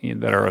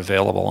that are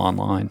available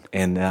online.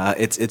 And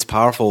it's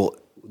powerful.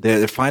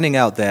 They're finding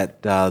out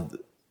that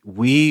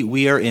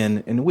we are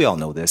in, and we all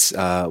know this,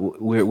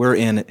 we're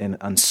in an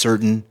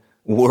uncertain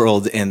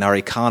world, and our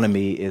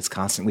economy is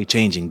constantly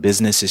changing.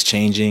 Business is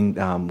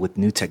changing with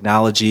new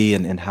technology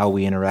and how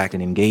we interact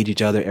and engage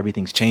each other.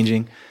 Everything's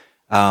changing.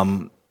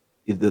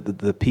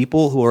 The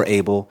people who are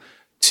able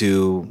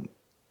to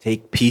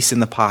take peace in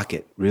the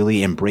pocket,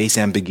 really embrace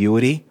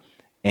ambiguity,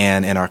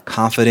 and are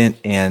confident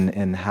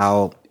in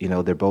how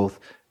they're both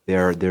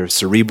their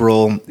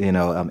cerebral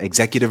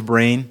executive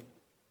brain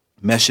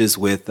meshes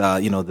with the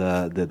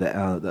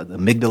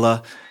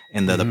amygdala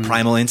and the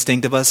primal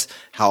instinct of us,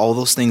 how all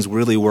those things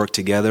really work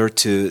together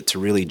to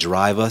really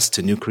drive us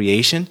to new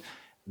creation.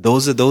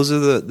 Those are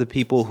the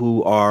people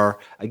who are,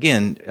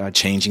 again,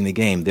 changing the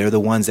game. They're the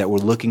ones that we're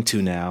looking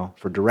to now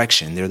for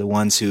direction. They're the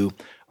ones who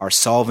are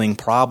solving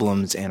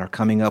problems and are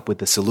coming up with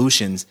the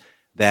solutions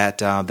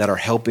that are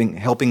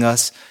helping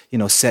us,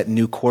 set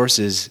new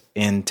courses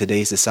in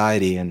today's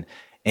society.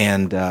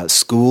 And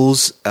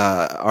schools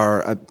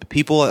are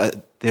people.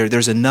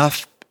 There's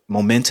enough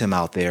momentum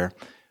out there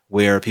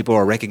where people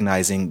are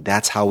recognizing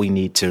that's how we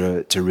need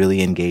to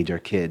really engage our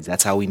kids.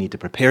 That's how we need to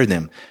prepare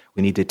them.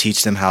 We need to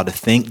teach them how to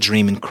think,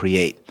 dream, and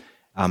create,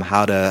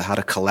 how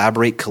to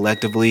collaborate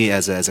collectively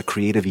as a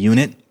creative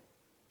unit,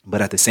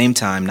 but at the same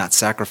time, not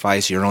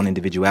sacrifice your own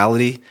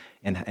individuality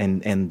and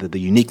the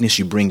uniqueness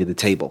you bring to the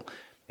table.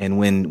 And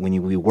when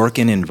we work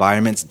in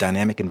environments,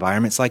 dynamic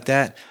environments like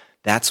that,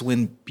 that's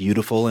when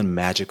beautiful and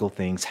magical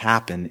things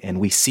happen.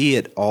 And we see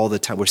it all the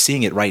time. We're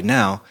seeing it right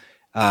now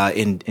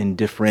in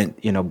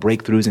different,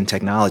 breakthroughs in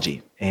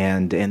technology.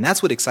 And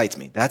that's what excites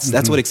me.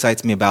 That's what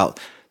excites me about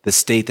the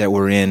state that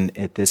we're in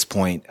at this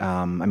point.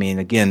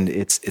 Again,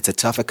 it's a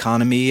tough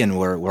economy, and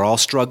we're all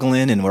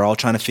struggling, and we're all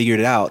trying to figure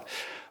it out.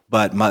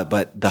 But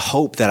the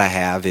hope that I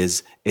have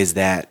is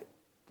that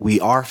we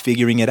are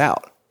figuring it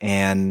out,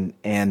 and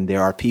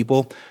there are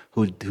people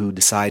who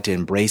decide to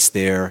embrace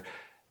their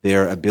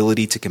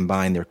ability to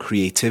combine their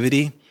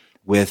creativity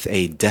with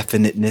a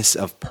definiteness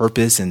of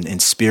purpose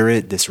and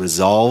spirit, this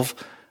resolve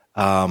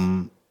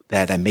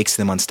that makes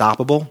them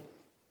unstoppable.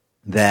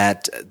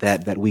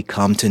 That we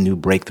come to new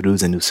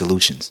breakthroughs and new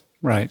solutions.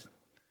 Right.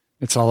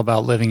 It's all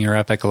about living your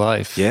epic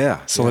life.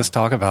 Yeah. So let's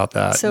talk about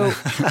that. So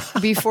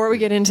before we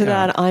get into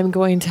that, I'm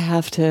going to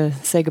have to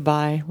say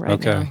goodbye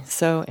right now.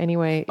 So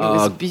anyway, it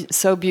was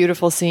so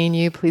beautiful seeing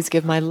you. Please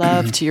give my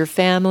love to your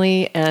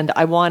family. And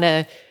I want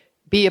to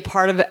be a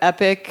part of the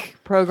Epic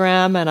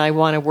program, and I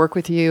want to work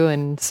with you.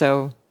 And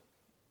so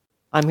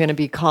I'm going to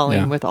be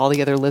calling with all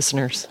the other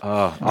listeners.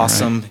 Oh,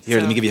 awesome. Right. Here,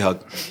 let me give you a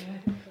hug.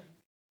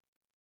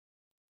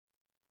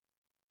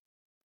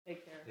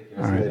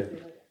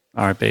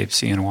 All right, babe.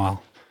 See you in a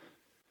while.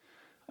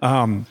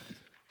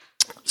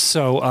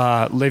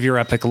 So Live Your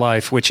Epic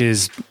Life, which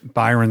is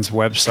Byron's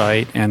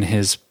website and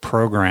his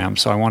program.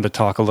 So I wanted to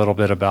talk a little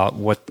bit about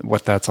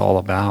what that's all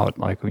about.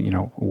 Like,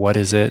 what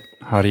is it?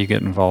 How do you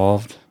get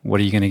involved? What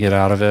are you going to get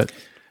out of it?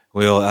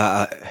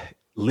 Well,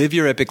 Live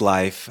Your Epic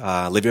Life,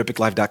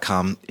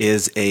 liveyourepiclife.com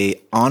is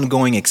a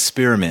ongoing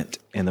experiment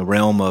in the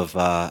realm of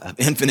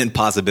infinite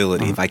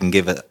possibility. If I can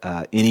give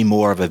any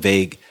more of a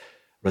vague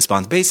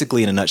response,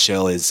 basically in a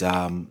nutshell is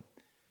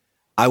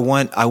I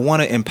want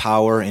to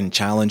empower and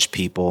challenge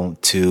people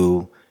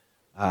to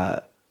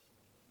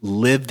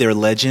live their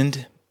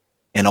legend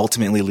and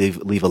ultimately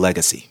leave a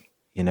legacy.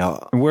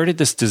 Where did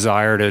this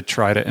desire to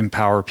try to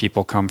empower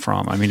people come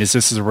from? I mean, is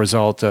this as a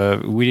result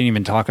of, we didn't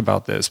even talk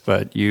about this,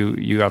 but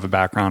you have a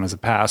background as a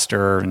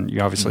pastor, and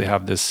you obviously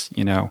have this,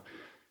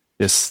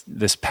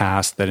 this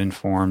past that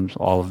informed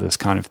all of this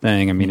kind of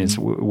thing. I mean,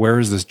 where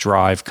is this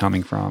drive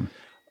coming from?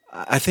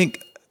 I think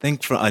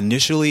from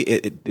initially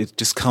it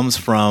just comes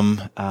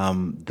from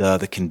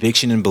the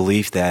conviction and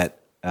belief that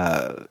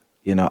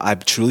I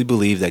truly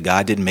believe that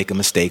God didn't make a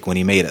mistake when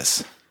He made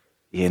us.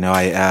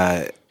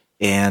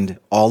 And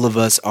all of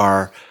us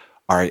are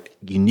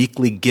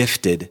uniquely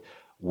gifted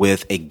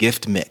with a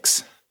gift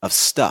mix of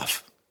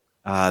stuff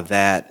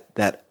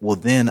that will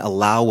then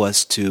allow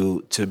us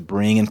to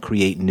bring and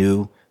create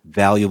new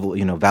valuable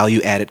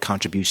value added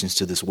contributions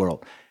to this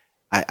world.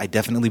 I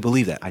definitely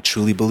believe that. I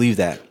truly believe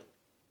that.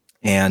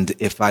 And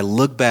if I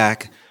look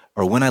back,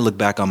 or when I look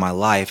back on my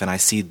life and I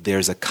see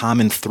there's a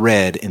common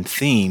thread and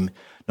theme,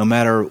 no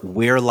matter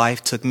where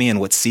life took me and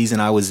what season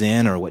I was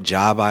in or what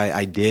job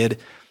I did,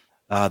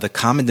 the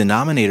common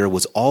denominator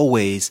was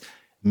always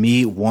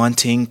me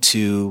wanting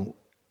to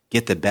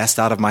get the best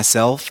out of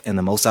myself and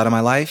the most out of my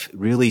life,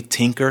 really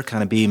tinker,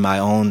 kind of be my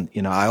own,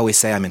 I always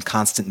say I'm in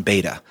constant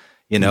beta,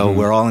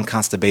 we're all in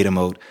constant beta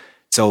mode.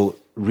 So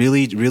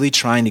really, really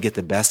trying to get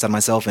the best out of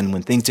myself. And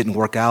when things didn't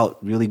work out,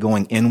 really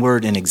going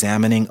inward and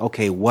examining,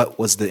 okay, what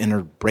was the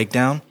inner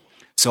breakdown?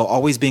 So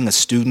always being a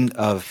student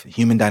of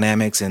human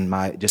dynamics and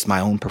my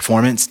own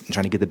performance and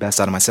trying to get the best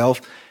out of myself.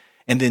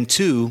 And then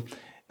two,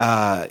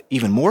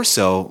 even more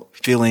so,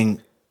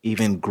 feeling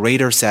even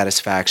greater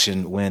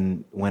satisfaction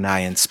when I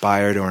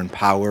inspired or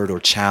empowered or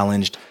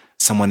challenged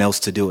someone else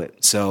to do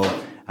it. So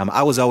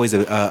I was always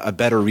a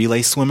better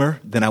relay swimmer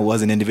than I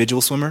was an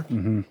individual swimmer.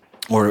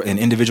 Or in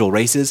individual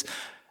races,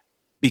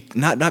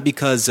 not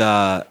because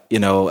I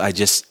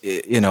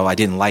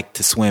didn't like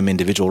to swim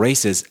individual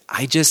races.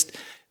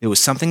 There was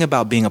something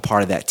about being a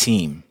part of that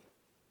team,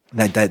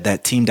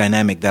 that team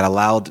dynamic that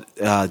allowed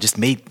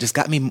just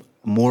got me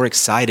more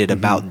excited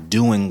about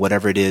doing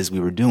whatever it is we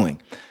were doing.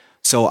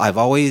 So I've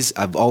always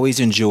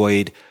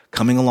enjoyed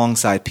coming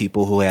alongside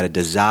people who had a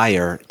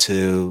desire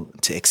to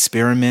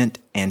experiment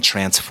and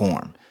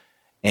transform,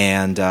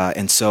 and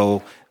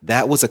so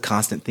that was a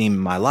constant theme in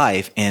my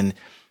life. And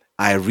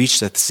I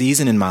reached a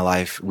season in my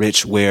life,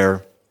 Rich,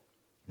 where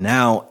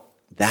now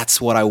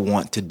that's what I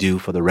want to do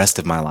for the rest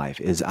of my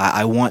life. Is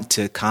I want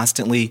to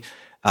constantly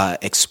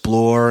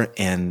explore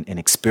and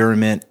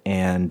experiment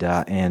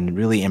and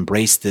really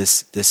embrace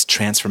this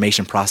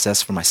transformation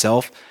process for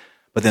myself,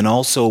 but then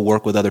also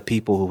work with other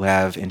people who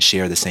have and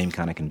share the same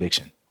kind of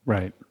conviction.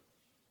 Right.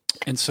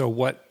 And so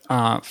what,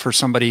 for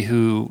somebody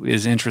who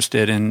is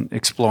interested in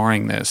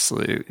exploring this,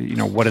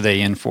 what are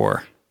they in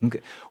for?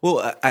 Okay.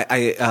 Well,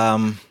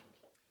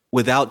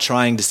 without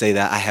trying to say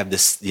that I have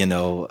this,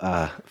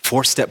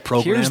 4-step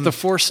program. Here's the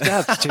 4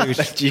 steps, dude.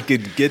 that you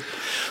could get,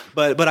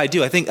 but I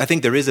do. I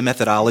think there is a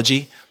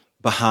methodology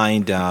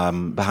behind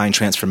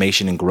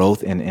transformation and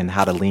growth, and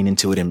how to lean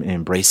into it and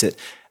embrace it.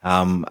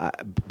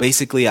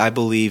 Basically, I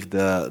believe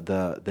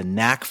the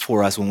knack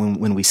for us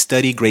when we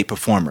study great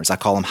performers, I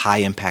call them high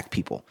impact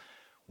people.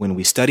 When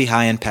we study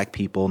high impact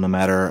people, no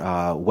matter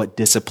what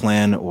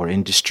discipline or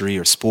industry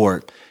or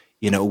sport,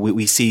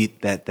 we see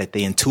that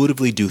they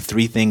intuitively do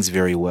 3 things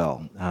very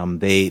well.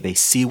 They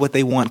see what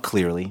they want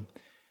clearly.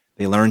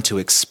 They learn to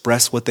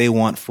express what they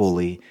want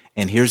fully.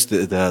 And here's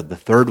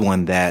the third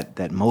one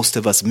that most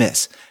of us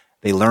miss.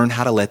 They learn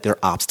how to let their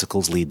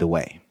obstacles lead the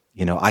way.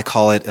 I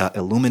call it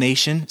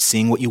illumination,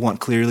 seeing what you want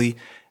clearly,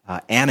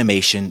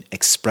 animation,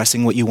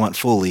 expressing what you want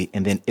fully,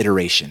 and then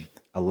iteration,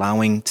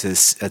 allowing to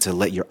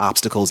let your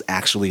obstacles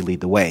actually lead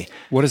the way.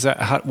 What does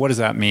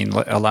that mean?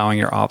 Allowing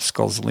your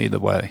obstacles lead the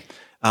way?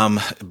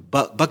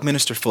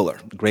 Buckminster Fuller,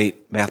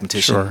 great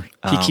mathematician. Sure.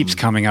 He keeps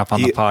coming up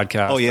on the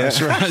podcast. Oh, yeah.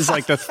 It's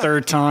like the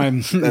 3rd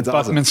time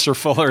Buckminster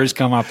Fuller has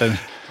come up.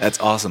 That's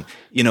awesome.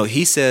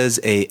 He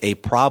says a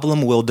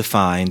problem well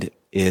defined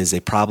is a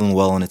problem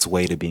well on its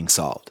way to being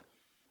solved.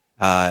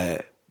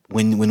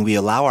 When we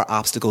allow our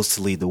obstacles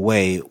to lead the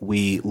way,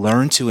 we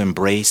learn to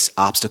embrace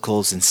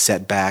obstacles and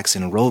setbacks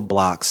and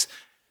roadblocks,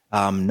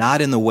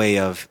 not in the way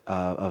of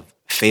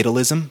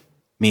fatalism,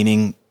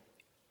 meaning,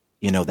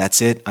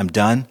 that's it, I'm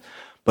done,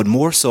 but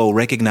more so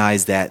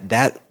recognize that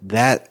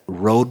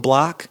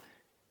roadblock,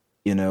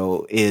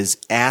 is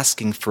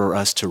asking for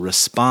us to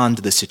respond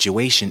to the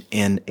situation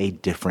in a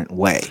different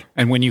way.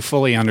 And when you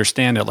fully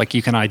understand it, like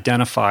you can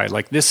identify,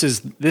 like this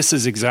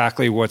is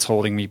exactly what's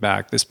holding me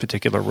back, this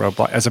particular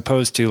roadblock, as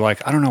opposed to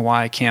like, I don't know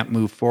why I can't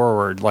move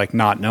forward, like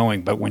not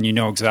knowing. But when you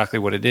know exactly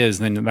what it is,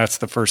 then that's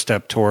the first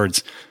step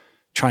towards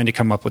trying to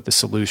come up with the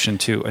solution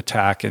to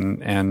attack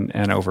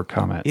and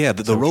overcome it. Yeah,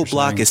 the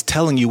roadblock is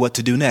telling you what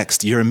to do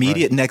next. Your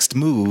immediate next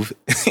move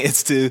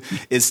is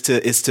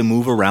to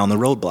move around the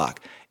roadblock.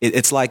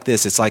 It's like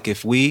this. It's like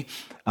if we're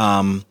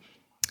in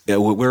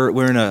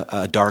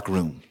a dark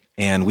room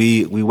and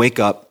we wake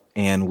up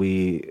and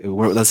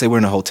let's say we're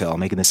in a hotel. I'm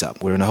making this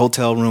up. We're in a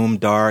hotel room,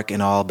 dark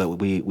and all, but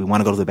we want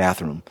to go to the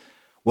bathroom.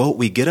 Well,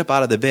 we get up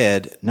out of the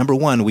bed. Number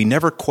one, we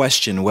never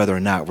question whether or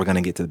not we're going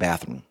to get to the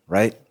bathroom,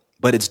 right?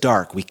 But it's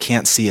dark. We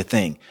can't see a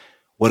thing.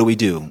 What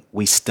do?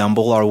 We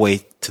stumble our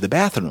way to the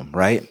bathroom,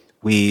 right?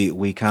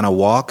 We kind of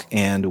walk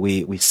and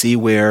we see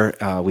where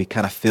we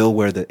kind of feel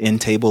where the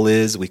end table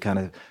is. We kind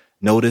of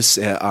notice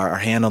our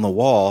hand on the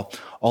wall.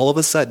 All of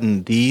a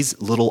sudden, these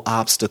little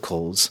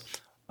obstacles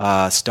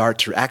start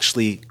to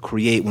actually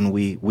create, when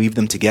we weave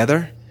them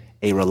together,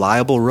 a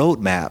reliable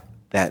roadmap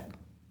that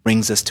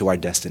brings us to our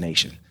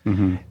destination.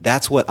 Mm-hmm.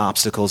 That's what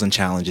obstacles and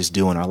challenges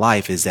do in our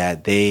life, is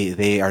that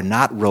they are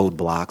not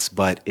roadblocks,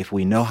 but if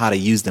we know how to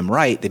use them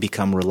right, they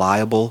become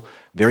reliable,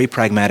 very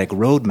pragmatic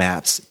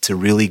roadmaps to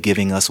really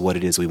giving us what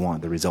it is we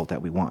want, the result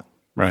that we want.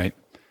 Right.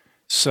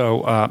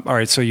 So, all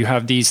right. So you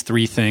have these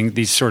 3 things,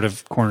 these sort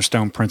of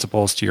cornerstone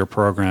principles to your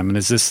program. And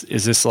is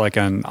this like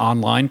an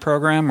online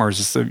program, or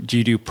is this do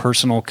you do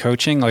personal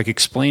coaching? Like,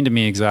 explain to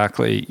me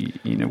exactly,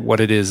 what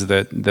it is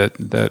that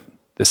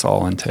this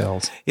all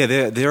entails.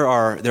 Yeah, there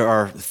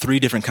are 3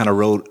 different kind of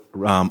road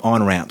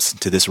on ramps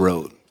to this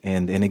road.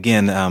 And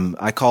again,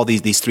 I call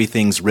these 3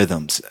 things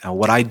rhythms.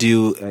 What I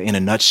do in a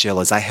nutshell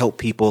is I help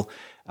people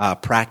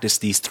practice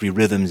these 3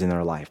 rhythms in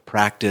their life.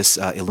 Practice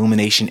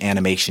illumination,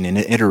 animation, and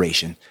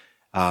iteration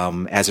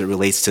as it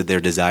relates to their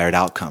desired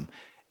outcome.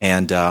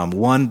 And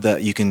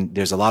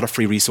there's a lot of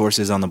free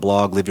resources on the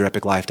blog,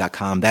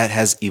 liveyourepiclife.com. That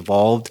has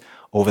evolved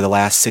over the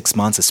last 6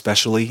 months,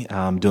 especially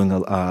doing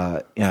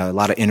a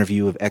lot of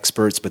interview of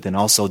experts, but then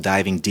also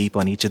diving deep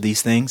on each of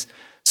these things.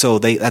 So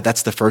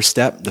that's the first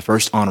step. The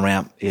first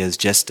on-ramp is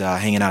just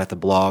hanging out at the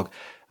blog.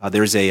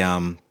 There's a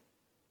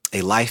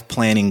life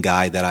planning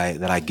guide that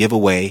I give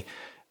away.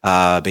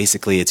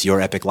 Basically, it's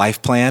your epic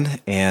life plan,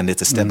 and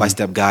it's a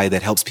step-by-step guide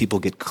that helps people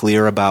get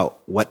clear about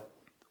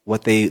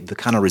the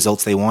kind of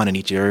results they want in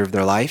each area of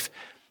their life.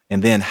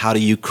 And then how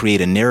do you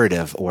create a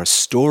narrative or a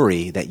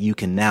story that you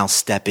can now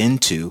step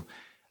into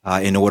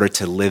in order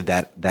to live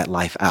that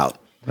life out.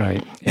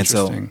 Right. And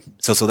so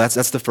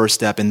that's the first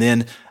step. And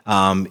then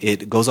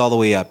it goes all the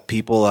way up.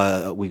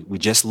 People, we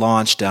just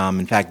launched,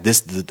 in fact,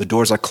 the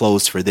doors are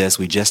closed for this.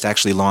 We just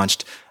actually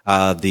launched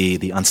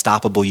the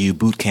Unstoppable You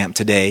Bootcamp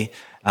today.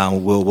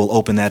 We'll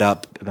open that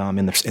up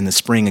in the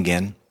spring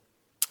again.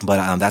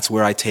 But that's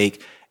where I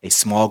take a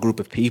small group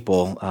of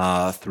people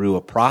through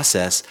a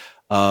process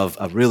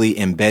of really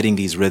embedding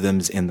these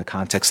rhythms in the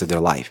context of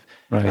their life.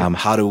 Right.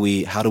 How do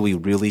we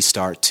really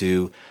start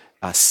to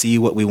see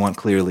what we want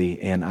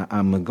clearly? And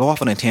I'm going to go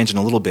off on a tangent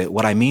a little bit.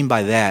 What I mean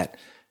by that,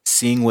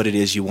 seeing what it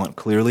is you want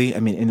clearly. I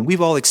mean, and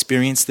we've all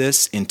experienced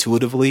this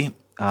intuitively.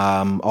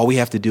 All we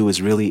have to do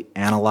is really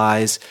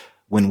analyze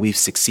when we've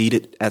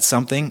succeeded at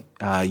something.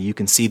 You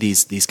can see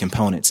these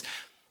components.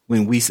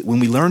 When we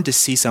learn to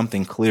see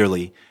something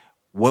clearly,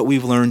 what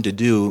we've learned to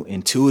do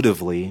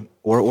intuitively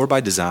or by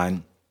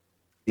design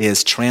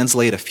is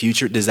translate a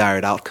future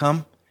desired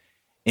outcome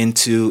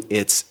into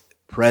its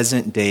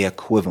present day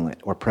equivalent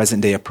or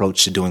present day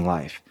approach to doing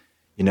life.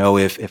 You know,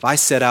 if I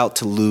set out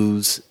to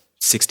lose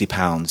 60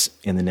 pounds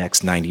in the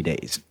next 90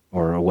 days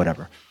or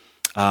whatever,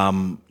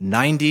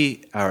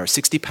 90 or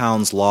 60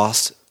 pounds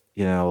lost,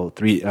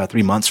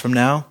 3 months from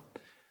now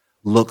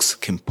looks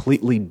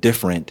completely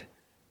different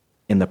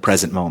in the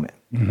present moment.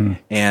 Mm-hmm.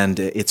 And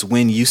it's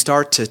when you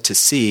start to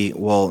see,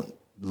 well,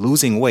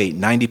 losing weight,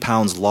 90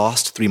 pounds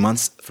lost 3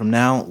 months from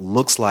now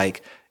looks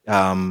like,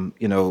 a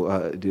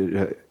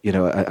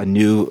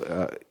new,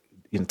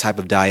 type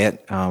of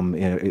diet,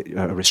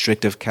 a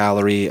restrictive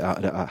calorie,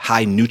 a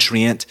high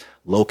nutrient,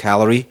 low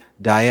calorie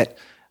diet,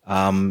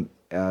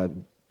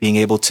 being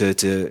able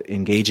to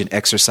engage in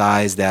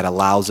exercise that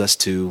allows us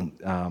to,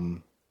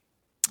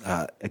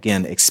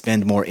 again,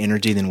 expend more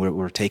energy than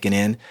we're taking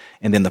in,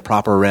 and then the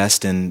proper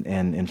rest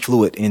and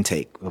fluid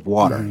intake of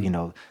water,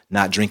 mm-hmm.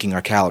 Not drinking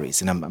our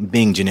calories. And I'm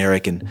being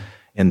generic in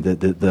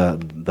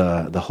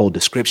the whole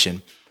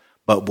description.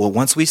 But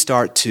once we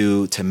start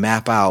to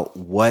map out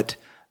what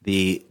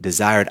the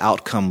desired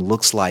outcome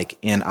looks like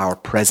in our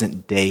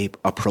present day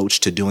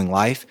approach to doing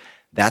life,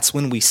 that's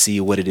when we see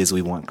what it is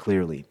we want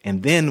clearly.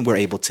 And then we're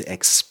able to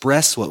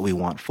express what we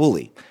want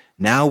fully.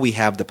 Now we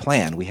have the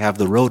plan. We have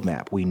the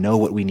roadmap. We know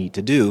what we need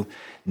to do.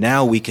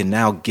 Now we can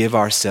give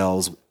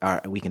ourselves,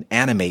 we can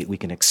animate, we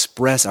can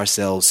express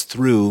ourselves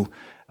through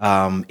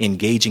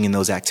engaging in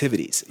those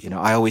activities.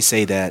 I always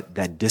say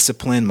that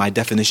discipline, my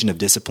definition of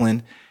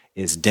discipline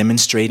is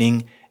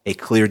demonstrating a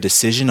clear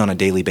decision on a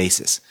daily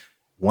basis.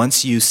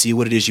 Once you see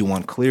what it is you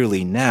want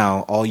clearly,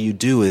 now all you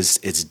do is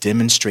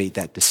demonstrate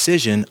that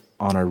decision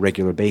on a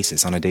regular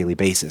basis, on a daily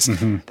basis.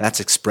 Mm-hmm. That's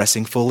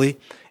expressing fully.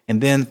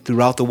 And then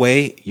throughout the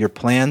way,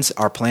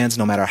 our plans,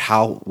 no matter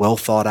how well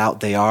thought out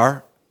they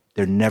are,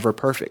 they're never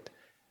perfect.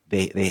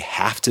 They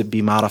have to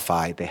be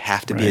modified. They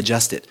have to be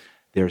adjusted.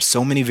 There are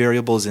so many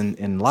variables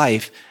in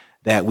life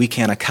that we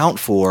can't account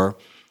for.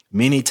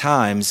 Many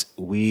times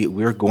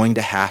we're going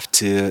to have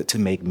to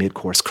make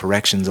mid-course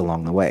corrections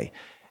along the way.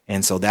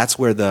 And so that's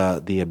where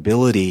the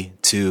ability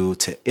to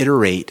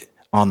iterate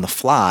on the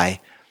fly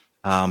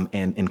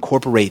and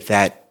incorporate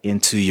that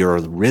into your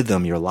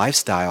rhythm, your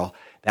lifestyle,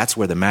 that's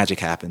where the magic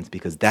happens,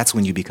 because that's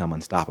when you become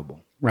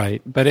unstoppable.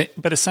 Right. But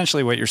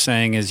essentially what you're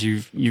saying is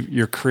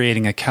you're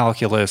creating a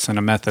calculus and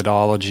a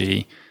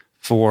methodology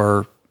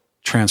for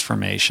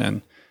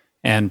transformation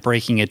and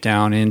breaking it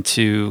down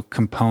into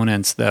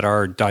components that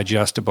are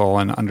digestible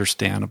and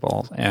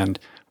understandable, and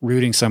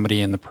rooting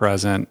somebody in the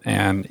present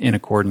and in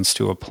accordance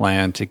to a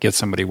plan to get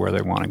somebody where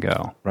they want to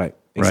go. Right.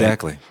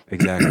 Exactly.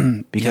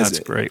 Exactly. Because that's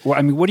great. Well,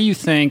 I mean, what do you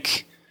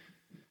think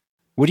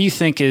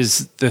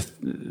is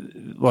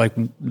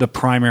the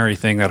primary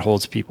thing that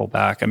holds people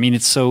back? I mean,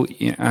 it's so,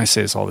 I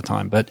say this all the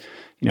time, but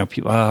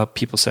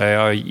people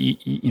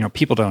say,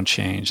 people don't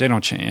change. They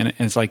don't change. And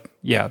it's like,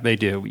 yeah, they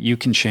do. You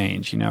can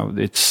change.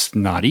 It's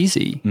not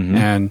easy. Mm-hmm.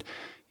 And,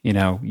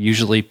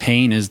 usually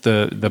pain is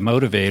the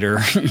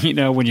motivator.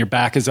 When your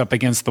back is up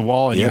against the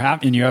wall and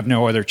you have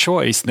no other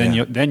choice,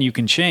 then you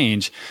can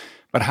change.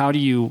 But how do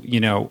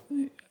you,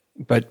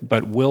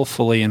 but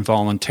willfully and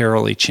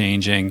voluntarily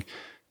changing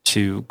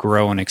to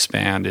grow and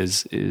expand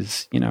is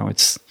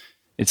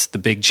it's the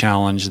big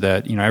challenge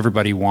that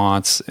everybody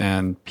wants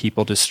and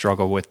people just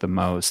struggle with the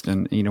most.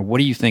 And what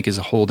do you think is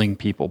holding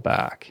people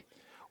back?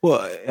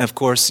 Well, of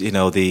course,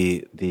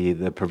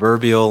 the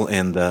proverbial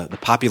and the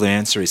popular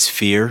answer is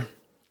fear.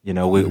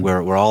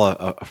 We're all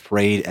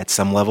afraid at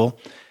some level,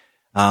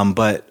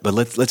 but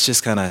let's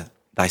just kind of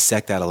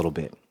dissect that a little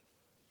bit.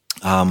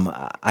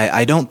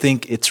 I don't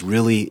think it's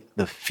really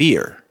the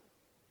fear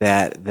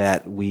that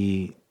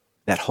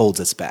holds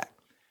us back.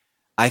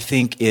 I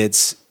think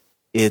it's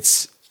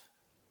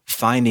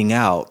finding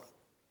out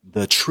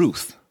the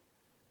truth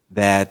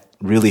that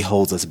really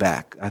holds us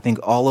back. I think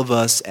all of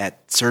us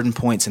at certain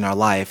points in our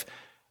life,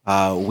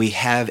 we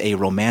have a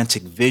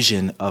romantic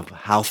vision of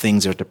how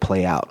things are to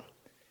play out.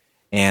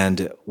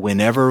 And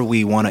whenever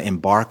we want to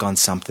embark on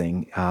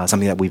something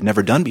that we've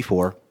never done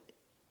before,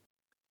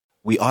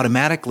 we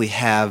automatically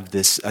have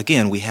this,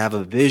 again, we have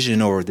a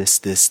vision or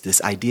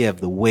this idea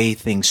of the way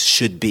things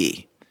should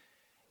be.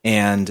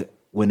 And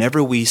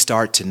whenever we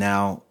start to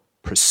now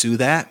pursue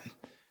that,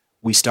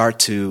 we start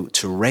to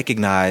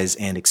recognize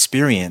and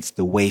experience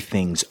the way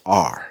things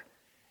are.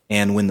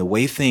 And when the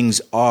way things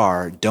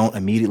are don't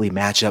immediately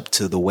match up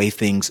to the way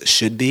things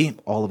should be,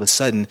 all of a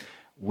sudden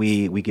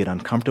we get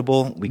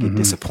uncomfortable, we get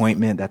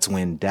disappointment. That's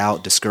when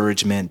doubt,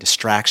 discouragement,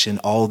 distraction,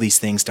 all these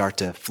things start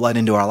to flood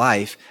into our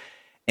life.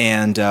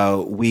 And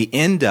we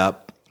end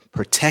up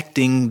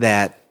protecting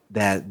that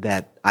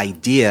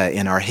idea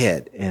in our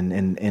head,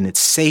 and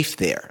it's safe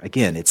there.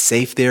 Again, it's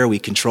safe there. We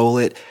control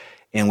it,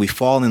 and we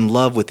fall in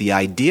love with the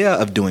idea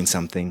of doing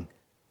something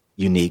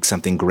unique,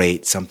 something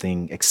great,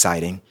 something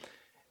exciting.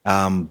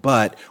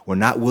 But we're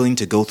not willing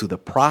to go through the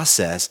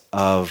process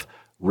of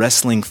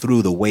wrestling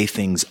through the way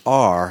things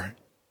are,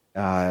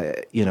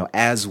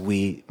 as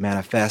we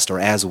manifest or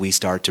as we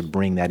start to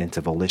bring that into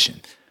volition.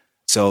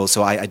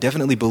 So I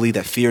definitely believe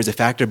that fear is a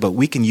factor, but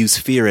we can use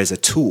fear as a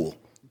tool.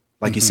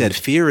 Like you said,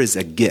 fear is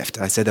a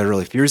gift. I said that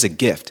earlier. Fear is a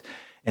gift.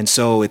 And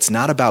so it's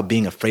not about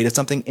being afraid of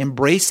something.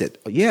 Embrace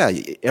it. Yeah,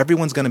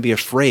 everyone's going to be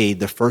afraid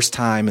the first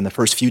time and the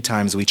first few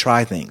times we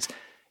try things.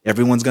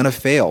 Everyone's going to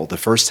fail the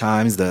first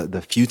times,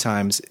 the few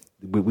times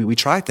we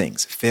try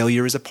things.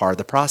 Failure is a part of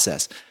the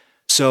process.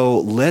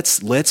 So let's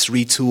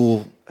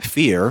retool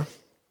fear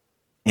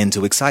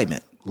into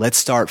excitement. Let's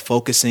start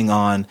focusing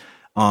on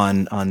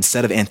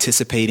instead of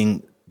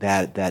anticipating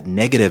that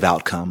negative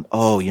outcome.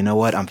 Oh, you know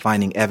what? I'm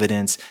finding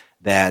evidence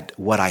that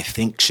what I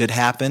think should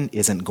happen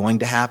isn't going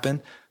to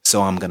happen,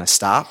 so I'm going to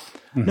stop.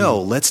 Mm-hmm. No,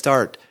 let's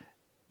start,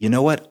 you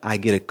know what? I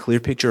get a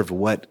clear picture of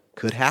what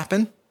could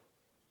happen,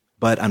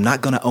 but I'm not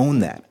going to own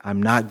that. I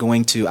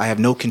have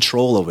no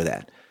control over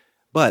that.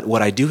 But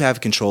what I do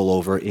have control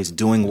over is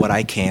doing what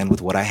I can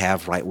with what I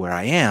have right where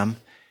I am,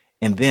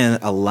 and then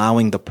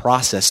allowing the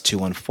process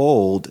to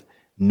unfold,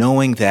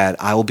 knowing that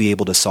I will be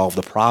able to solve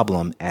the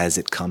problem as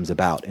it comes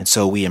about. And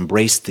so we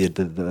embrace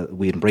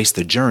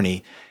the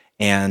journey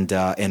and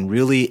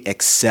really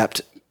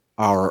accept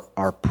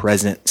our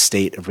present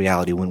state of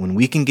reality. When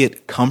we can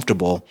get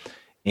comfortable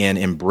in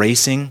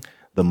embracing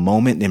the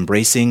moment,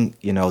 embracing,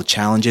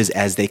 challenges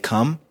as they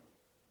come,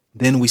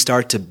 then we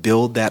start to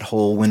build that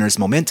whole winner's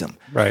momentum.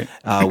 Right.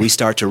 We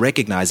start to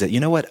recognize that, you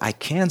know what, I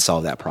can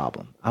solve that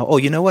problem. Oh,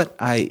 you know what,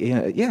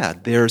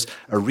 there's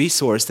a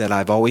resource that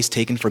I've always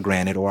taken for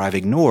granted or I've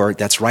ignored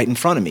that's right in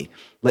front of me.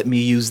 Let me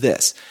use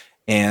this.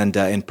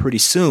 And pretty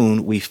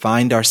soon we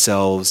find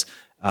ourselves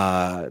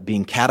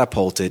being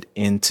catapulted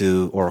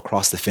into or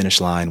across the finish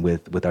line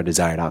with our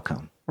desired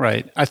outcome.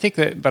 Right. I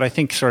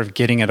think sort of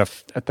getting at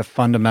the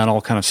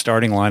fundamental kind of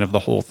starting line of the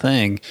whole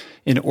thing,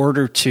 in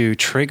order to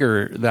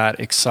trigger that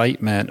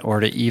excitement or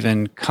to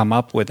even come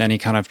up with any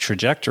kind of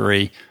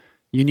trajectory,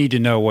 you need to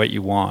know what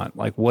you want.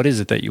 Like, what is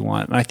it that you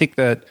want? And I think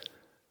that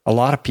a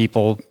lot of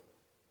people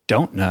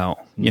don't know,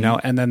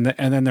 and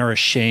then they're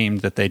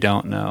ashamed that they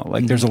don't know.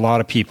 Like, there's a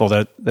lot of people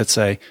that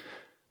say,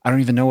 I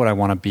don't even know what I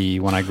want to be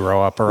when I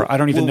grow up, or I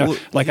don't even know.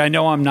 Like, I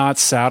know I'm not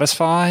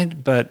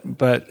satisfied, but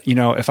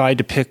if I had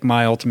to pick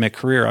my ultimate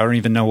career, I don't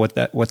even know what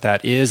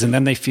that is. And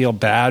then they feel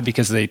bad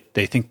because they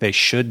think they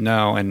should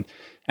know, and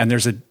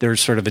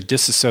there's sort of a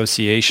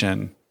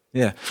disassociation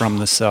from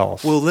the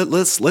self. Well,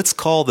 let's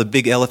call the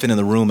big elephant in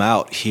the room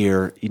out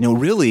here.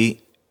 Really,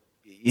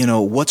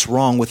 what's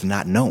wrong with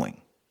not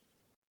knowing?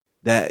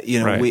 That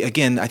right.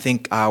 I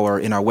think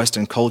in our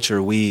Western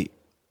culture we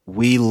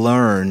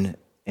learn.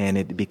 And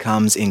it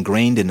becomes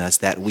ingrained in us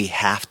that we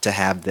have to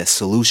have the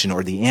solution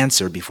or the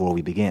answer before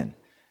we begin.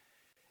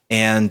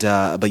 And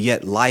but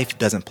yet life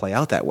doesn't play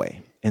out that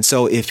way. And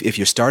so if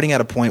you're starting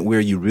at a point where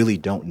you really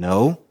don't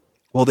know,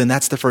 well, then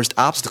that's the first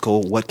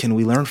obstacle. What can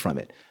we learn from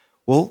it?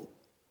 Well,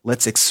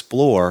 let's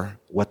explore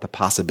what the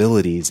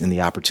possibilities and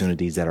the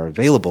opportunities that are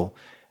available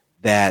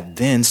that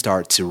then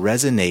start to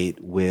resonate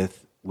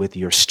with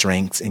your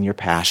strengths and your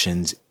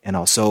passions. And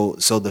also,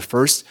 so the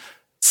first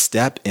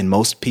step in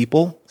most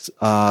people,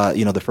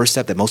 the first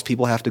step that most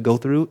people have to go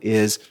through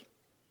is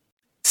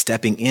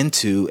stepping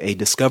into a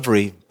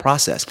discovery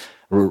process.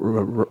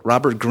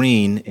 Robert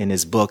Greene, in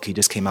his book, he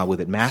just came out with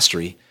it,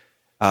 Mastery,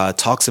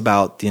 talks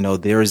about,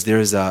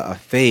 there's a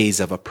phase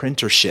of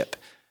apprenticeship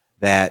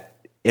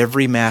that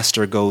every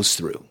master goes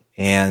through.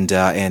 And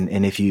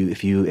if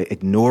you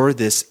ignore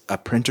this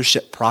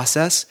apprenticeship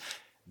process,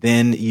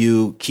 then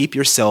you keep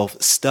yourself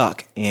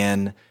stuck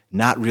in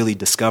not really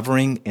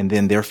discovering and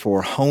then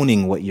therefore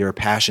honing what your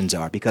passions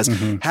are, because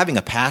having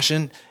a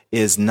passion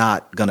is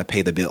not going to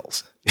pay the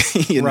bills.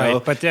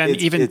 Right. But then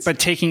but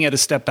taking it a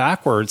step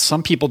backwards,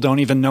 some people don't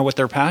even know what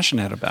they're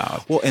passionate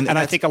about. Well, and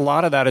I think a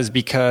lot of that is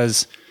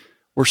because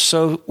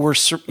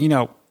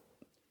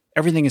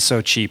everything is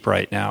so cheap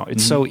right now.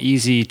 It's so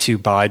easy to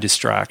buy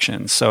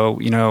distractions. So,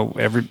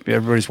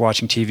 everybody's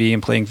watching TV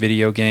and playing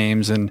video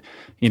games and,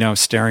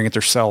 staring at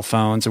their cell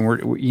phones, and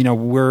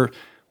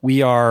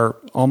we are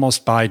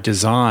almost by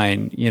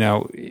design,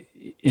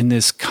 in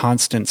this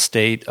constant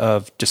state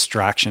of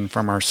distraction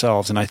from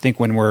ourselves. And I think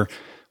when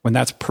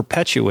that's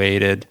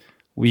perpetuated,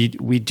 we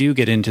do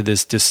get into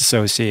this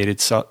disassociated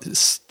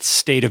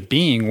state of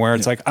being where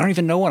it's like, I don't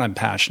even know what I'm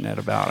passionate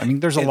about. I mean,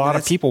 there's a lot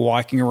of people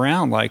walking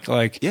around like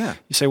you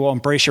say, well,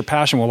 embrace your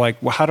passion. Well,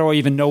 how do I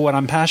even know what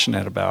I'm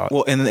passionate about?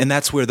 Well, and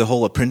that's where the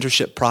whole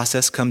apprenticeship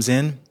process comes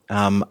in.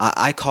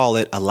 I call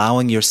it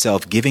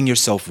giving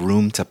yourself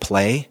room to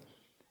play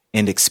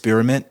and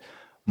experiment.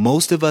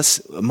 Most of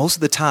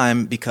the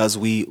time, because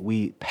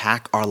we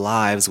pack our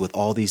lives with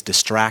all these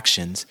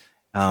distractions,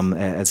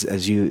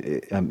 as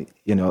you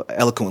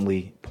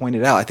eloquently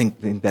pointed out, I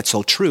think that's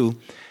so true,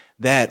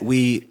 that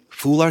we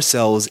fool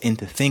ourselves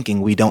into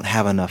thinking we don't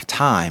have enough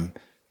time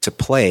to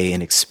play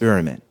and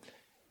experiment.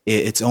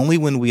 It's only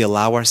when we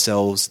allow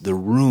ourselves the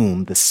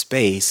room, the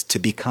space to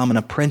become an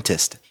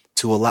apprentice,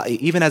 to allow,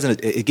 even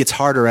it gets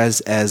harder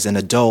as an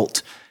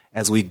adult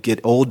as we get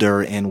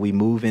older and we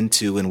move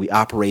into and we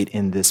operate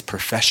in this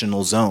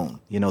professional zone.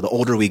 The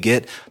older we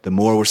get, the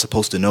more we're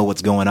supposed to know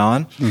what's going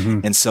on. Mm-hmm.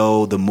 And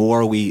so the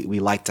more we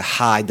like to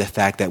hide the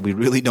fact that we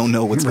really don't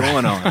know what's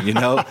going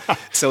on,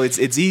 So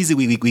it's easy.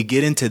 We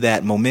get into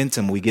that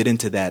momentum. We get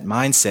into that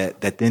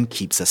mindset that then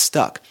keeps us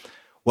stuck.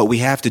 What we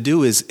have to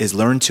do is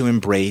learn to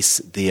embrace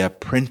the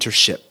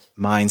apprenticeship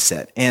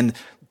mindset. And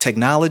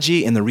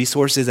technology and the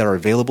resources that are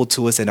available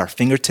to us at our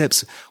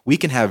fingertips, we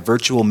can have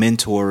virtual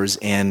mentors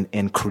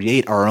and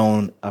create our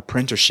own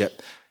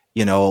apprenticeship,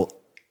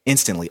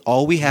 instantly.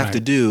 All we have to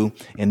do,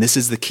 and this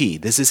is the key,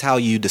 this is how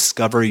you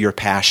discover your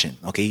passion.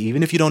 Okay.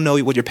 Even if you don't know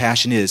what your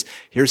passion is,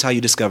 here's how you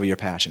discover your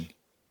passion.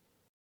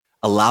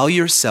 Allow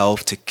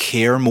yourself to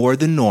care more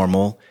than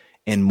normal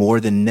and more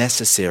than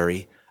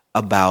necessary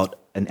about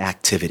an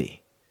activity.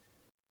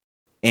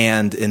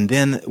 And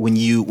then when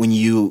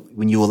you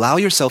allow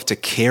yourself to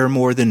care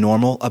more than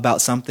normal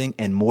about something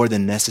and more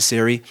than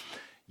necessary,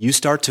 you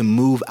start to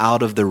move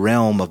out of the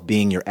realm of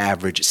being your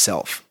average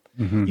self.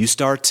 Mm-hmm. You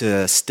start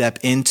to step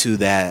into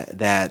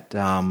that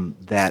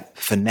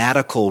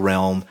fanatical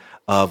realm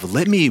of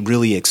let me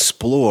really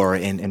explore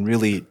and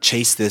really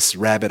chase this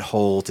rabbit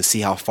hole to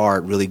see how far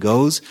it really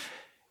goes.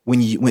 All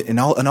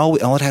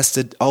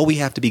we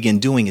have to begin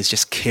doing is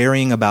just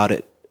caring about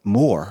it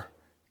more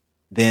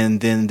than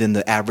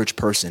the average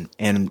person.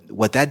 And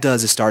what that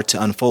does is start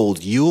to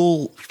unfold.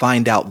 You'll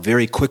find out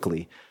very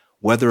quickly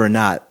whether or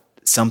not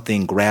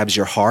something grabs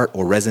your heart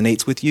or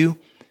resonates with you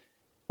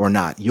or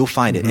not. You'll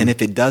find it. And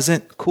if it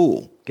doesn't,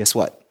 cool. Guess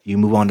what? You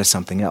move on to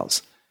something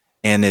else.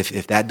 And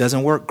if that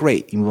doesn't work,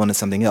 great. You move on to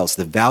something else.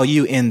 The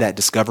value in that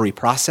discovery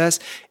process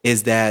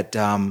is that,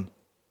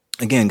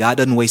 again, God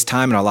doesn't waste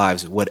time in our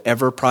lives.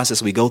 Whatever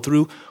process we go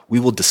through, we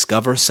will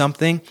discover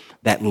something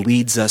that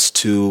leads us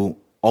to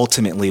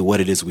ultimately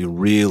what it is we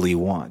really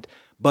want.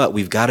 But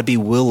we've got to be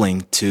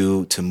willing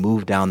to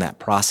move down that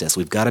process.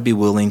 We've got to be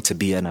willing to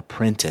be an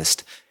apprentice.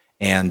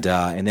 And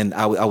then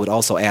I would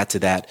also add to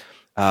that,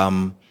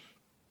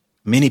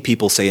 many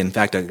people say, in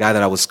fact, a guy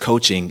that I was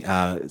coaching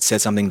said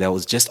something that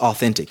was just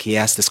authentic. He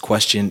asked this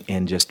question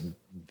in just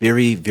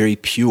very, very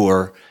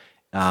pure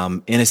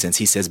innocence.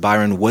 He says,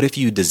 Byron, what if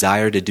you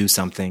desire to do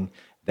something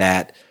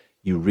that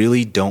you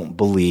really don't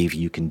believe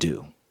you can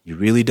do?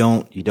 You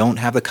don't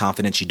have the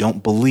confidence. You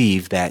don't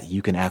believe that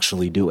you can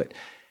actually do it.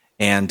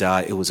 And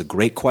it was a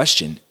great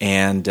question.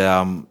 And,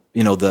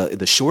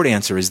 the short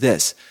answer is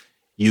this.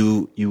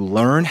 You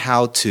learn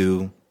how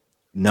to,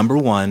 number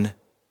one,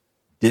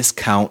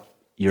 discount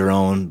your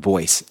own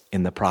voice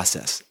in the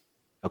process.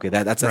 Okay,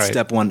 that's right.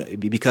 Step one,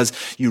 because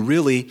you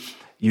really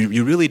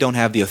don't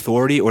have the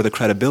authority or the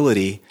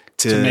credibility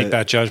to make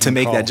that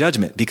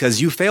judgment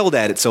because you failed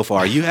at it so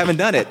far. You haven't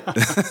done it.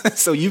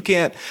 So you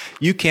can't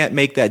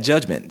make that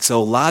judgment.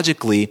 So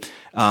logically,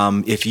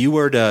 if you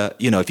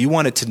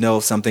wanted to know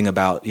something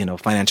about,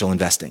 financial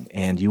investing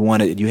and you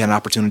had an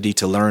opportunity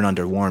to learn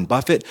under Warren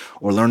Buffett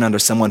or learn under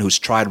someone who's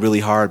tried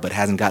really hard but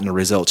hasn't gotten the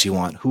results you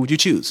want, who would you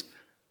choose?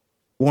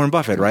 Warren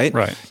Buffett, right?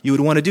 Right. You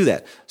would want to do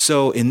that.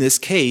 So in this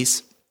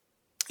case,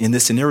 in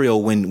this scenario,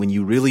 when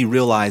you really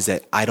realize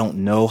that I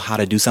don't know how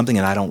to do something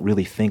and I don't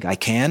really think I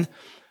can,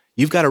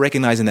 you've got to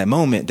recognize in that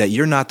moment that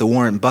you're not the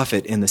Warren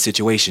Buffett in the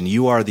situation.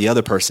 You are the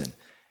other person.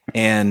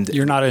 And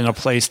you're not in a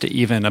place to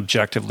even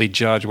objectively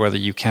judge whether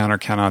you can or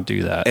cannot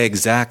do that.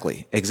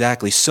 Exactly.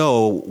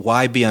 So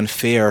why be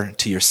unfair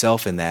to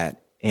yourself in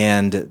that?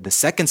 And the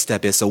second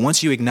step is, so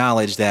once you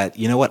acknowledge that,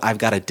 you know what, I've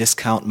got to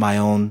discount my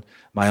own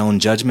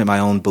judgment, my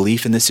own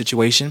belief in this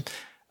situation.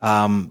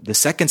 The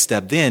second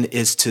step then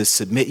is to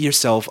submit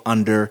yourself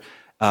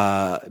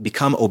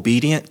become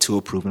obedient to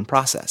a proven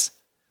process.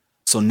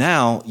 So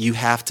now you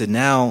have to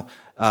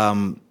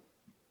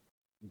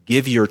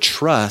give your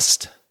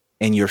trust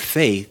and your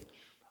faith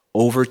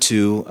over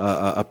to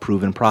a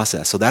proven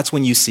process. So that's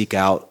when you seek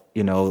out,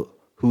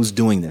 who's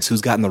doing this,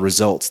 who's gotten the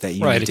results that you need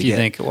to get. Right, if you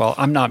think, well,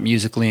 I'm not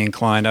musically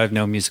inclined, I have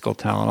no musical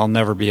talent, I'll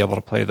never be able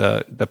to play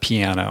the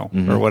piano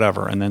or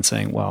whatever. And then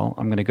saying, well,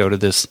 I'm going to go to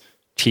this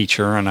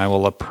teacher and I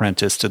will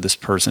apprentice to this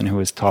person who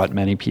has taught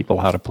many people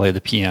how to play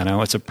the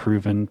piano. It's a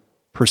proven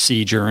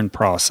procedure and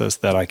process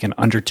that I can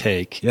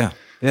undertake. Yeah.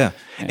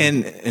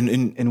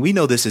 And we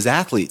know this as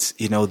athletes.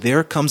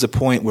 There comes a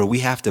point where we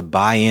have to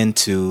buy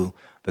into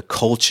the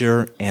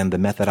culture and the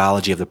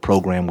methodology of the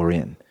program we're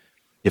in.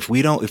 If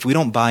we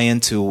don't buy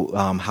into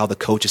how the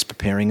coach is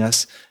preparing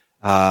us,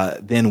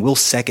 then we'll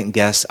second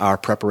guess our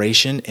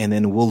preparation and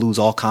then we'll lose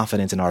all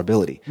confidence in our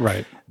ability.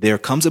 Right. There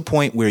comes a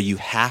point where you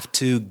have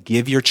to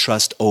give your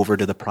trust over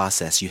to the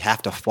process. You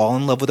have to fall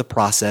in love with the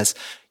process.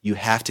 You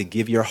have to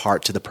give your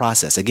heart to the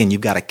process. Again,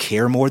 you've got to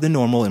care more than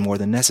normal and more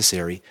than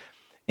necessary.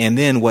 And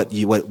then what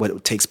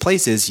takes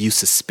place is you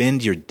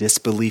suspend your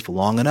disbelief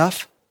long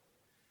enough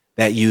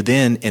that you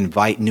then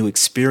invite new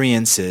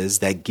experiences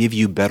that give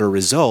you better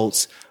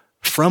results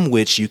from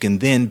which you can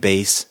then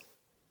base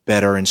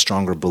better and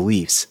stronger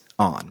beliefs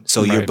on.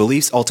 So your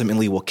beliefs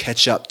ultimately will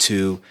catch up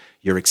to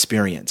your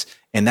experience.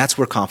 And that's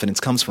where confidence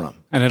comes from.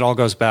 And it all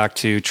goes back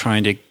to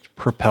trying to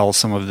propel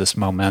some of this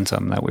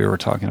momentum that we were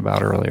talking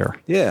about earlier.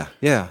 Yeah,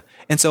 yeah.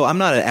 And so I'm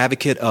not an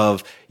advocate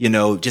of,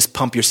 just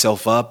pump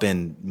yourself up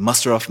and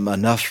muster up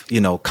enough,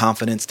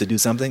 confidence to do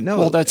something. No.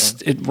 Well,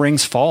 it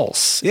rings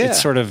false. Yeah.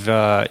 It's sort of,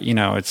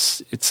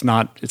 it's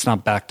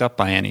not backed up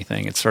by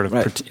anything. It's sort of,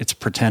 Right. it's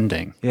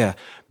pretending. Yeah.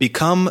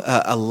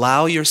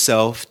 Allow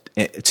yourself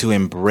to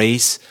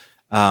embrace,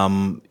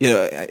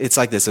 it's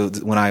like this. So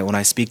when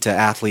I speak to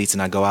athletes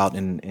and I go out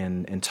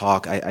and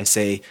talk, I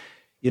say,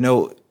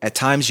 at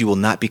times you will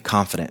not be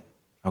confident.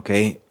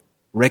 Okay.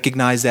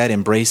 Recognize that,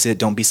 embrace it.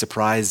 Don't be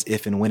surprised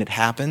if and when it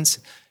happens.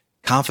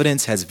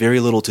 Confidence has very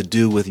little to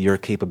do with your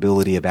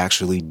capability of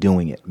actually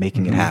doing it,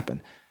 making it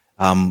happen.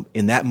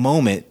 In that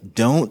moment,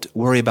 don't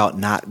worry about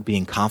not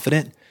being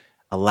confident.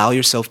 Allow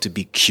yourself to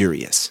be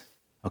curious.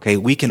 Okay.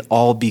 We can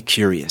all be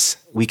curious.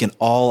 We can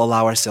all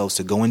allow ourselves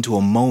to go into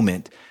a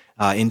moment,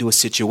 into a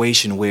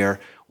situation where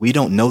we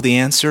don't know the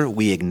answer.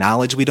 We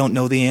acknowledge we don't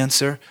know the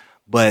answer,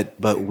 but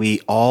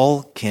we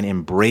all can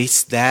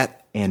embrace that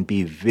and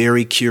be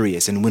very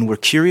curious. And when we're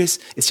curious,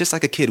 it's just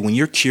like a kid. When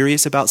you're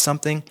curious about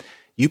something,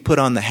 you put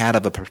on the hat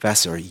of a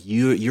professor.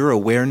 Your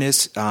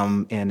awareness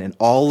and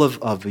all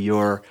of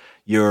your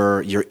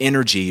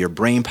energy, your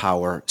brain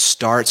power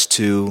starts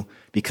to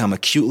become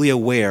acutely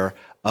aware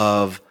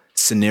of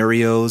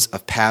scenarios,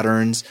 of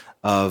patterns,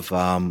 of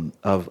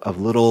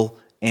little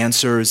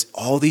answers.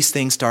 All these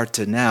things start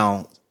to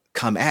now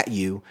come at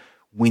you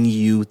when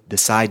you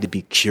decide to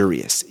be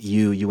curious.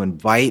 You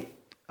invite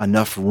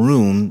enough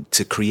room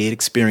to create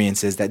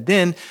experiences that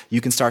then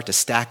you can start to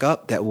stack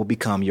up that will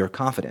become your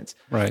confidence.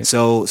 Right.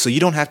 So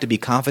you don't have to be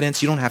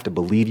confident. You don't have to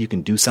believe you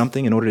can do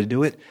something in order to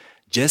do it.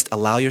 Just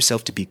allow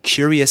yourself to be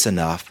curious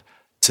enough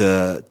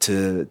to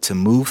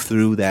move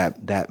through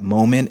that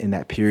moment in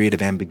that period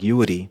of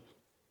ambiguity,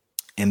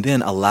 and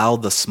then allow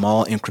the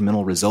small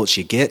incremental results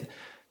you get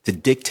to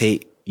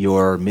dictate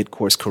your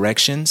mid-course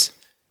corrections,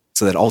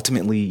 so that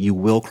ultimately you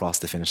will cross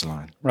the finish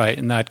line. Right.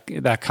 And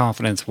that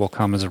confidence will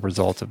come as a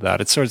result of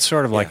that. It's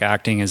sort of like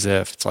acting as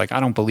if it's like, I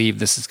don't believe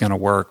this is going to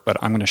work, but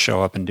I'm going to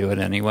show up and do it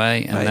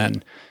anyway.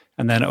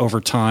 And then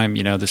over time,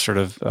 the sort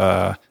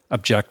of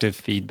objective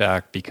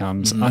feedback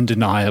becomes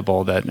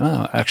undeniable that,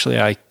 oh, actually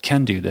I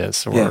can do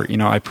this, or,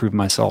 I proved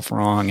myself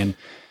wrong. And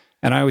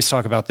I always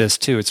talk about this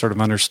too. It's sort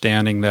of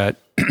understanding that,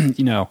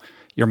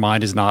 your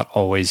mind is not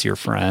always your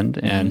friend.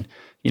 And,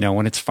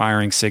 when it's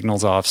firing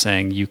signals off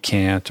saying you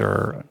can't,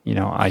 or,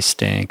 I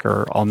stink,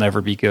 or I'll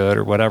never be good,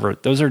 or whatever,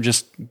 those are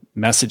just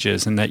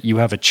messages, and that you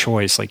have a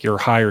choice, like your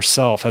higher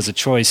self has a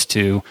choice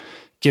to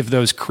give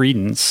those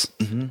credence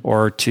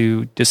or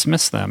to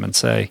dismiss them and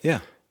say,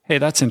 hey,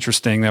 that's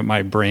interesting that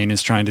my brain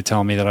is trying to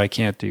tell me that I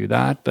can't do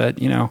that.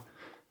 But,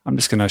 I'm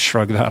just going to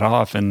shrug that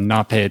off and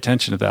not pay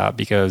attention to that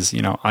because,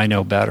 I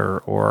know better,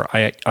 or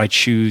I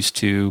choose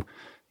to,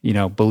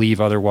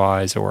 believe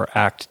otherwise or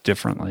act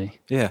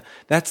differently. Yeah,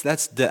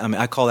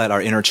 I call that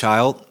our inner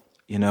child.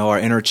 Our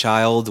inner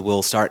child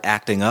will start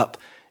acting up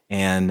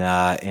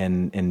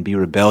and be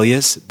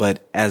rebellious.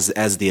 But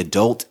as the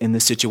adult in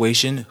this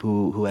situation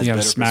who has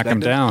better smack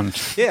them down.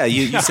 Yeah,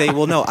 you say,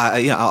 well, no,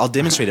 I'll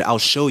demonstrate it. I'll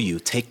show you.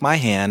 Take my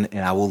hand,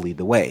 and I will lead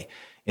the way.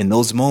 In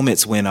those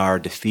moments when our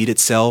defeated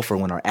self or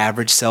when our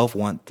average self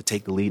want to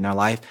take the lead in our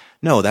life,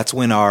 no, that's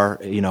when our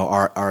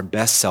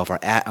best self,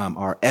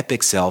 our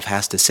epic self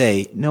has to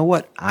say, you know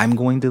what, I'm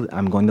going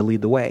to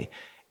lead the way.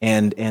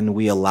 And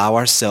we allow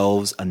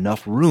ourselves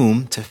enough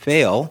room to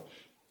fail,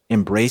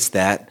 embrace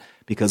that,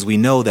 because we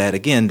know that,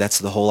 again, that's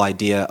the whole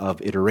idea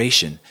of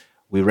iteration.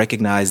 We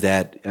recognize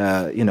that,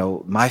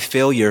 my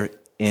failure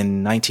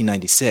in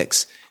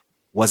 1996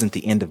 wasn't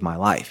the end of my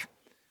life.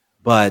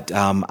 But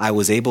I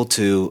was able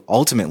to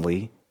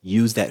ultimately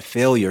use that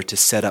failure to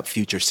set up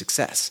future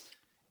success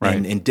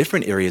in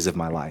different areas of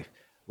my life.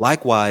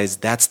 Likewise,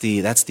 that's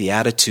the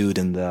attitude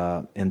and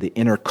the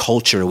inner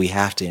culture we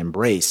have to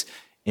embrace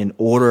in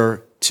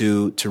order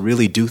to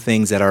really do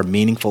things that are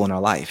meaningful in our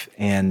life.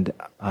 And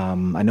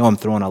I know I'm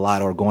throwing a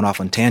lot or going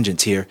off on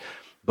tangents here,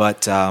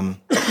 but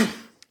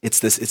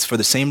it's for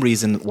the same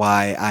reason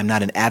why I'm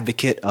not an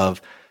advocate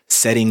of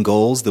setting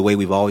goals the way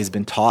we've always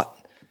been taught.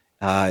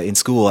 In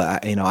school,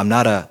 I'm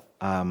not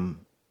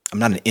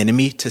an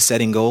enemy to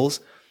setting goals,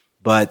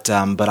 but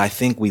I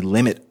think we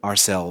limit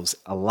ourselves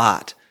a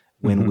lot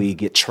when we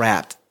get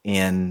trapped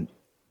in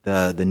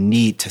the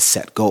need to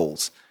set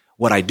goals.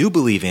 What I do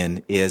believe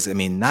in is,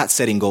 not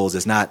setting goals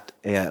is not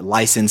a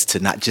license to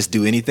not just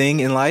do anything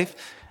in life.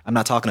 I'm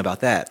not talking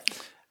about that.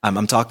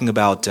 I'm talking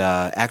about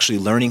actually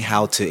learning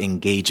how to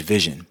engage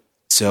vision.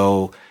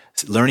 So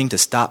learning to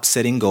stop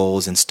setting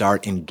goals and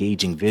start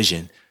engaging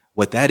vision.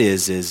 What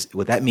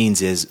that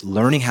means is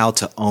learning how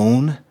to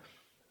own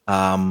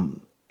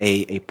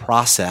a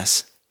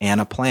process and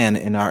a plan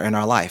in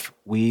our life.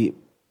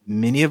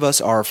 Many of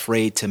us are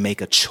afraid to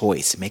make a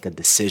choice, make a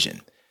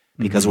decision,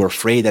 because we're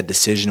afraid that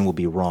decision will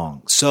be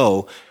wrong.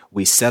 So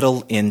we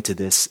settle into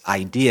this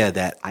idea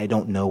that I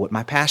don't know what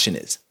my passion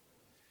is.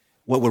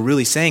 What we're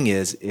really saying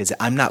is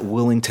I'm not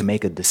willing to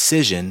make a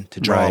decision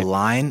to draw a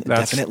line, a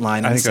definite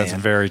line in the sand. I think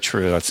that's very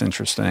true. That's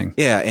interesting.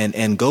 Yeah,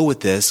 and go with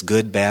this,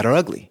 good, bad, or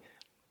ugly.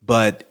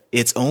 But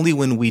it's only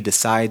when we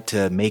decide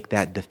to make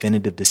that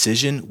definitive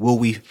decision will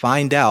we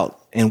find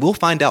out, and we'll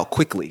find out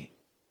quickly,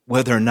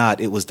 whether or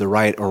not it was the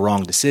right or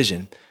wrong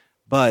decision.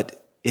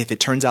 But if it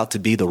turns out to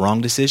be the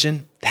wrong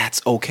decision,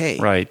 that's okay.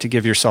 Right, to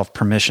give yourself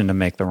permission to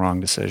make the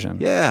wrong decision.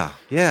 Yeah.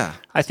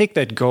 I think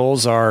that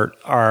goals are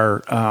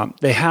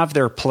they have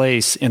their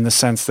place in the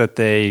sense that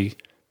they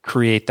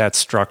create that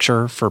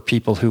structure for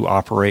people who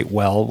operate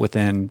well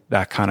within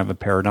that kind of a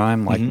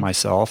paradigm, like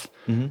myself.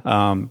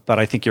 But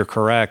I think you're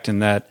correct in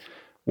that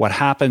what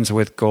happens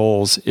with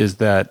goals is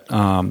that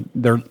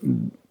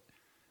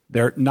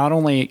they're not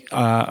only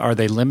are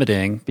they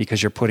limiting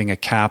because you're putting a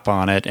cap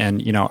on it,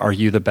 and are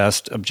you the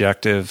best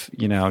objective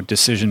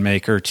decision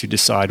maker to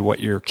decide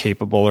what you're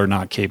capable or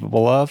not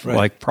capable of? Right.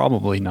 Like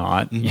probably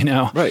not.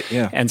 Right.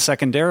 Yeah. And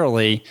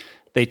secondarily,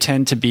 they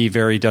tend to be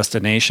very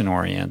destination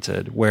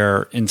oriented,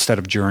 where instead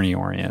of journey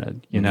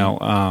oriented.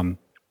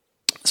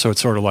 So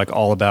it's sort of like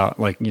all about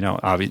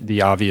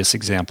the obvious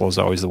example is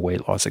always the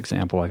weight loss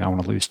example. Like I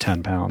want to lose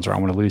 10 pounds or I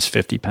want to lose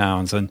 50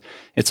 pounds, and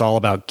it's all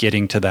about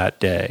getting to that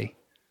day,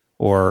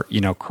 or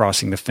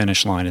crossing the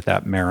finish line at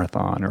that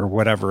marathon or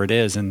whatever it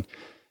is.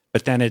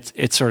 But then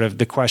it's sort of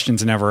the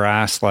question's never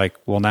asked like,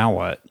 well, now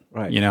what?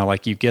 Right.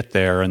 Like you get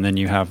there and then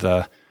you have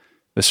the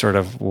sort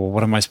of, well,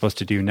 what am I supposed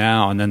to do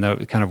now? And then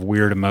the kind of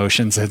weird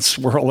emotions that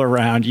swirl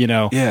around,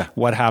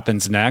 what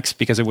happens next?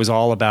 Because it was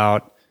all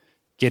about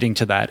getting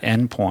to that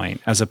end point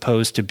as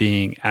opposed to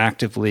being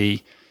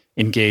actively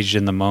engaged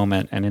in the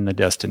moment and in the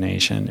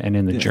destination and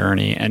in the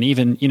journey. And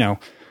even,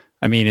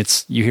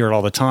 you hear it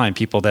all the time.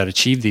 People that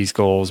achieve these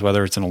goals,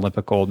 whether it's an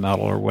Olympic gold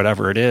medal or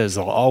whatever it is,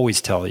 they'll always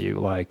tell you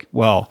like,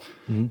 well,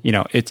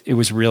 it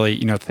was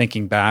really,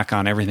 thinking back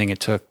on everything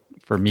it took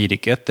for me to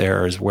get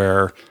there is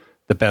where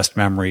the best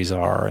memories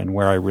are and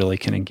where I really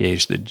can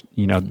engage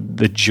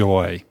the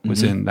joy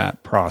was in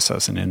that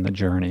process and in the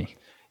journey.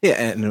 Yeah.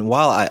 And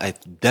while I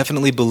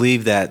definitely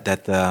believe that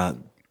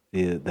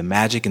the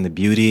magic and the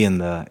beauty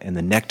and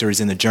the nectar is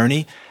in the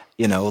journey,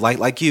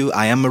 like you,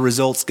 I am a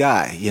results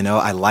guy.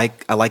 I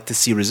like to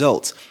see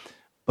results,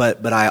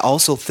 but I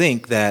also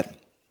think that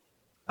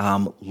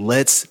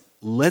let's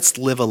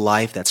live a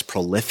life that's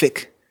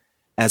prolific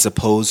as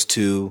opposed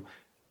to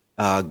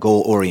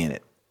goal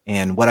oriented.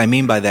 And what I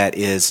mean by that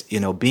is,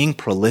 being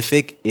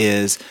prolific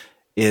is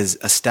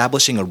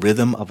establishing a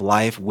rhythm of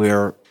life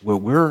where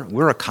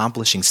we're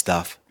accomplishing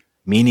stuff,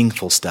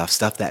 meaningful stuff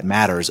that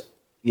matters,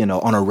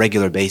 on a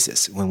regular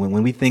basis.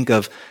 When we think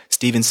of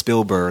Steven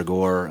Spielberg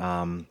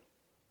or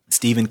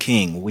Stephen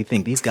King, we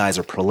think these guys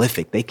are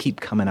prolific. They keep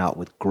coming out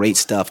with great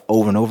stuff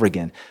over and over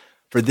again.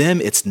 For them,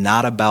 it's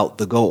not about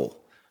the goal.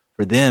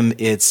 For them,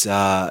 it's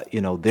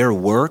their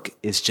work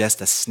is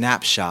just a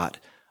snapshot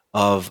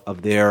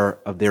of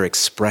their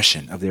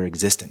expression, of their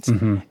existence.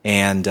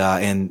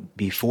 And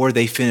before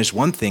they finish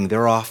one thing,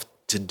 they're off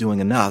to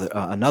doing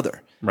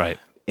another. Right.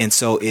 And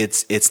so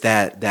it's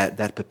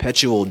that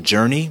perpetual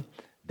journey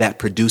that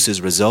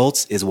produces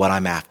results is what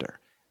I'm after.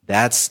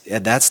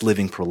 That's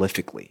living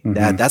prolifically.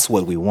 That's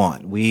what we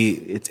want.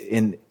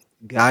 And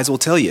guys will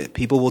tell you,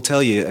 people will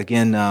tell you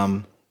again,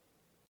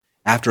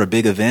 after a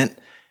big event,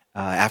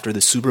 after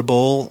the Super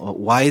Bowl,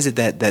 why is it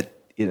that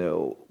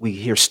we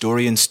hear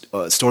story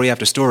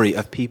after story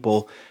of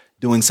people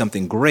doing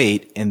something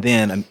great, and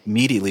then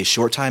immediately, a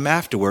short time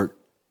afterward,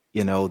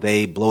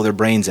 they blow their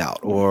brains out,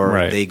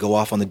 or they go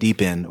off on the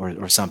deep end,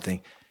 or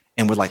something,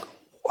 and we're like,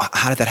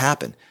 how did that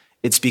happen?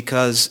 It's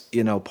because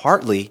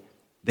partly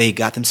they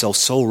got themselves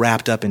so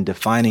wrapped up in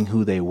defining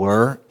who they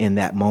were in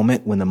that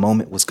moment when the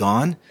moment was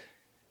gone.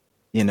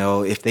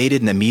 If they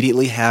didn't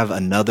immediately have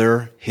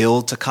another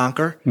hill to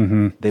conquer,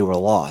 they were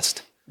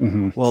lost.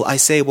 Well, I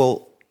say,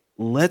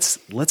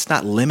 let's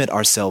not limit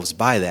ourselves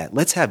by that.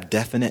 Let's have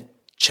definite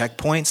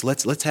checkpoints.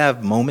 Let's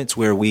have moments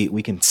where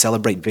we can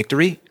celebrate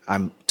victory.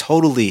 I'm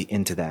totally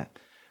into that.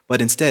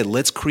 But instead,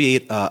 let's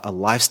create a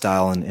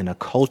lifestyle and a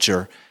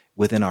culture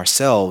within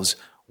ourselves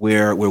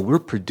where we're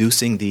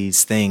producing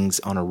these things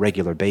on a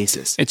regular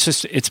basis.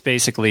 It's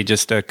basically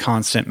just a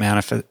constant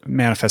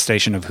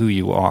manifestation of who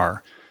you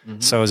are.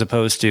 So as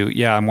opposed to,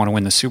 I want to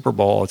win the Super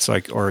Bowl, it's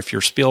like, or if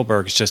you're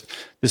Spielberg, it's just,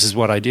 this is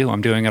what I do.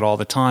 I'm doing it all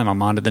the time.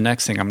 I'm on to the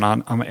next thing.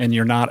 And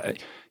you're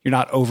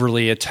not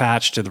overly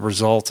attached to the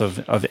result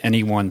of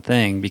any one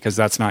thing, because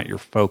that's not your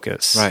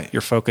focus. Right.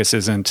 Your focus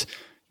isn't,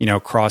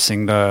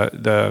 crossing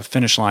the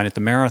finish line at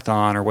the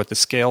marathon or what the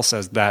scale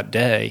says that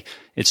day.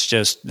 It's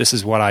just, this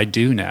is what I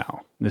do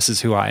now. This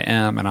is who I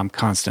am, and I'm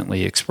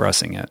constantly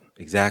expressing it.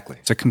 Exactly.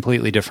 It's a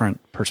completely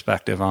different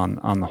perspective on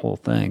the whole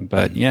thing.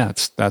 But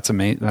that's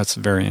amazing. That's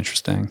very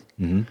interesting.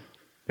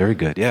 Very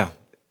good. Yeah.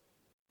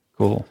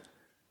 Cool.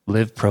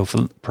 Live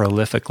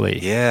prolifically.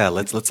 Yeah.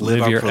 Let's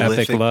live our your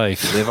prolific epic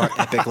life. Live our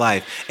epic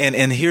life.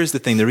 And here's the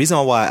thing. The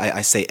reason why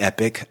I say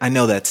epic, I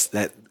know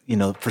that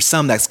for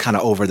some that's kind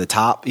of over the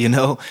top.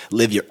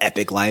 Live your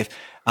epic life.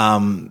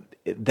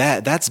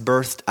 That's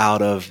birthed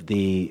out of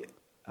the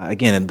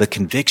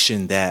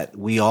conviction that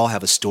we all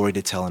have a story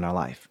to tell in our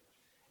life.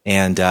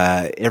 And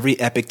every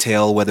epic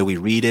tale, whether we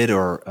read it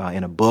or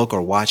in a book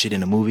or watch it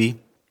in a movie,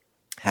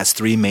 has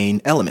three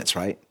main elements,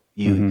 right?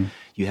 You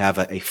have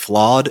a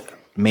flawed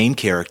main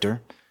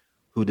character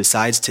who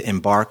decides to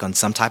embark on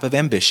some type of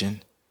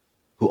ambition,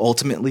 who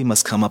ultimately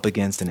must come up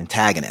against an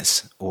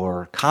antagonist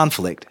or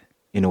conflict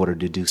in order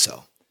to do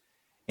so.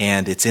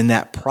 And it's in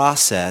that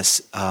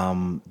process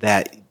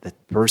that the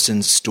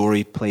person's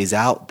story plays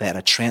out, that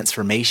a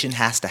transformation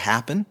has to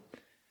happen,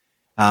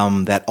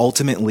 that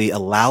ultimately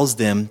allows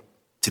them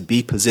to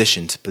be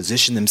positioned, to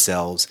position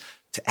themselves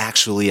to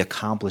actually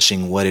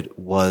accomplishing what it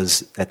was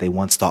that they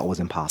once thought was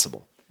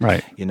impossible.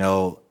 Right.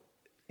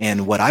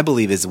 And what I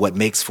believe is what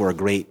makes for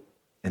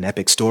an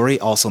epic story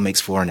also makes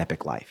for an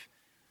epic life.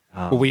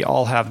 Well, we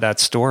all have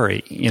that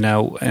story,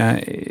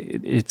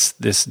 it's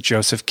this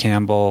Joseph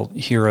Campbell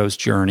hero's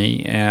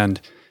journey, and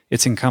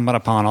it's incumbent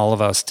upon all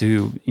of us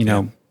to,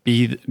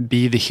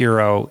 be the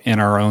hero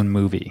in our own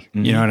movie.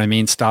 Mm-hmm. You know what I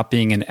mean? Stop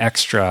being an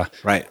extra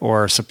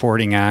or a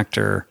supporting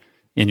actor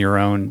in your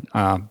own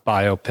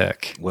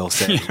biopic. Well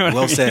said.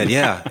 Well said.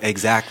 Yeah,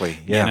 exactly.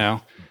 Yeah.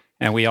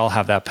 And we all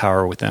have that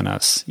power within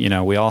us.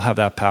 We all have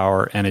that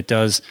power, and it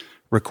does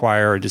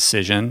require a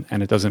decision,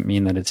 and it doesn't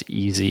mean that it's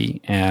easy,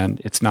 and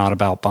it's not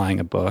about buying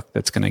a book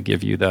that's going to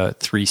give you the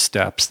 3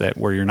 steps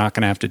where you're not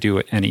going to have to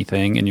do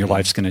anything and your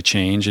life's going to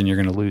change and you're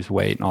going to lose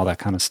weight and all that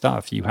kind of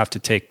stuff. You have to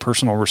take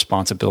personal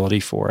responsibility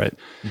for it.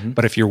 Mm-hmm.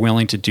 But if you're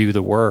willing to do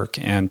the work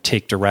and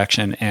take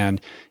direction and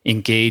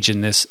engage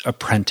in this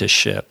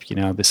apprenticeship,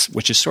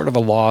 which is sort of a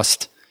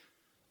lost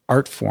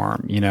art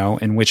form,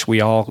 in which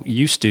we all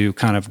used to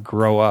kind of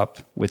grow up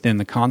within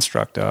the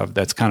construct of,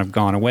 that's kind of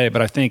gone away.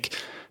 But I think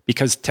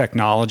because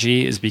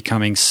technology is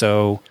becoming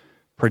so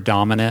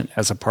predominant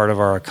as a part of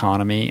our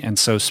economy and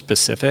so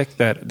specific,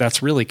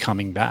 that's really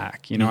coming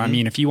back. I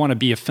mean, if you want to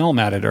be a film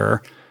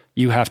editor,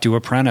 you have to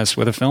apprentice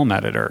with a film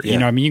editor.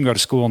 Yeah. You can go to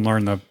school and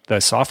learn the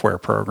software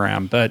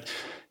program, but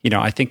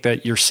I think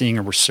that you're seeing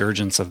a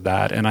resurgence of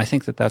that, and I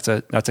think that that's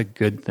a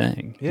good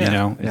thing.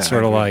 Yeah. It's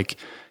sort of like,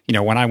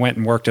 when I went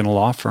and worked in a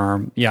law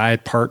firm, I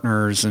had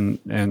partners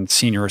and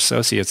senior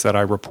associates that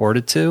I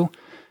reported to.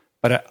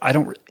 But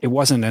it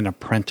wasn't an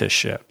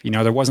apprenticeship.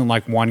 There wasn't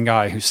like one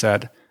guy who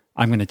said,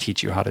 I'm going to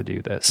teach you how to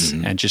do this.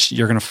 Mm-hmm. And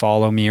you're going to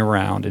follow me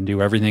around and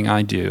do everything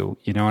I do.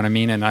 You know what I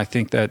mean? And I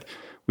think that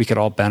we could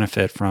all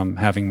benefit from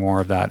having more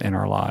of that in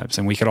our lives.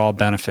 And we could all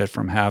benefit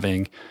from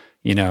having,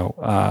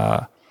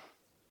 a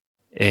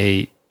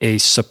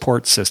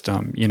support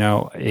system,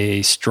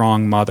 a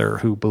strong mother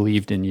who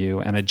believed in you,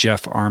 and a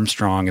Jeff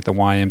Armstrong at the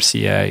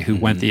YMCA who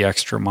went the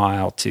extra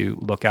mile to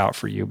look out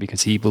for you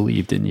because he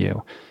believed in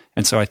you.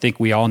 And so I think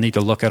we all need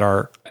to look at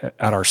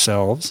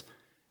ourselves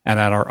and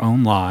at our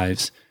own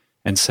lives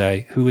and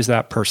say, who is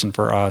that person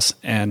for us,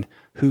 and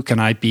who can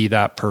I be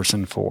that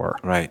person for?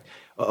 Right.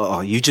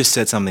 Oh, you just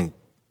said something,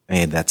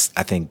 man, that's,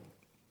 I think,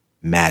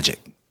 magic,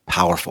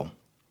 powerful.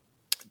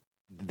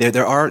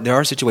 There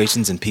are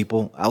situations and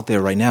people out there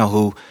right now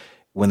who,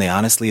 when they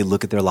honestly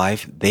look at their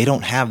life, they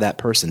don't have that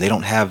person. They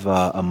don't have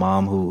a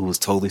mom who was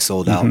totally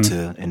sold out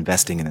to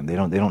investing in them. They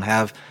don't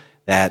have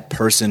that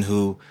person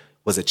who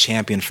was a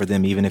champion for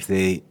them, even if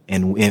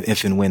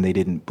and when they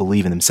didn't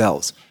believe in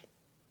themselves.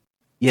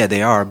 Yeah,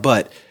 they are.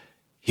 But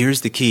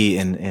here's the key,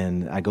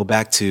 and I go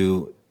back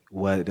to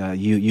what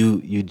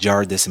you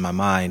jarred this in my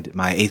mind.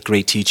 My 8th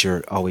grade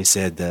teacher always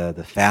said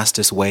the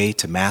fastest way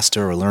to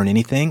master or learn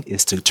anything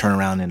is to turn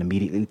around and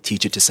immediately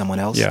teach it to someone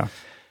else. Yeah.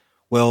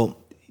 Well,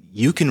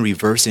 you can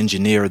reverse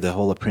engineer the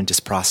whole apprentice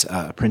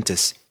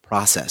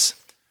process,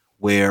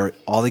 where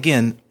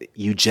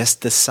you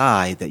just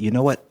decide that, you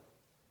know what,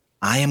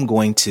 I am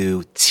going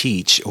to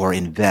teach or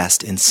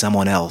invest in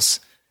someone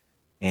else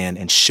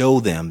and show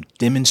them,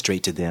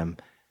 demonstrate to them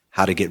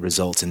how to get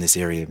results in this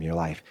area of your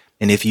life.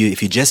 And if you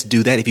just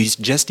do that, if you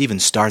just even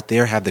start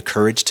there, have the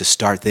courage to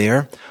start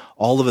there,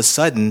 all of a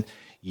sudden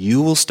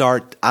you will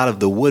start out of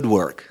the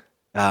woodwork,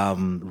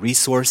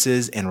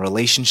 resources and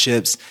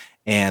relationships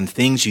and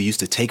things you used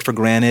to take for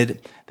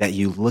granted that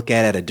you look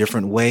at a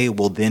different way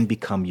will then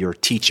become your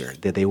teacher,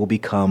 that they will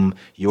become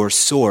your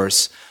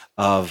source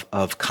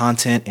of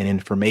content and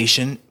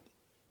information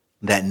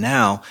that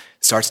now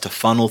starts to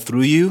funnel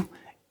through you.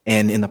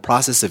 And in the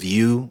process of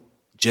you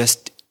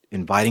just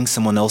inviting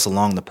someone else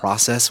along the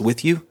process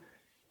with you,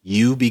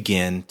 you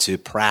begin to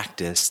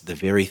practice the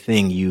very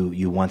thing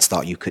you once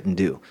thought you couldn't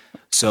do.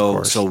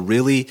 So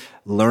really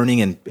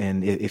learning,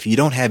 and if you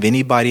don't have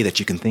anybody that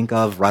you can think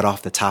of right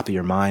off the top of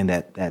your mind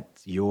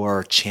that's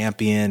your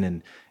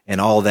champion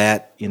and all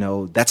that,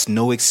 that's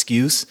no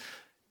excuse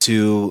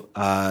to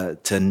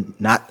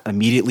not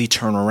immediately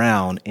turn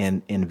around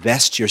and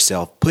invest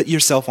yourself, put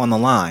yourself on the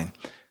line,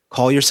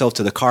 call yourself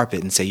to the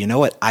carpet and say, you know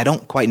what, I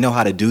don't quite know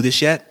how to do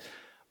this yet,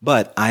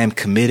 but I am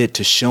committed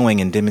to showing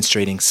and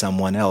demonstrating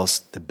someone else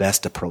the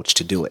best approach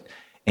to do it.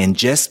 And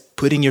just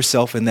putting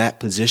yourself in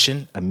that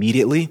position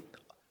immediately,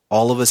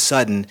 all of a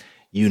sudden,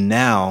 you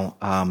now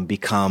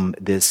become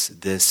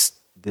this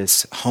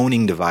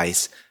honing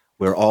device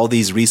where all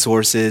these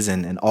resources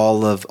and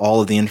all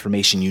of the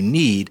information you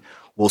need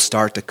will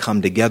start to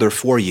come together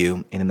for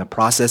you. And in the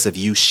process of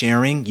you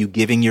sharing, you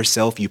giving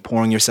yourself, you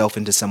pouring yourself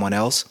into someone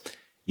else,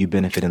 you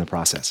benefit in the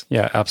process.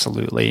 Yeah,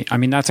 absolutely. I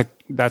mean,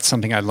 that's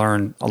something I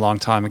learned a long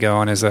time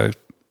ago, and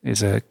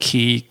is a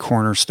key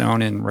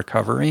cornerstone in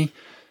recovery.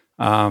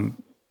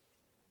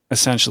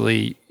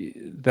 Essentially,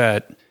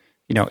 that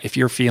if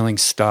you're feeling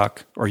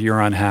stuck or you're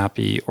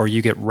unhappy or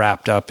you get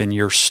wrapped up in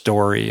your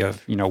story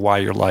of why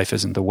your life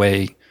isn't the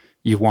way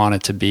you want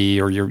it to be,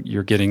 or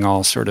you're getting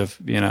all sort of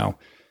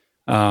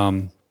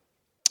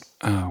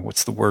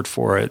what's the word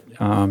for it?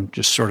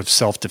 Just sort of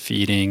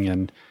self-defeating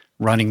and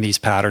running these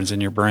patterns in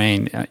your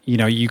brain.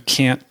 You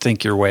can't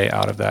think your way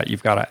out of that.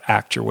 You've got to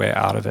act your way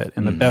out of it.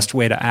 And the best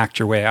way to act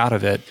your way out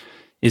of it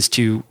is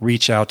to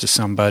reach out to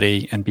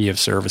somebody and be of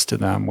service to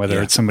them,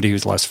 whether it's somebody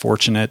who's less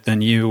fortunate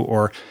than you,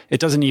 or it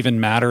doesn't even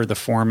matter the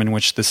form in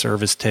which the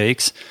service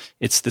takes.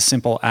 It's the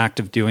simple act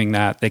of doing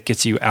that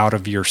gets you out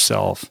of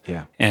yourself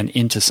and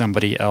into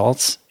somebody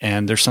else.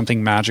 And there's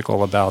something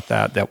magical about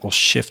that will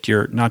shift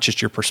not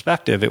just your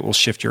perspective, it will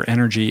shift your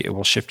energy, it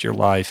will shift your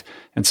life.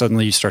 And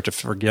suddenly you start to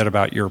forget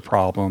about your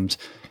problems.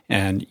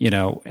 And,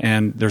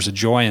 and there's a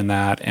joy in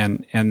that.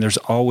 And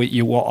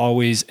you will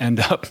always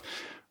end up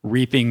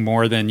reaping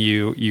more than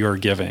you're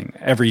giving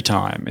every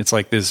time. It's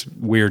like this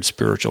weird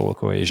spiritual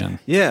equation.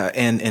 Yeah,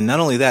 and not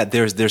only that,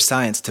 there's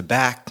science to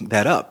back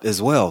that up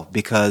as well,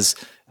 because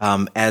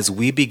as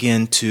we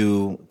begin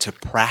to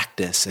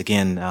practice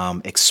again,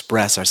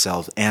 express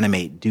ourselves,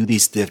 animate, do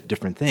these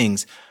different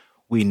things,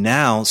 we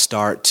now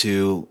start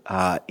to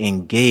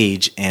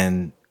engage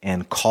and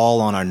call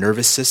on our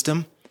nervous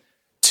system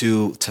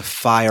to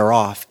fire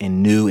off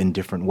in new and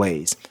different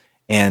ways.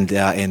 And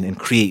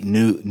create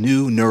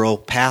new neural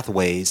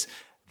pathways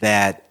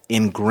that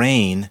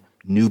ingrain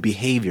new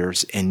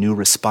behaviors and new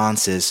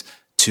responses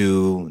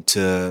to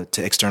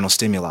external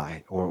stimuli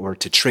or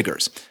to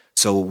triggers.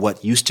 So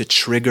what used to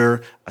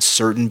trigger a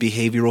certain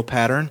behavioral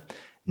pattern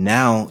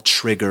now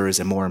triggers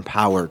a more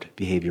empowered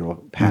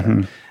behavioral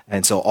pattern. Mm-hmm.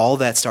 And so all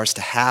that starts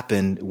to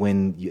happen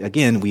when,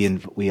 again,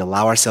 we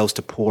allow ourselves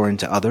to pour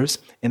into others.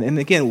 And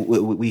again,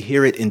 we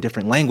hear it in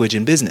different language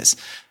in business.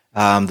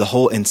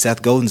 And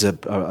Seth Godin's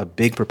a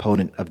big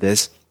proponent of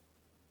this.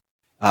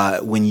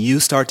 When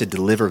you start to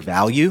deliver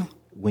value,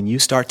 when you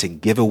start to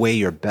give away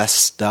your best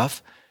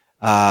stuff,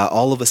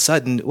 all of a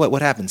sudden,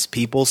 what happens?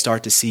 People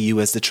start to see you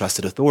as the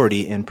trusted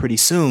authority, and pretty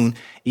soon,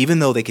 even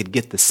though they could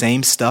get the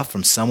same stuff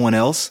from someone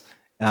else,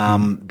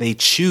 they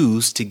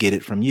choose to get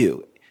it from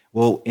you.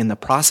 Well, in the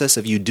process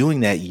of you doing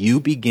that, you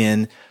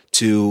begin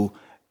to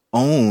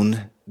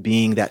own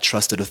being that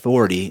trusted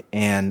authority,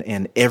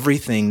 and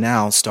everything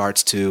now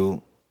starts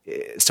to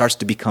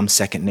become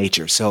second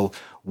nature. So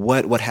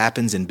what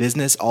happens in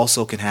business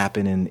also can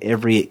happen in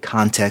every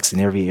context, in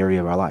every area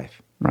of our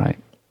life. Right.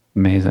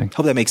 Amazing.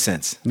 Hope that makes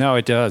sense. No,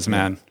 it does,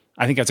 man.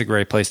 I think that's a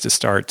great place to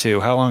start too.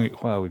 How long?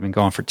 Well, we've been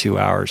going for 2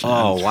 hours. Man.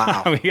 Oh,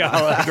 wow.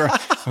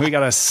 we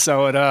gotta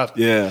sew it up.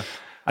 Yeah.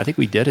 I think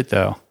we did it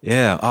though.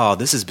 Yeah. Oh,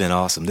 this has been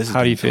awesome. This has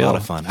How do you been feel? a lot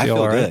of fun. I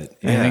feel right? good.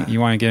 Yeah. You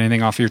want to get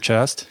anything off your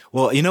chest?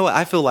 Well, you know what?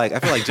 I feel like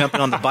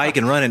jumping on the bike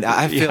and running.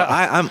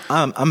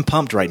 I'm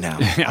pumped right now.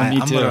 Yeah, me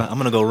too. I'm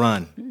gonna go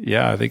run.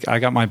 Yeah, I think I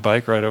got my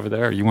bike right over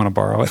there. You want to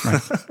borrow it?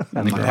 Right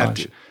in the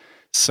garage.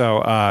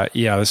 So,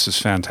 this is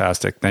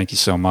fantastic. Thank you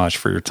so much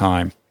for your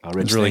time.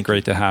 Rich, it's really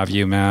great to have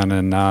you, man.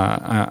 And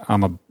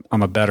I'm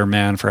a better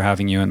man for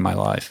having you in my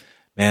life.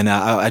 Man,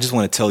 I just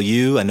want to tell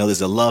you, I know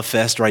there's a love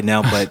fest right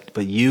now,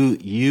 but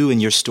you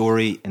and your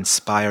story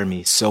inspire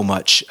me so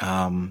much.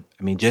 I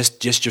mean,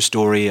 just your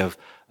story of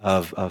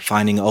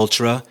finding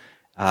ultra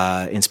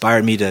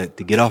inspired me to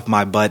get off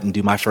my butt and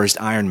do my first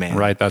Ironman.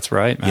 Right, that's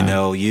right,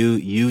 man.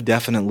 You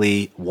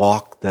definitely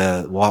walk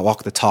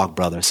the talk,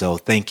 brother. So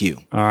thank you.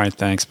 All right,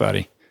 thanks,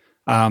 buddy.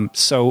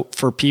 So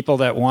for people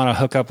that want to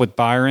hook up with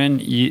Byron,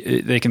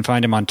 they can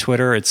find him on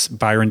Twitter. It's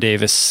Byron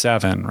Davis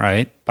 7,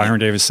 right? Byron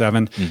Davis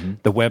 7. Mm-hmm.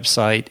 The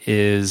website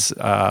is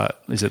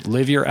it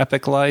Live Your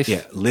Epic Life?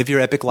 Yeah,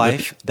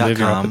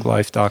 liveyourepiclife.com.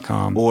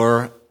 liveyourepiclife.com.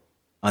 Or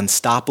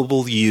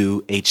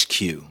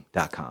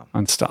unstoppableuhq.com.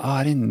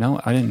 I didn't know.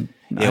 I didn't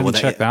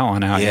check that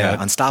one out yet.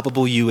 Yeah,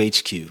 Unstoppable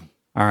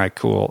All right,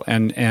 cool.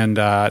 And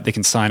they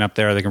can sign up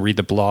there. They can read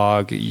the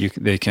blog.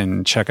 They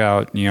can check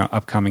out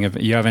upcoming.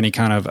 You have any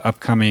kind of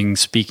upcoming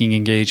speaking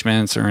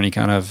engagements or any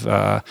kind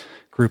of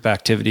group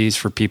activities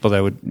for people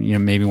that would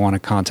maybe want to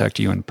contact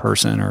you in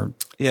person or?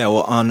 Yeah,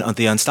 well, on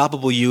the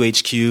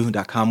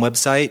unstoppableuhq.com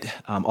website,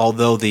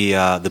 although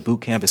the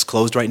boot camp is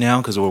closed right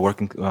now because we're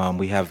working,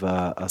 we have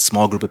a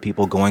small group of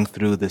people going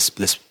through this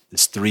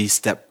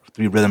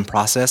 3-rhythm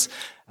process.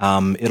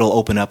 It'll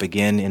open up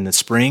again in the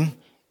spring.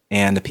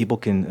 And the people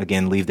can,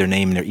 again, leave their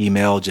name and their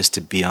email just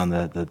to be on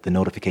the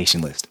notification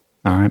list.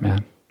 All right,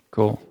 man.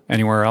 Cool.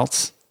 Anywhere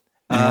else?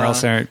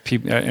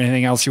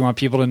 Anything else you want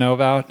people to know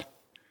about?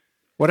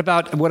 What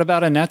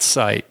about Annette's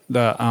site,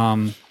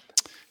 the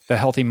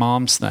Healthy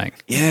Moms thing?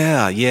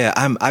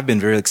 Yeah. I've been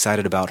very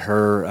excited about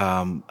her.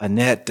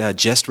 Annette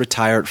just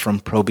retired from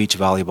Pro Beach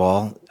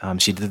Volleyball.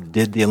 She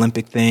did the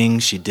Olympic thing.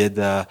 She did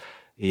the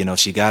You know,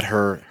 she got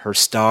her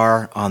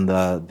star on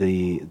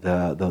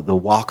the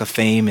Walk of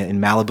Fame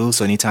in Malibu.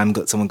 So anytime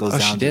someone goes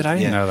down, she did. I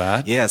didn't know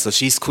that. Yeah, so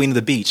she's queen of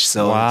the beach.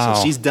 So, wow.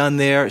 So she's done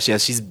there.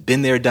 She's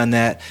been there, done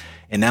that,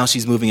 and now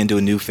she's moving into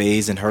a new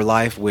phase in her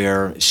life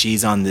where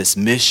she's on this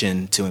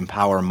mission to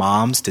empower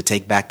moms to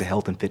take back the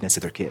health and fitness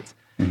of their kids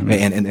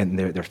and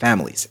their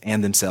families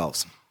and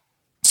themselves.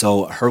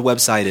 So her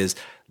website is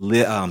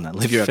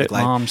Live Your Epic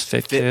Life. Moms,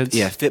 Fit Kids.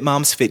 Yeah,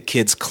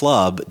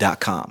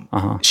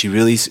 fitmomsfitkidsclub.com.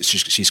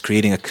 She's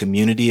creating a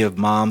community of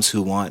moms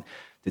who want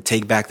to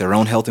take back their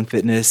own health and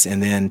fitness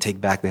and then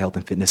take back the health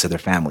and fitness of their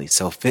families.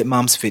 So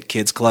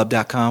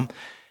fitmomsfitkidsclub.com.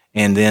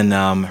 And then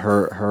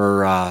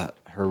her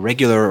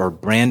regular or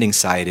branding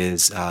site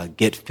is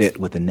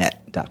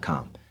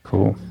getfitwithanet.com.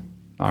 Cool.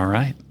 All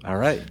right,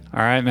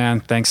 man.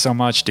 Thanks so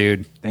much,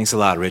 dude. Thanks a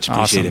lot, Rich.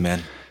 Appreciate it,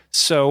 man.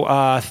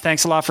 So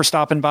thanks a lot for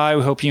stopping by.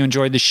 We hope you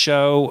enjoyed the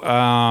show.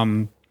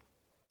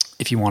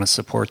 If you want to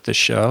support the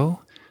show,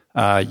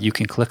 you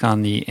can click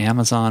on the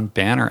Amazon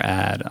banner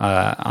ad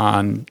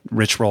on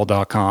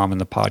richroll.com in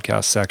the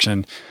podcast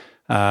section.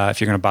 If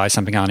you're going to buy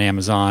something on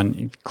Amazon,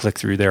 you click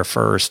through there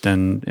first,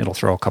 and it'll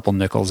throw a couple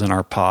nickels in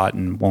our pot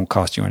and won't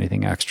cost you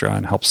anything extra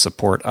and helps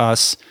support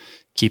us,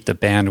 keep the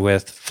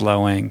bandwidth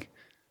flowing.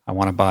 I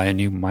want to buy a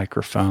new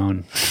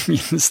microphone,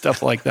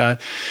 stuff like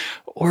that.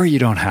 Or you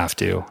don't have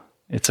to.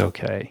 It's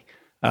okay.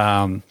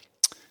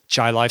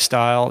 Chai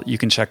Lifestyle, you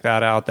can check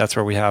that out. That's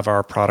where we have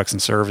our products and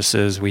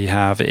services. We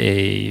have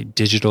a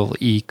digital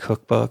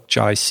e-cookbook,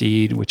 Chai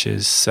Seed, which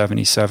is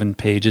 77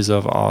 pages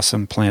of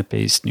awesome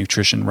plant-based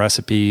nutrition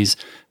recipes.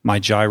 My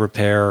Chai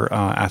Repair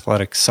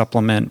athletic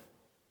supplement,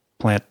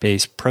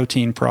 plant-based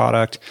protein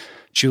product.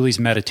 Julie's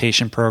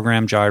meditation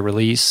program, Chai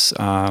Release,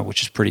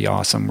 which is pretty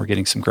awesome. We're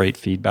getting some great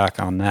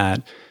feedback on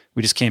that.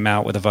 We just came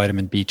out with a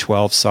vitamin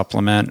B12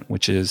 supplement,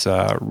 which is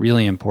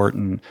really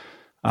important,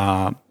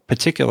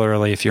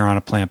 particularly if you're on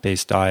a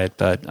plant-based diet,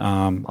 but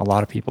a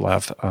lot of people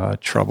have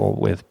trouble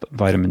with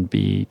vitamin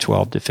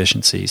B12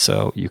 deficiency.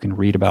 So you can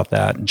read about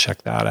that and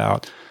check that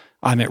out.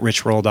 I'm at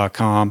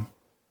richroll.com,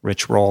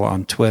 richroll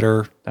on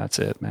Twitter. That's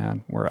it,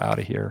 man. We're out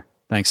of here.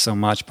 Thanks so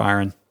much,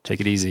 Byron. Take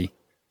it easy.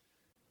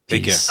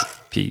 Take care.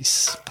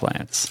 Peace,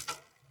 plants.